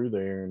down through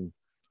there, and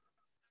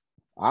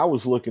I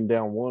was looking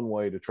down one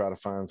way to try to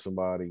find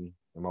somebody,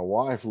 and my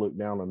wife looked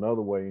down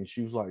another way, and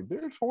she was like,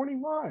 "There's Horny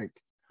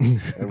Mike."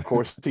 And of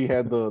course, he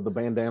had the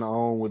bandana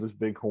on with his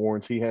big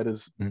horns. He had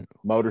his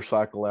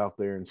motorcycle out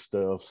there and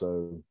stuff.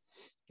 So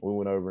we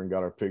went over and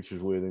got our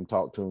pictures with him,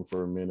 talked to him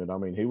for a minute. I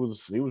mean, he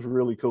was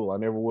really cool. I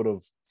never would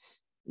have,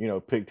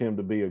 picked him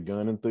to be a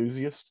gun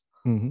enthusiast.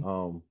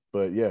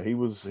 But yeah, he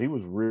was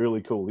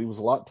really cool. He was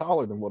a lot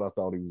taller than what I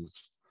thought he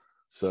was.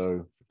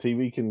 So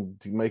TV can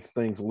make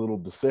things a little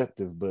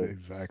deceptive, but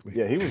exactly.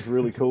 Yeah, he was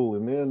really cool.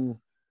 And then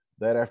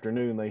that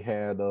afternoon they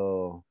had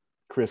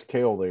Chris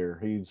Kell there.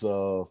 He's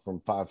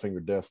from Five Finger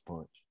Death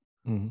Punch.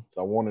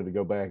 So I wanted to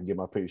go back and get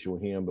my picture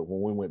with him, but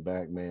when we went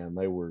back, man,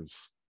 they were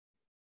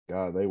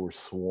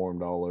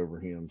swarmed all over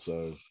him.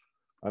 So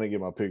I didn't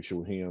get my picture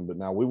with him. But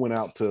now we went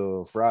out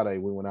to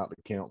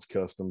Counts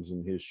Customs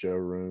in his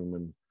showroom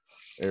and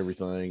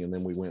everything, and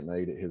then we went and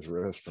ate at his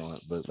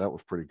restaurant. But that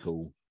was pretty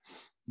cool.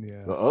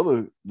 Yeah.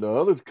 The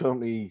other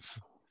companies,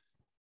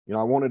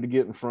 I wanted to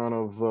get in front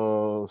of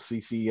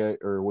CCA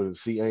or was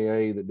it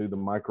CAA that do the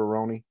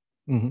Micro-Roni.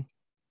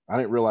 I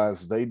didn't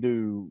realize they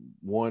do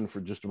one for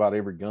just about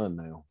every gun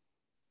now.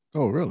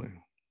 Oh, really?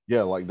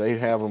 Yeah, like they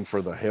have them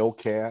for the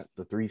Hellcat,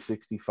 the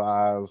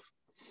 365,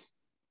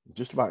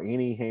 just about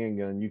any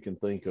handgun you can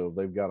think of.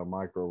 They've got a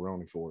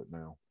Micro-Roni for it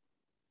now.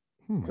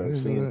 So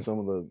seeing some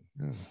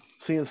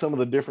of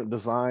the different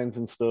designs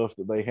and stuff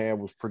that they have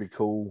was pretty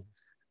cool.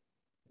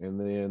 And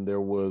then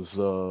there was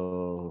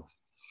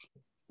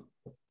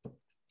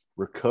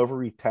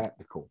Recovery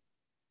Tactical,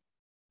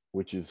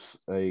 which is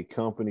a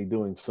company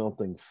doing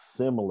something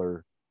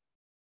similar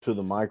to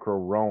the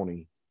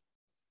Micro-Roni,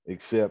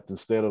 except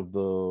instead of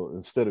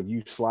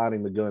you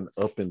sliding the gun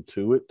up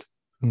into it,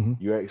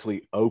 you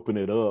actually open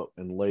it up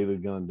and lay the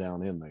gun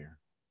down in there.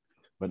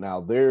 But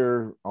now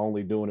they're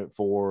only doing it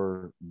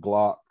for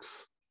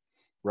Glocks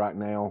right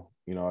now.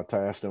 I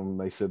asked them,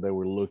 they said they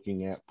were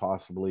looking at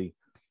possibly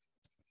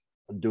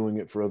doing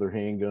it for other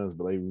handguns,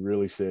 but they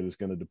really said it's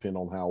going to depend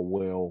on how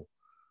well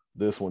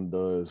this one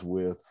does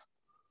with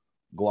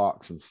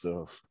Glocks and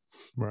stuff.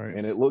 Right.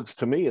 And it looks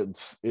to me,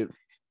 the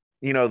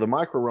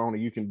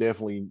Micro-Roni, you can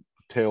definitely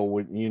tell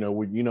what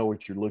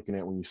you're looking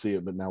at when you see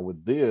it. But now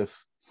with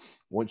this,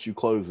 once you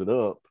close it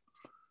up,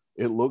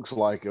 it looks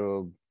like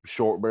a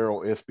short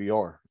barrel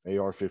SBR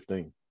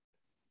AR-15.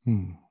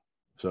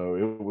 So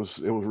it was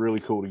really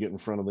cool to get in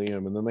front of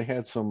them. And then they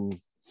had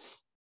some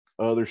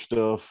other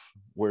stuff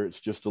where it's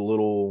just a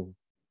little,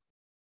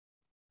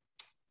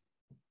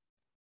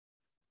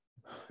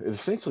 it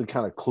essentially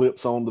kind of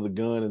clips onto the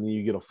gun and then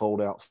you get a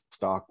fold out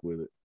stock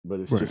with it, but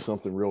it's just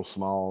something real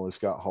small. It's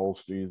got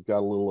holster, it's got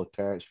a little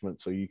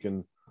attachment so you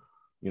can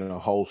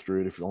holster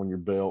it if you're on your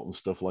belt and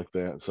stuff like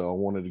that. So I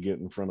wanted to get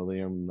in front of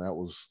them, and that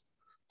was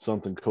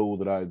something cool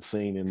that I had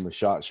seen in the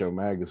SHOT Show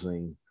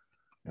magazine,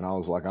 and I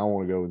was like, I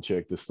want to go and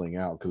check this thing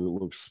out because it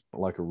looks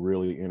like a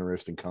really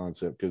interesting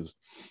concept. Because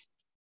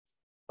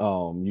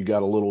you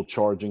got a little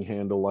charging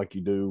handle like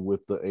you do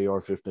with the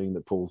AR-15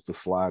 that pulls the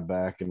slide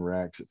back and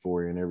racks it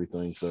for you and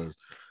everything. So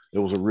it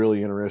was a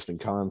really interesting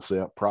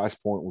concept. Price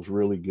point was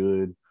really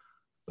good.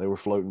 They were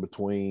floating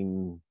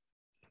between,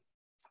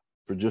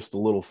 for just a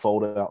little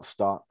fold out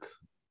stock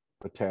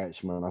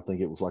attachment, I think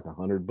it was like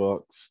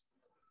 $100.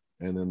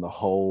 And then the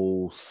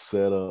whole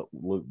setup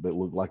looked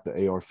like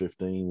the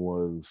AR-15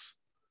 was,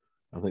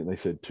 I think they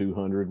said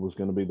 200 was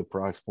going to be the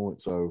price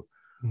point. So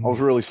I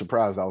was really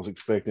surprised. I was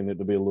expecting it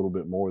to be a little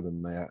bit more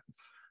than that.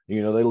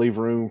 They leave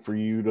room for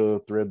you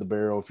to thread the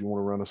barrel if you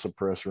want to run a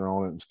suppressor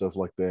on it and stuff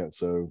like that.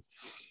 So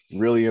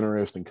really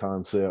interesting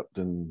concept,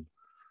 and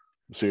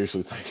I'm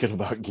seriously thinking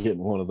about getting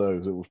one of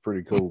those. It was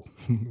pretty cool.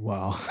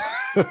 Wow.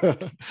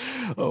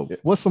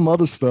 What's some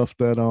other stuff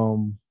that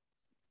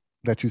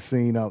that you've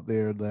seen out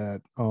there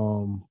that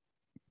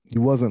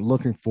you wasn't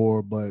looking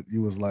for, but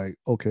you was like,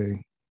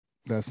 okay,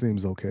 that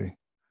seems okay?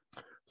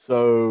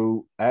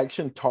 So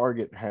Action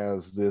Target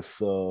has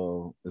this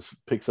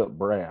picks up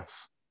brass.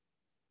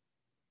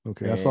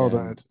 Okay, I saw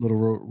that little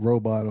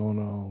robot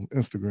on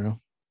Instagram.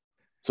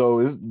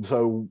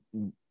 So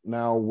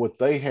now what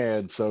they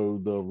had,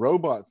 so the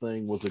robot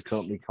thing was a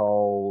company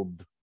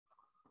called,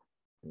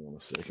 hold on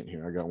a second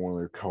here, I got one of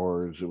their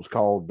cards. It was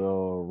called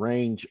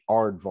Range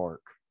Aardvark.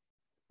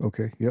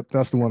 Okay, yep,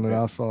 that's the one that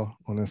I saw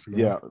on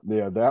Instagram.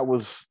 Yeah, that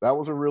was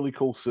a really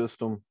cool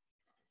system.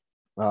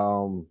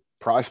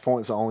 Price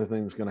point's the only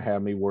thing that's going to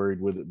have me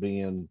worried with it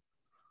being,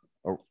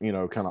 kind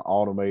of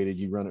automated.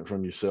 You run it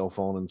from your cell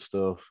phone and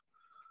stuff.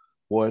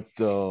 What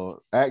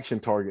Action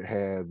Target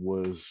had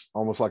was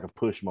almost like a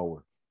push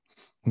mower.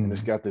 and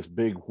it's got this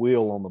big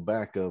wheel on the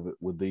back of it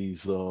with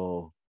these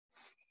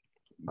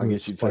I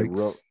guess you'd say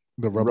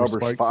the rubber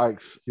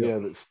spikes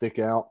Yep. that stick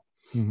out.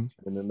 And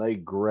then they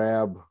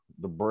grab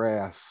the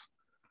brass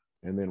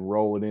and then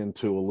roll it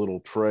into a little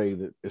tray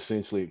that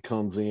essentially it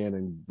comes in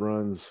and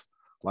runs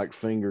like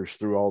fingers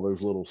through all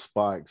those little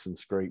spikes and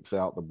scrapes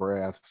out the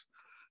brass,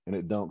 and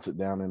it dumps it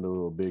down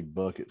into a big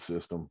bucket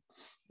system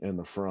in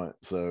the front.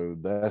 So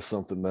that's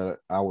something that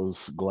I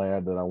was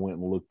glad that I went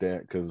and looked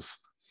at, because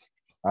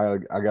I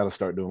got to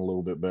start doing a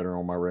little bit better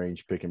on my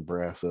range picking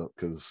brass up,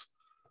 because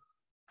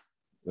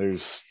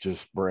there's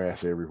just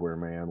brass everywhere,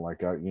 man.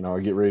 Like I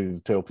get ready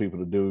to tell people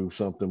to do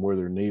something where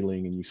they're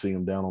kneeling and you see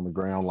them down on the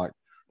ground, like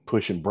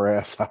pushing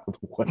brass out of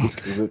the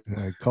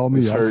way. Call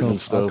me.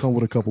 I'll come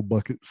with a couple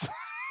buckets.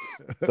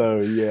 So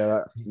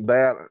yeah,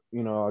 that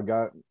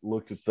I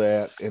looked at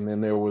that, and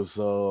then there was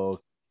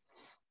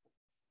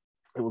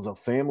it was a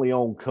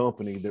family-owned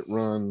company that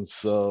runs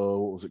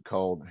what was it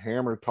called?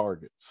 Hammer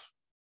Targets,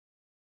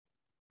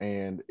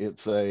 and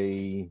it's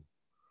a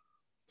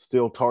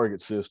steel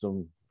target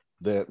system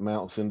that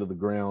mounts into the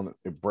ground.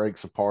 It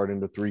breaks apart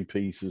into 3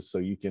 pieces, so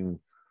you can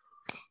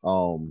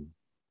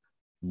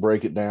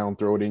break it down,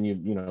 throw it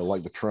in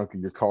like the trunk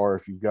of your car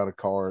if you've got a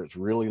car. It's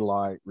really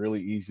light,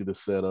 really easy to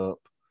set up.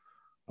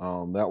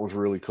 That was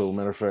really cool.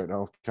 Matter of fact, I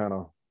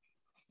don't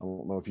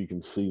know if you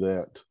can see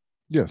that.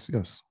 Yes.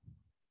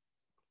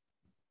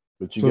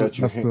 But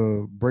that's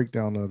the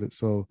breakdown of it.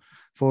 So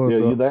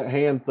that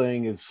hand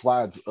thing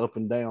slides up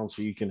and down,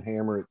 so you can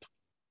hammer it.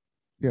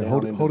 Yeah,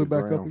 hold it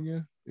back up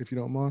again, if you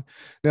don't mind.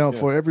 Now,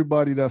 for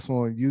everybody that's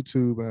on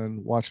YouTube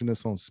and watching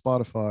this on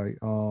Spotify,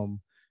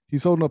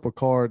 he's holding up a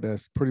card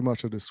that's pretty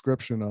much a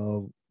description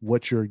of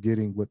what you're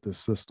getting with this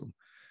system.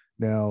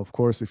 Now, of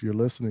course, if you're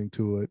listening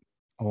to it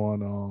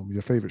on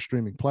your favorite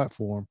streaming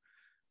platform,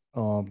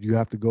 you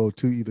have to go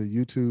to either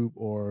YouTube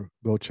or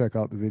go check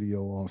out the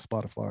video on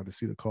Spotify to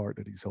see the card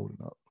that he's holding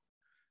up.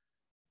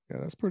 Yeah,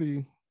 that's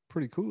pretty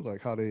cool,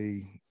 like how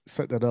they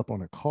set that up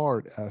on a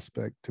card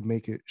aspect to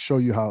make it show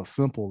you how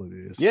simple it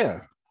is.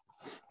 Yeah.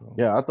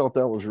 Yeah, I thought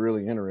that was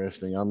really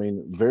interesting. I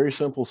mean, very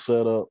simple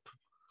setup,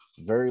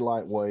 very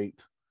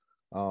lightweight.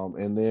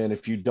 And then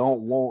if you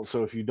don't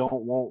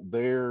want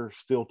their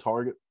steel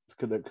target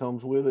that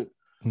comes with it,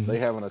 they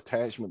have an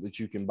attachment that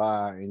you can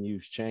buy and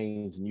use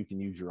chains, and you can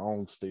use your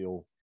own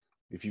steel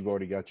if you've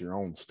already got your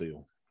own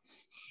steel.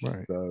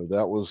 Right. So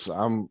that was,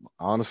 I'm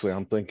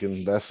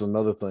thinking that's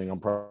another thing I'm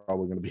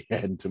probably going to be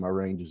adding to my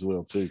range as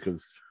well too,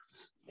 because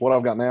what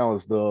I've got now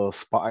is the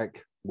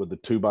spike with the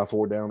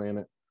 2x4 down in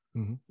it.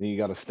 Then you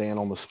got to stand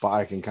on the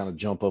spike and kind of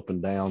jump up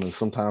and down, and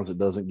sometimes it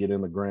doesn't get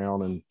in the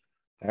ground, and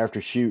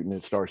after shooting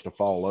it starts to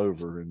fall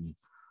over. And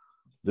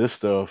this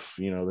stuff,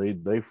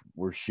 they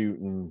were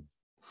shooting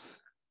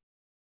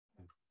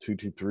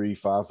 223,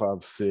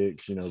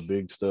 5.56,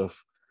 big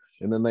stuff,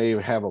 and then they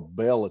have a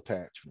bell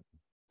attachment.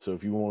 So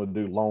if you want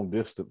to do long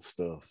distance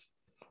stuff,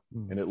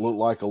 and it looked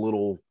like a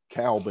little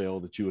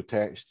cowbell that you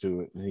attach to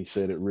it, and he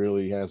said it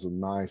really has a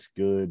nice,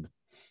 good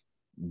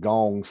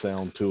gong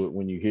sound to it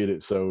when you hit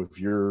it. So if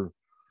you're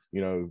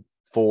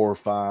 400,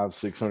 500,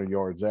 600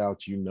 yards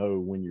out,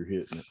 when you're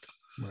hitting it.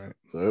 Right.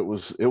 So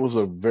it was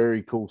a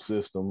very cool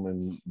system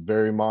and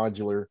very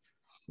modular,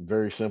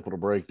 very simple to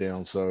break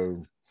down.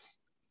 So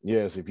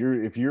yes, if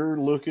you're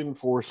looking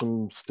for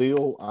some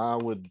steel,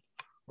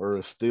 or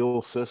a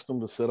steel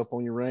system to set up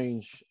on your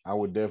range, I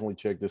would definitely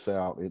check this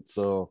out. It's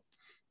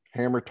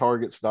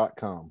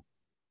hammertargets.com.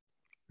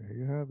 There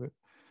you have it.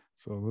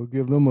 So we'll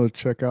give them a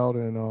check out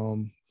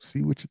and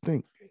see what you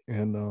think.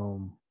 And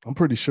I'm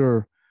pretty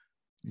sure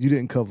you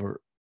didn't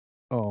cover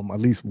at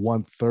least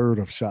 1/3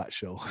 of SHOT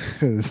Show.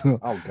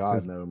 Oh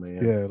God, no, man.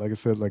 Yeah, like I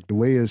said, like the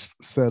way it's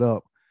set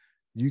up,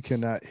 you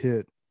cannot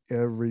hit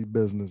every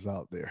business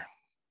out there.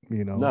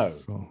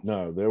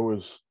 No, there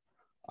was.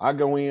 I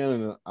go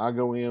in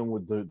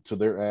to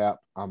their app.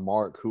 I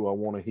mark who I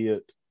want to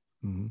hit.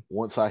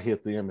 Once I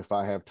hit them, if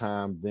I have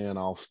time, then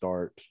I'll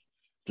start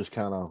just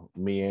kind of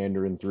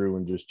meandering through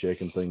and just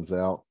checking things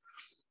out.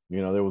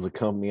 There was a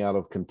company out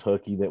of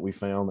Kentucky that we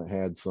found that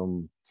had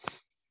some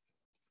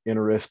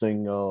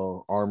interesting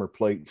armor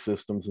plate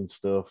systems and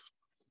stuff,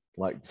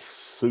 like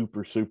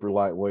super, super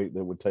lightweight,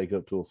 that would take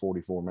up to a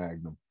 44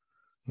 Magnum.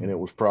 And it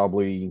was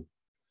probably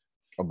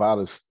about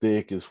as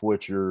thick as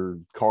what your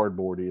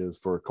cardboard is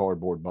for a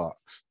cardboard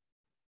box.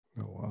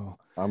 Oh, wow.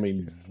 I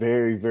mean,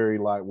 very, very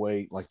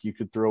lightweight. Like you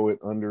could throw it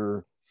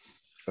under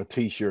a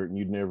t-shirt and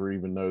you'd never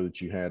even know that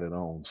you had it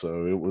on.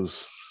 So it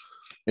was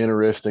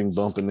interesting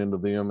bumping into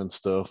them and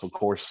stuff. Of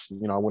course,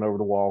 I went over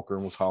to Walker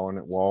and was hollering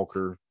at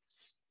Walker.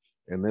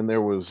 And then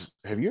there was,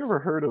 have you ever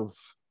heard of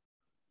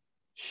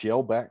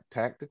Shellback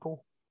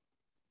Tactical?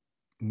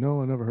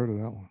 No, I never heard of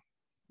that one.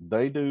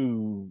 They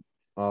do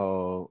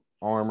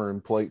armor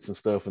and plates and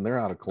stuff, and they're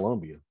out of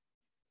Columbia.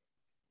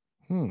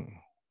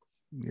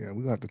 Yeah,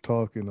 we got to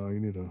talk, and you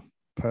need to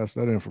pass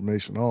that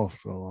information off.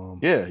 So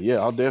yeah,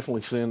 I'll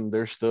definitely send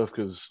their stuff,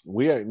 because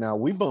we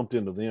bumped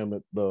into them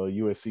at the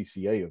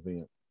USCCA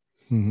event.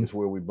 Is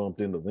where we bumped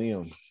into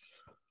them.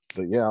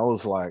 But yeah,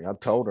 I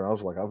told her, I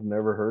was like, I've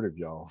never heard of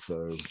y'all.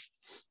 So,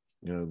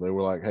 they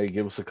were like, hey,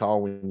 give us a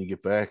call when you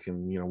get back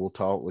and, we'll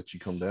talk, let you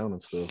come down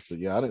and stuff. But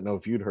yeah, I didn't know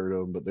if you'd heard of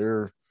them, but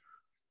they're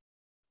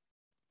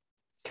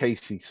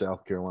Casey,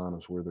 South Carolina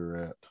is where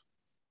they're at.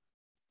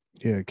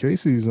 Yeah,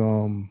 Casey's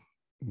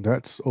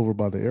that's over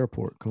by the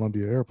airport,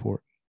 Columbia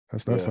Airport.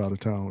 That's that side of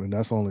town, and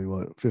that's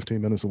only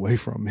 15 minutes away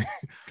from me.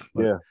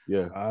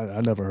 Yeah.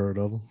 I never heard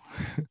of them.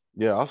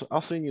 Yeah,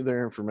 I'll send you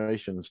their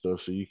information and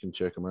stuff so you can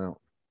check them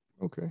out.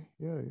 Okay.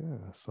 Yeah.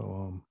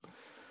 So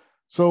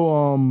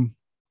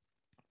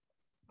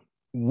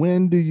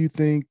when do you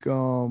think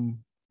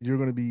you're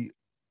going to be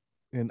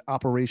in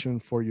operation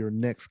for your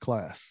next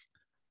class?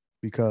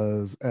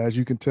 Because as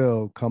you can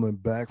tell, coming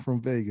back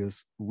from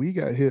Vegas, we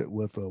got hit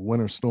with a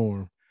winter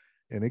storm,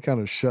 and it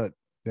kind of shut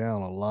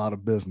down a lot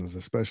of business,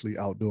 especially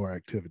outdoor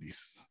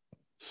activities.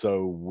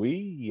 So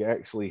we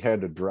actually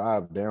had to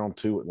drive down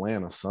to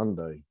Atlanta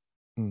Sunday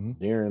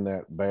during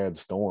that bad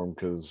storm,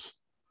 because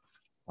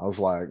I was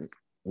like,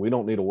 we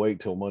don't need to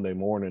wait till Monday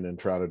morning and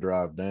try to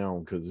drive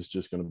down, because it's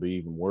just going to be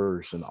even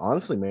worse. And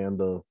honestly, man,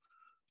 the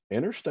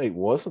interstate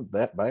wasn't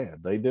that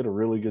bad. They did a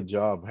really good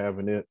job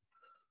having it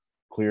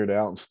cleared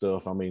out and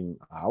stuff. I mean,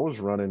 I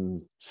was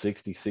running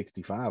 60,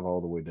 65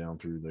 all the way down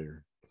through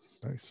there.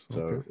 Nice.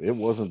 So it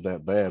wasn't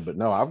that bad. But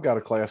no, I've got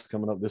a class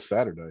coming up this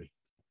Saturday.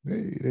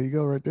 Hey, there you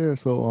go, right there.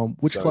 So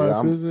which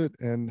class is it,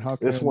 and how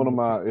can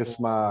it's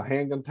my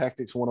Handgun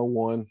Tactics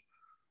 101.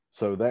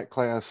 So that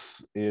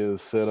class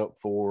is set up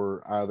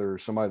for either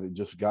somebody that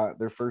just got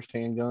their first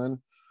handgun,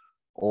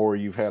 or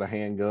you've had a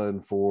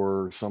handgun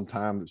for some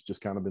time that's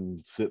just kind of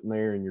been sitting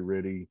there and you're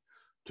ready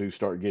to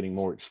start getting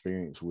more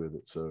experience with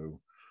it. So,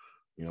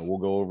 we'll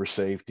go over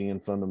safety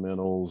and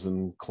fundamentals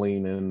and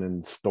cleaning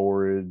and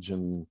storage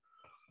and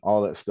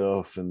all that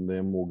stuff. And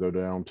then we'll go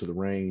down to the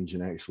range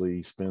and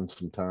actually spend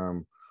some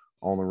time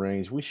on the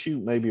range. We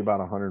shoot maybe about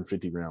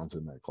 150 rounds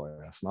in that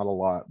class. Not a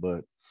lot,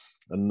 but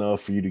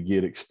enough for you to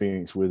get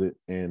experience with it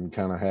and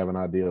kind of have an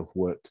idea of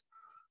what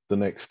the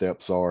next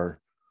steps are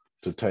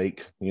to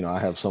take. I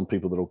have some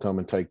people that'll come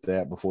and take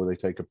that before they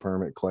take a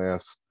permit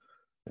class.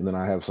 And then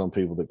I have some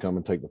people that come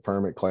and take the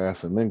permit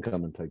class and then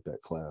come and take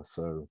that class.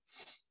 So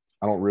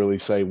I don't really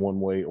say one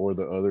way or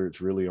the other.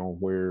 It's really on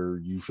where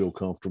you feel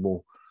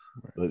comfortable.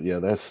 Right. But yeah,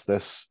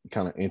 that's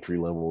kind of entry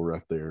level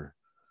right there.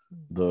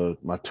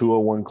 My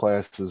 201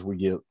 classes, we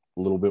get a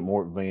little bit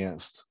more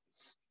advanced.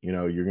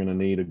 You're going to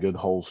need a good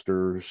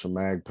holster, some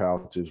mag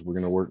pouches. We're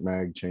going to work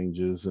mag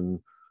changes and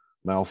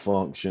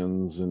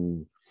malfunctions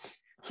and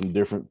some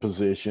different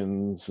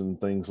positions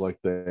and things like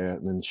that,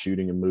 and then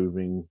shooting and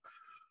moving.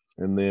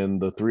 And then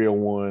the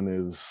 301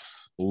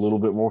 is a little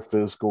bit more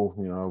physical.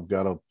 I've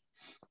got an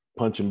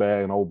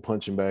old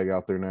punching bag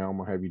out there now. I'm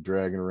going to have you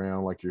dragging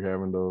around like you're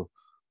having to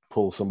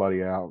pull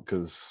somebody out,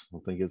 because I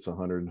think it's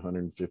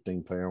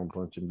 115 pound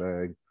punching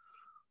bag.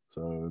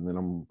 So, and then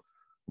I'm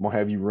going to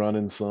have you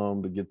running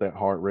some to get that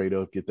heart rate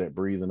up, get that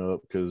breathing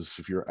up, because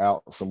if you're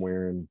out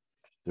somewhere and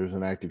there's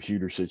an active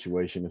shooter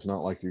situation, it's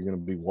not like you're going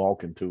to be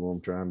walking to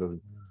them trying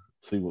to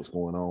see what's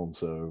going on.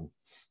 So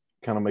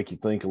kind of make you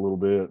think a little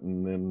bit,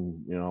 and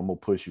then I'm going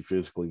to push you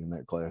physically in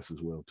that class as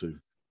well too.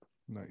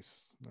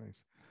 Nice.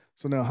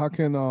 So now, how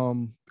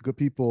can good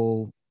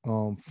people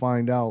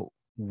find out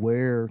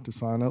where to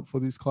sign up for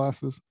these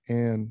classes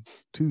and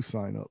to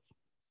sign up?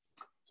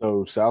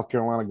 So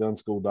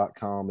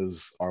SouthCarolinaGunSchool.com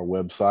is our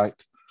website.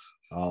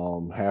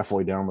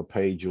 Halfway down the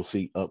page, you'll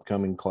see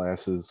upcoming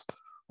classes,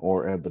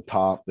 or at the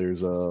top,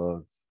 there's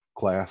a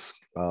class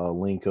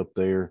link up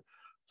there.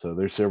 So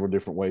there's several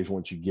different ways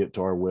once you get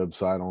to our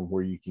website on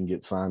where you can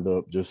get signed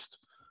up. Just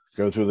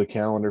go through the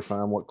calendar,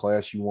 find what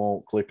class you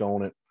want, click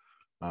on it.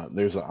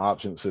 There's an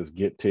option that says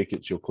get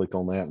tickets. You'll click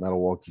on that and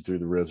that'll walk you through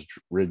the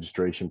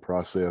registration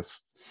process.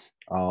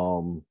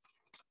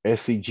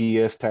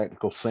 SCGS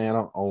Tactical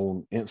Santa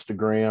on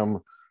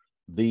Instagram,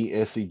 the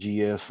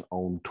SCGS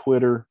on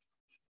Twitter,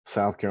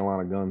 South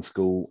Carolina Gun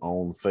School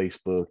on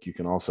Facebook. You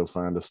can also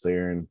find us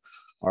there, and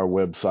our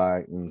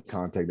website and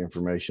contact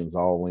information is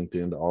all linked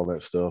into all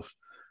that stuff.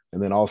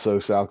 And then also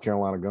South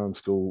Carolina Gun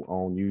School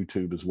on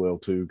YouTube as well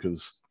too,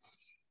 because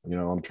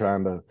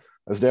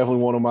that's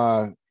definitely one of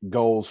my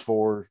goals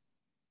for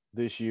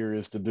this year,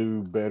 is to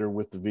do better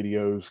with the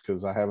videos,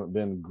 because I haven't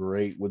been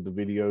great with the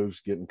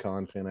videos, getting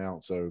content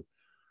out. So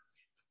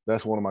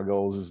that's one of my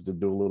goals, is to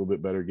do a little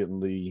bit better getting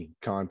the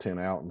content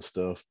out and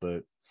stuff.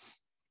 But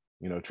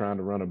trying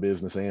to run a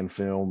business and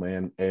film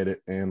and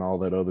edit and all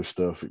that other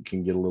stuff, it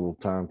can get a little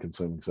time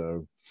consuming.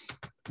 So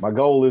my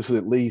goal is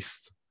at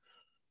least,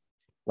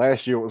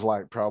 last year it was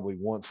like probably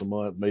once a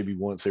month, maybe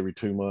once every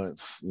 2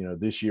 months.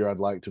 This year I'd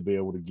like to be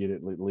able to get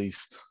it at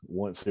least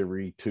once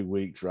every 2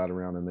 weeks, right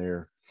around in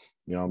there.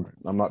 I'm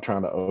not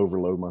trying to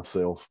overload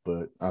myself,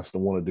 but I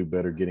still want to do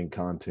better getting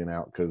content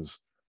out, because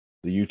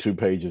the YouTube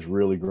page has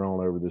really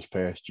grown over this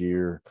past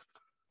year.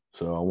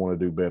 So I want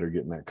to do better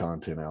getting that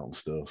content out and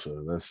stuff.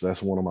 So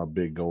that's one of my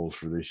big goals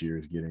for this year,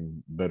 is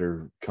getting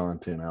better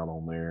content out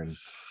on there. And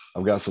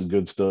I've got some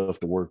good stuff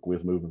to work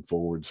with moving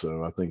forward.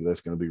 So I think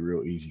that's going to be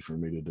real easy for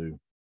me to do.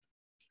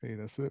 Hey,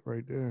 that's it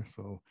right there.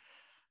 So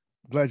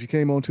glad you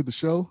came on to the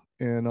show.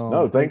 And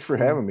no, thanks for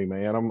having me,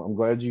 man. I'm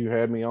glad you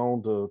had me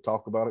on to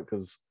talk about it,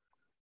 because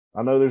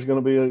I know there's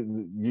going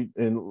to be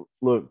and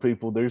look,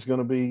 people, there's going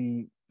to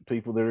be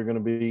people that are going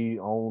to be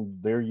on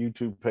their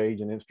YouTube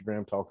page and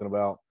Instagram talking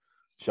about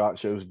SHOT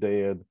Show's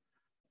dead.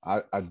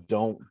 I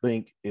don't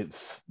think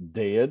it's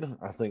dead.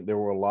 I think there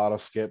were a lot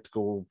of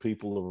skeptical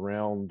people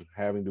around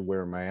having to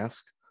wear a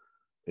mask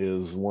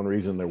is one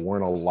reason there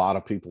weren't a lot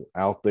of people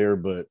out there,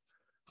 but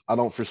I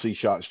don't foresee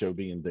SHOT Show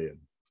being dead.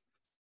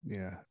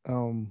 Yeah.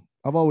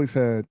 I've always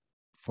had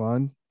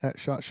fun at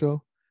SHOT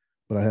Show,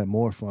 but I had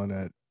more fun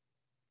at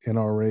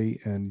NRA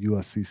and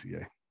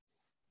USCCA.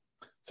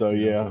 So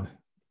yeah,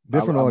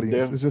 different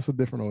audience. It's just a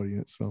different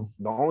audience. So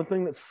the only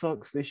thing that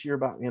sucks this year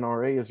about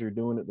NRA is they're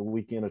doing it the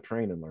weekend of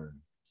Train and Learn.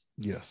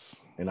 Yes,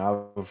 and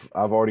I've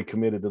already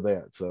committed to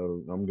that,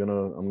 so I'm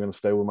gonna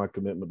stay with my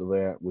commitment to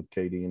that with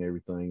KD and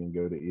everything and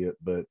go to it.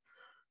 But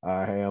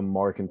I am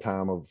marking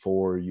time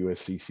for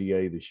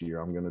USCCA this year.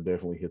 I'm gonna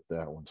definitely hit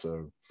that one.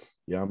 So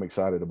yeah, I'm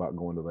excited about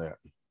going to that.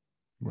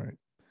 Right.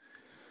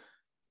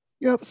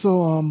 Yep.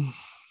 So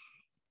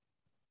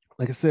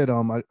like I said,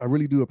 I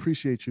really do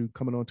appreciate you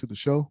coming on to the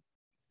show,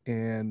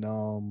 and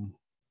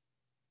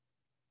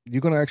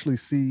you're gonna actually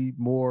see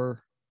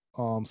more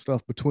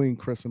stuff between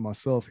Chris and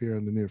myself here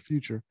in the near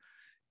future.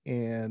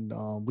 And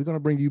we're going to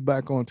bring you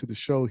back onto the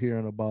show here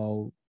in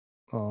about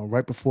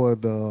right before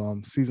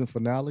the season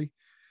finale,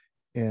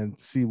 and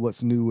see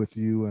what's new with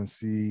you and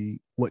see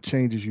what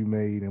changes you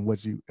made and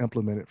what you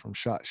implemented from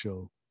SHOT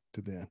Show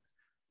to then.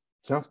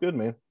 Sounds good,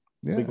 man.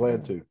 Yeah, be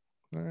glad to.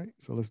 All right,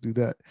 so let's do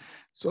that.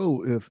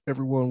 So if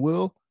everyone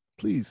will,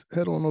 please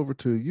head on over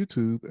to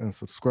YouTube and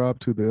subscribe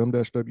to the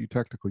M-W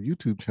Tactical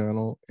YouTube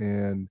channel.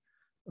 And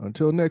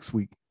until next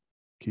week,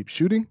 keep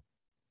shooting,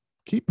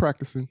 keep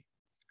practicing,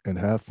 and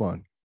have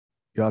fun.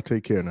 Y'all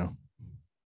take care now.